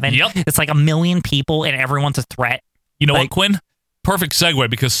 97. Yep. It's like 1 million people and everyone's a threat. You know what, Quinn? Perfect segue,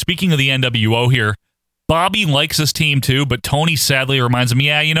 because speaking of the NWO here, Bobby likes this team too, but Tony sadly reminds him,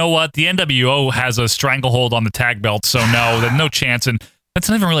 yeah, you know what? The NWO has a stranglehold on the tag belt, so there's no chance. And that's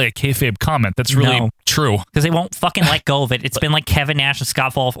not even really a kayfabe comment. That's really true. Because they won't fucking let go of it. It's been like Kevin Nash and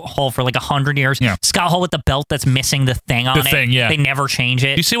Scott Hall for like 100 years. Yeah. Scott Hall with the belt that's missing the thing on it. The thing, yeah. They never change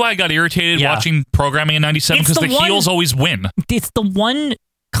it. You see why I got irritated watching programming in 97? Because the heels always win. It's the one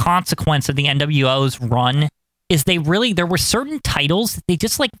consequence of the NWO's run is there were certain titles that they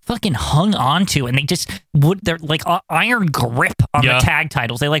just like fucking hung on to, and they're like iron grip on the tag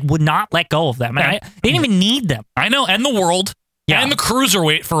titles. They like would not let go of them. And they didn't even need them. I know. And the world. Yeah. And the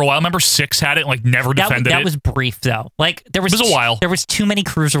cruiserweight for a while. Remember, Six had it and like never defended it. That was brief though. Like it was a while. There was too many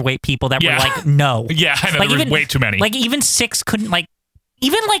cruiserweight people that were like, no. Yeah, I know. Like, there was way too many. Like even Six couldn't like.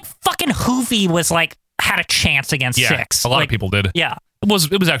 Even like fucking Hoovy was like had a chance against Six. A lot of people did. Yeah. It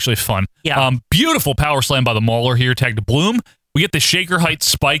was actually fun. Yeah. Beautiful power slam by the Mauler here, tagged to Bloom. We get the Shaker Heights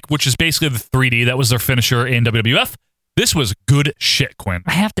Spike, which is basically the 3D. That was their finisher in WWF. This was good shit, Quinn.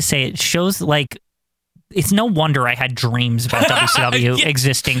 I have to say, it shows like it's no wonder I had dreams about WCW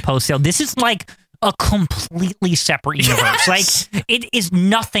existing post-sale. This is like a completely separate universe. Like, it is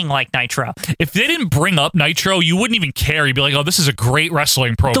nothing like Nitro. If they didn't bring up Nitro, you wouldn't even care. You'd be like, oh, this is a great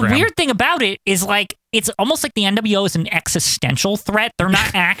wrestling program. The weird thing about it is, like, it's almost like the NWO is an existential threat. They're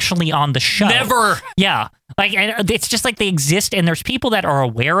not actually on the show. Never. Yeah. Like, it's just like they exist, and there's people that are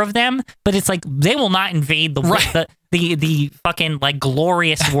aware of them, but it's like they will not invade the fucking, like,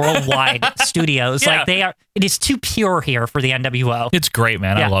 glorious worldwide studios. Yeah. Like, they are. It is too pure here for the NWO. It's great,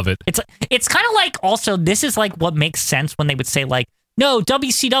 man. I love it. It's kind of like, also, this is like what makes sense when they would say, like, no,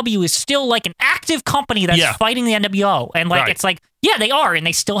 WCW is still like an active company that's fighting the NWO. And like, it's like, yeah, they are. And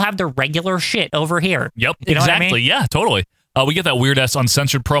they still have their regular shit over here. Yep, you know exactly. what I mean? Yeah, totally. We get that weird-ass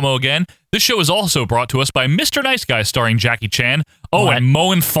uncensored promo again. This show is also brought to us by Mr. Nice Guy, starring Jackie Chan. Oh, and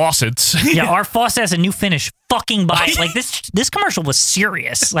mowing faucets. Yeah, our faucet has a new finish. Fucking buy it. Like, this commercial was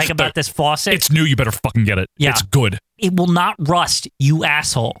serious, like, about this faucet. It's new. You better fucking get it. Yeah. It's good. It will not rust, you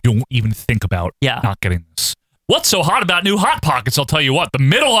asshole. You won't even think about not getting this. What's so hot about new Hot Pockets? I'll tell you what. The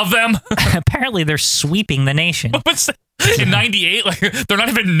middle of them. Apparently, they're sweeping the nation. In 98? Like, they're not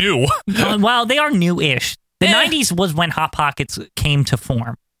even new. Well, they are new-ish. The 90s was when Hot Pockets came to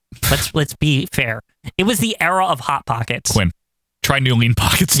form. Let's be fair. It was the era of Hot Pockets. Quinn, try new Lean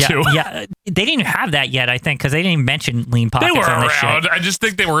Pockets too. Yeah, they didn't have that yet, I think, because they didn't even mention Lean Pockets. They were on this around. shit. I just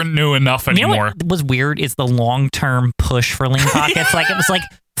think they weren't new enough anymore. You know what was weird is the long-term push for Lean Pockets. Like, it was like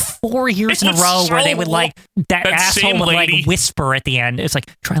 4 years in a row where they would, like, that asshole would, like, whisper at the end. It's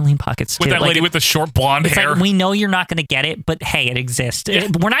like, try Lean Pockets too. With that lady with the short blonde hair. Like, we know you're not going to get it, but hey, it exists.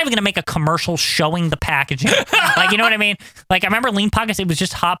 We're not even going to make a commercial showing the packaging. Like, you know what I mean? Like, I remember Lean Pockets, it was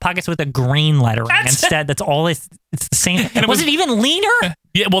just Hot Pockets with a green lettering instead. That's all it's the same. And was it even leaner?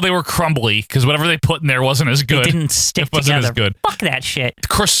 Yeah, well, they were crumbly because whatever they put in there wasn't as good. It didn't stick It wasn't together. as good. Fuck that shit.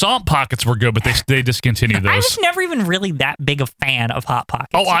 Croissant Pockets were good, but they discontinued those. I was never even really that big a fan of Hot Pockets.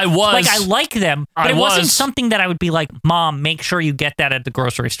 Oh, I was. Like, I like them, but I it wasn't was. something that I would be like, Mom, make sure you get that at the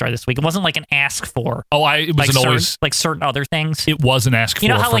grocery store this week. It wasn't like an ask for. Oh, it wasn't always like certain other things. It was an ask for. You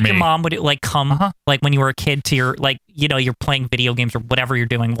know how for like me. your mom would like come like when you were a kid to your like you're playing video games or whatever you're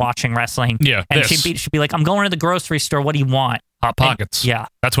doing, watching wrestling. Yeah, and this. she'd be like, I'm going to the grocery store. What do you want? Hot Pockets. And, yeah,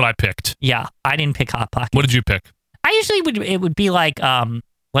 that's what I picked. Yeah, I didn't pick Hot Pockets. What did you pick? I usually would be like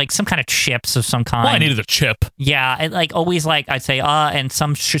some kind of chips of some kind. Well, I needed a chip. Yeah, and like always like I'd say and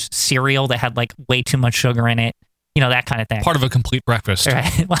some cereal that had like way too much sugar in it. You know, that kind of thing. Part of a complete breakfast.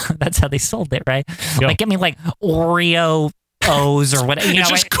 Right? Well, that's how they sold it, right? Yep. Like, get me like Oreo O's or whatever. It's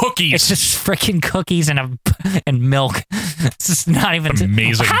just cookies. It's just freaking cookies and milk. It's just not even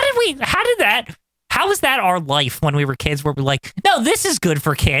amazing. How was that our life when we were kids where we're like, no, this is good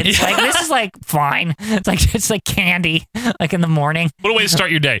for kids. Yeah. Like, this is like fine. It's like candy, like in the morning. What a way to start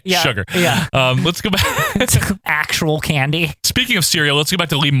your day. Yeah. Sugar. Yeah. Let's go back. It's actual candy. Speaking of cereal, let's go back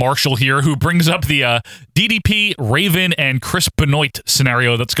to Lee Marshall here, who brings up the DDP, Raven, and Chris Benoit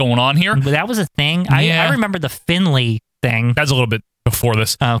scenario that's going on here. But that was a thing. Yeah. I remember the Finley thing. That's a little bit before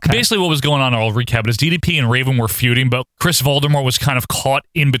this. Okay. Basically what was going on, I'll recap it, is DDP and Raven were feuding, but Chris Voldemort was kind of caught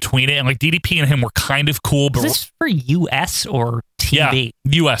in between it, and like DDP and him were kind of cool. But is this for US or TV?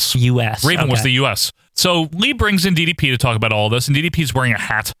 Yeah, US. US. Raven was okay. the US. So Lee brings in DDP to talk about all this, and DDP's wearing a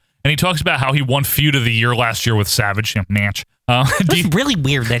hat, and he talks about how he won Feud of the Year last year with Savage, match. It's really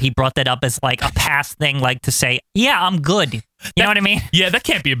weird that he brought that up as like a past thing, like to say, yeah, I'm good. You know what I mean? Yeah, that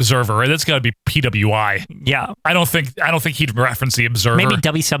can't be Observer, right? That's got to be PWI. Yeah. I don't think he'd reference the Observer. Maybe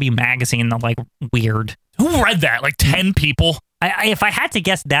WCW Magazine, like weird. Who read that? Like 10 people? If I had to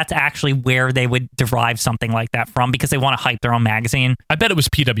guess, that's actually where they would derive something like that from because they want to hype their own magazine. I bet it was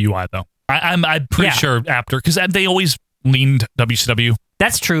PWI, though. I'm pretty sure Apter, because they always leaned WCW.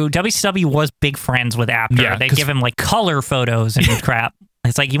 That's true. WCW was big friends with Apter. Yeah, they give him like color photos and crap.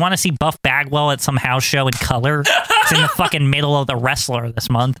 It's like, you want to see Buff Bagwell at some house show in color? It's in the fucking middle of the Wrestler this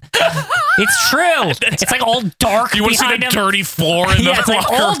month. It's true. It's like all dark. You want to see the dirty floor in the it's like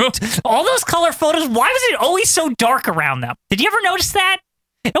locker room? all those color photos. Why was it always so dark around them? Did you ever notice that?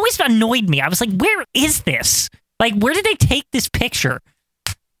 It always annoyed me. I was like, where is this? Like, where did they take this picture?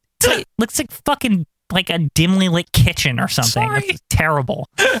 It looks like fucking like a dimly lit kitchen or something. Sorry. It's terrible.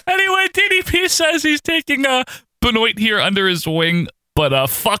 Anyway, DDP says he's taking Benoit here under his wing, but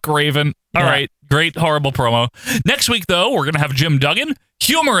fuck Raven. All right, great, horrible promo. Next week, though, we're going to have Jim Duggan.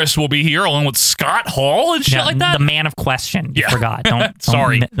 Humorous will be here along with Scott Hall and shit like that. The man of question. You forgot. Don't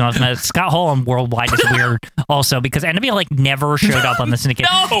Sorry. Scott Hall on Worldwide is weird also because NWO like never showed up on the syndicate.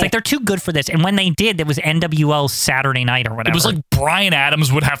 No. It's like they're too good for this. And when they did, it was NWO Saturday Night or whatever. It was like Brian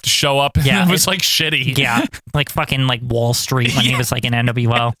Adams would have to show up. Yeah, it was like shitty. Yeah, like fucking like Wall Street when he was like in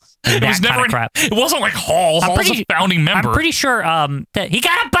NWO. It was never crap. It wasn't like Hall. Hall's a founding member. I'm pretty sure that he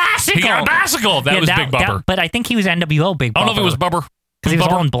got a bicycle. He got a bicycle. Oh, that was Big Bubber. But I think he was NWO Big Bubber. I don't know if it was Bubber. Because he was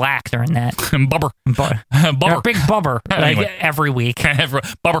all in black during that. Bubber. Bubber. Big Bubber. Anyway. Every week.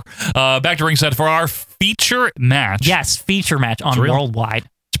 Bubber. Back to ringside for our feature match. Yes, feature match on Worldwide.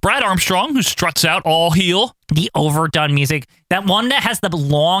 It's Brad Armstrong who struts out all heel. The overdone music. That one that has the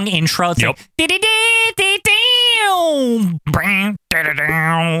long intro. It's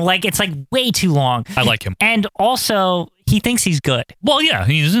like it's like way too long. I like him. And also, he thinks he's good. Well, yeah,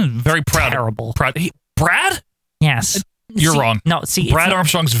 he's very proud. Terrible. Brad? Yes. You're wrong. No, see, Brad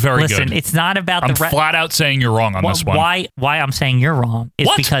Armstrong's very good. Listen, it's not about I'm flat out saying you're wrong on this one. Why I'm saying you're wrong is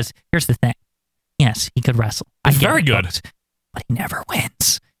because here's the thing. Yes, he could wrestle. He's very good. But he never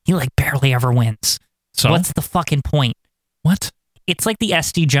wins. He like barely ever wins. So what's the fucking point? What? It's like the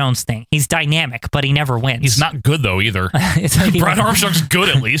SD Jones thing. He's dynamic, but he never wins. He's not good though either. It's like Brad Armstrong's good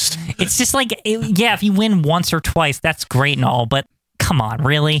at least. It's just like if you win once or twice, that's great and all, but come on,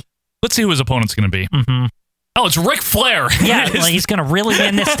 really? Let's see who his opponent's going to be. Mm-hmm. Oh, it's Ric Flair. Yeah, like he's going to really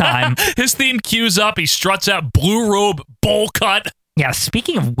win this time. His theme cues up. He struts out blue robe, bowl cut. Yeah,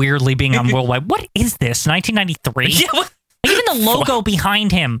 speaking of weirdly being on Worldwide, what is this, 1993? Yeah, even the logo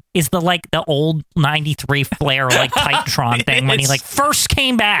behind him is the old 93 Flair Titantron thing when he first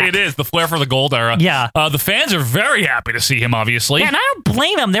came back. It is the Flair for the gold era. Yeah. The fans are very happy to see him, obviously. Yeah, and I don't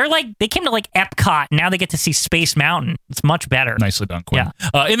blame them. They came to Epcot, and now they get to see Space Mountain. It's much better. Nicely done, Quinn.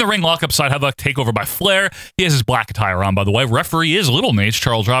 Yeah. In the ring, lockup side headlock takeover by Flair. He has his black attire on, by the way. Referee is Little Nate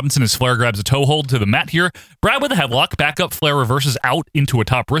Charles Robinson as Flair grabs a toe hold to the mat here. Brad with a headlock. Back up. Flair reverses out into a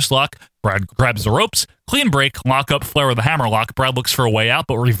top wrist lock. Brad grabs the ropes. Clean break. Lock up. Flair with a hammer lock. Brad looks for a way out,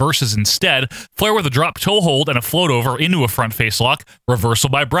 but reverses instead. Flair with a drop toe hold and a float over into a front face lock.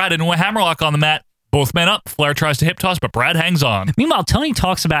 Reversal by Brad into a hammer lock on the mat. Both men up. Flair tries to hip toss, but Brad hangs on. Meanwhile, Tony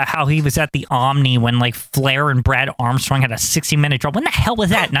talks about how he was at the Omni when Flair and Brad Armstrong had a 60-minute draw. When the hell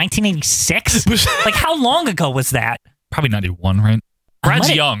was that? 1986? How long ago was that? Probably 91, right?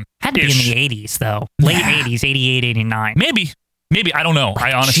 Brad's young. Had to be in the 80s, though. Late 80s, 88, 89. Maybe. I don't know.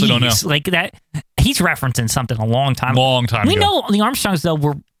 I honestly don't know. He's referencing something a long time ago. We know the Armstrongs,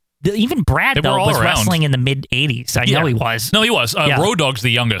 though, even Brad, was wrestling in the mid-80s. I know he was. No, he was. Road Dogg's the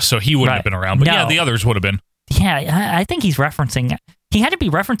youngest, so he wouldn't have been around. But the others would have been. Yeah, I think he's referencing... He had to be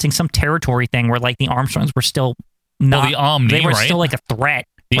referencing some territory thing where, the Armstrongs were still not... the Omni, they were right? still a threat,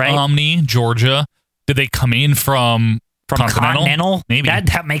 The Omni, Georgia. Did they come in from Continental? Maybe.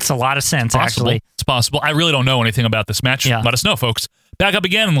 That makes a lot of sense, actually. It's possible. I really don't know anything about this match. Let us know, folks. Back up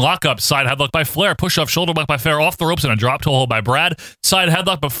again, lock up, side headlock by Flair, push off, shoulder block by Flair, off the ropes, and a drop toe hold by Brad. Side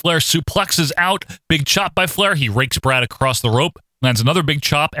headlock, but Flair suplexes out. Big chop by Flair. He rakes Brad across the rope, lands another big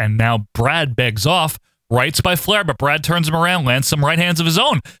chop, and now Brad begs off. Rights by Flair, but Brad turns him around, lands some right hands of his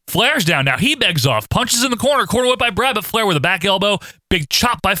own. Flair's down now. He begs off, punches in the corner whip by Brad, but Flair with a back elbow. Big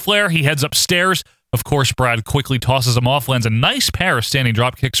chop by Flair. He heads upstairs. Of course, Brad quickly tosses him off, lands a nice pair of standing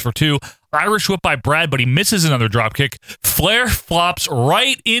drop kicks for two. Irish whip by Brad, but he misses another drop kick. Flair flops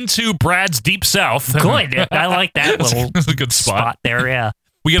right into Brad's deep south. Good. I like that little a good spot there, yeah.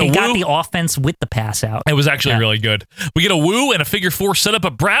 We get he a got woo. the offense with the pass out. It was actually really good. We get a woo and a figure four setup,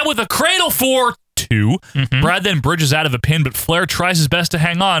 but Brad with a cradle for two. Mm-hmm. Brad then bridges out of a pin, but Flair tries his best to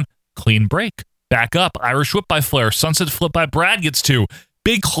hang on. Clean break. Back up. Irish whip by Flair. Sunset flip by Brad gets two.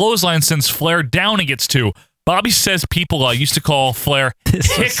 Big clothesline sends Flair down and gets two. Bobby says people used to call Flair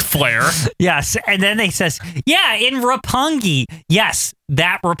Hick Flair. Yes, and then they says, yeah, in Roppongi. Yes,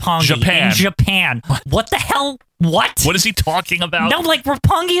 that Roppongi. In Japan. What the hell? What? What is he talking about? No,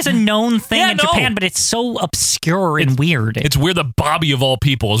 Roppongi is a known thing in Japan, but it's so obscure and weird. It's weird that Bobby, of all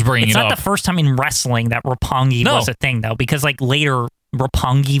people, is bringing it up. It's not the first time in wrestling that Roppongi was a thing, though, because later,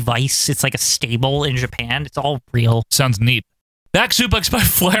 Roppongi Vice, it's like a stable in Japan. It's all real. Sounds neat. Back suplex by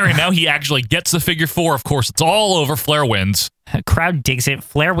Flair, and now he actually gets the figure four. Of course, it's all over. Flair wins. Crowd digs it.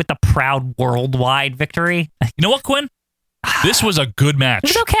 Flair with the proud worldwide victory. You know what, Quinn? This was a good match. It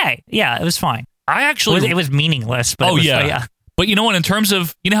was okay. Yeah, it was fine. It was meaningless. But yeah. But you know what? In terms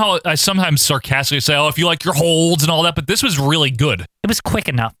of, you know how I sometimes sarcastically say, if you like your holds and all that, but this was really good. It was quick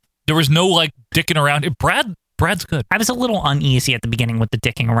enough. There was no dicking around. Brad's good. I was a little uneasy at the beginning with the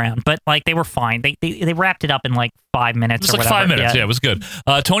dicking around, but they were fine. They wrapped it up in 5 minutes. It was 5 minutes. Yeah, it was good.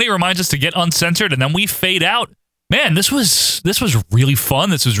 Tony reminds us to get uncensored, and then we fade out. Man, this was really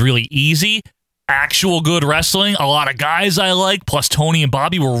fun. This was really easy. Actual good wrestling. A lot of guys I like. Plus Tony and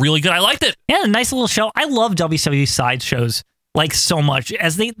Bobby were really good. I liked it. Yeah, a nice little show. I love WWE side shows so much,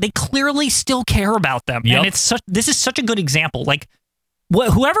 as they clearly still care about them. Yep. And this is such a good example.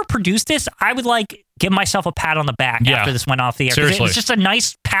 Whoever produced this, I would give myself a pat on the back after this went off the air. Seriously. It was just a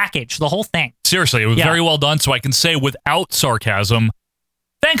nice package, the whole thing. Seriously, it was very well done. So I can say without sarcasm,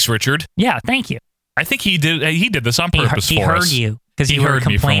 Thanks, Richard. Yeah, thank you. I think he did this on purpose he for heard us. you because you were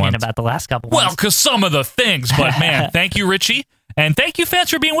complaining about the last couple ones. Well, because some of the things, but man, thank you, Richie. And thank you, fans,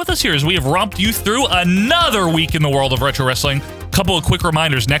 for being with us here as we have romped you through another week in the world of retro wrestling. Couple of quick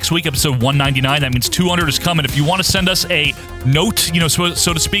reminders. Next week, episode 199, that means 200 is coming. If you want to send us a note,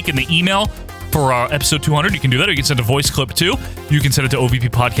 so to speak, in the email for episode 200, you can do that, or you can send a voice clip too. You can send it to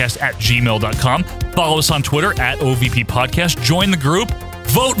ovppodcast@gmail.com. Follow us on Twitter @OVPPodcast. Join the group.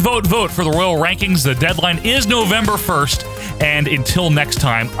 Vote for the Royal Rankings. The deadline is November 1st. And until next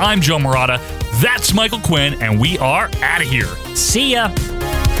time, I'm Joe Murata. That's Michael Quinn, and we are out of here. See ya.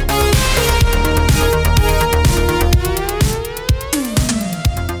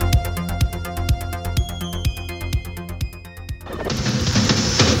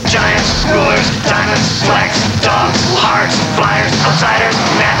 Giants, rulers, diamonds, flags, dogs, hearts, flyers, outsiders,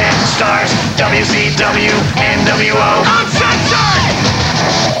 madmen, stars, WCW, NWO, uncensored!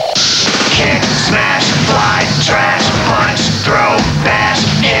 Kick, smash, fly, trash, punch, throw, bash,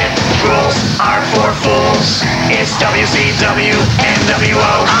 it, rules are for fools. It's WCW,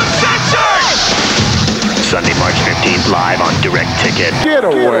 NWO, uncensored! Sunday, March 15th, live on Direct Ticket. Get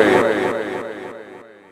away!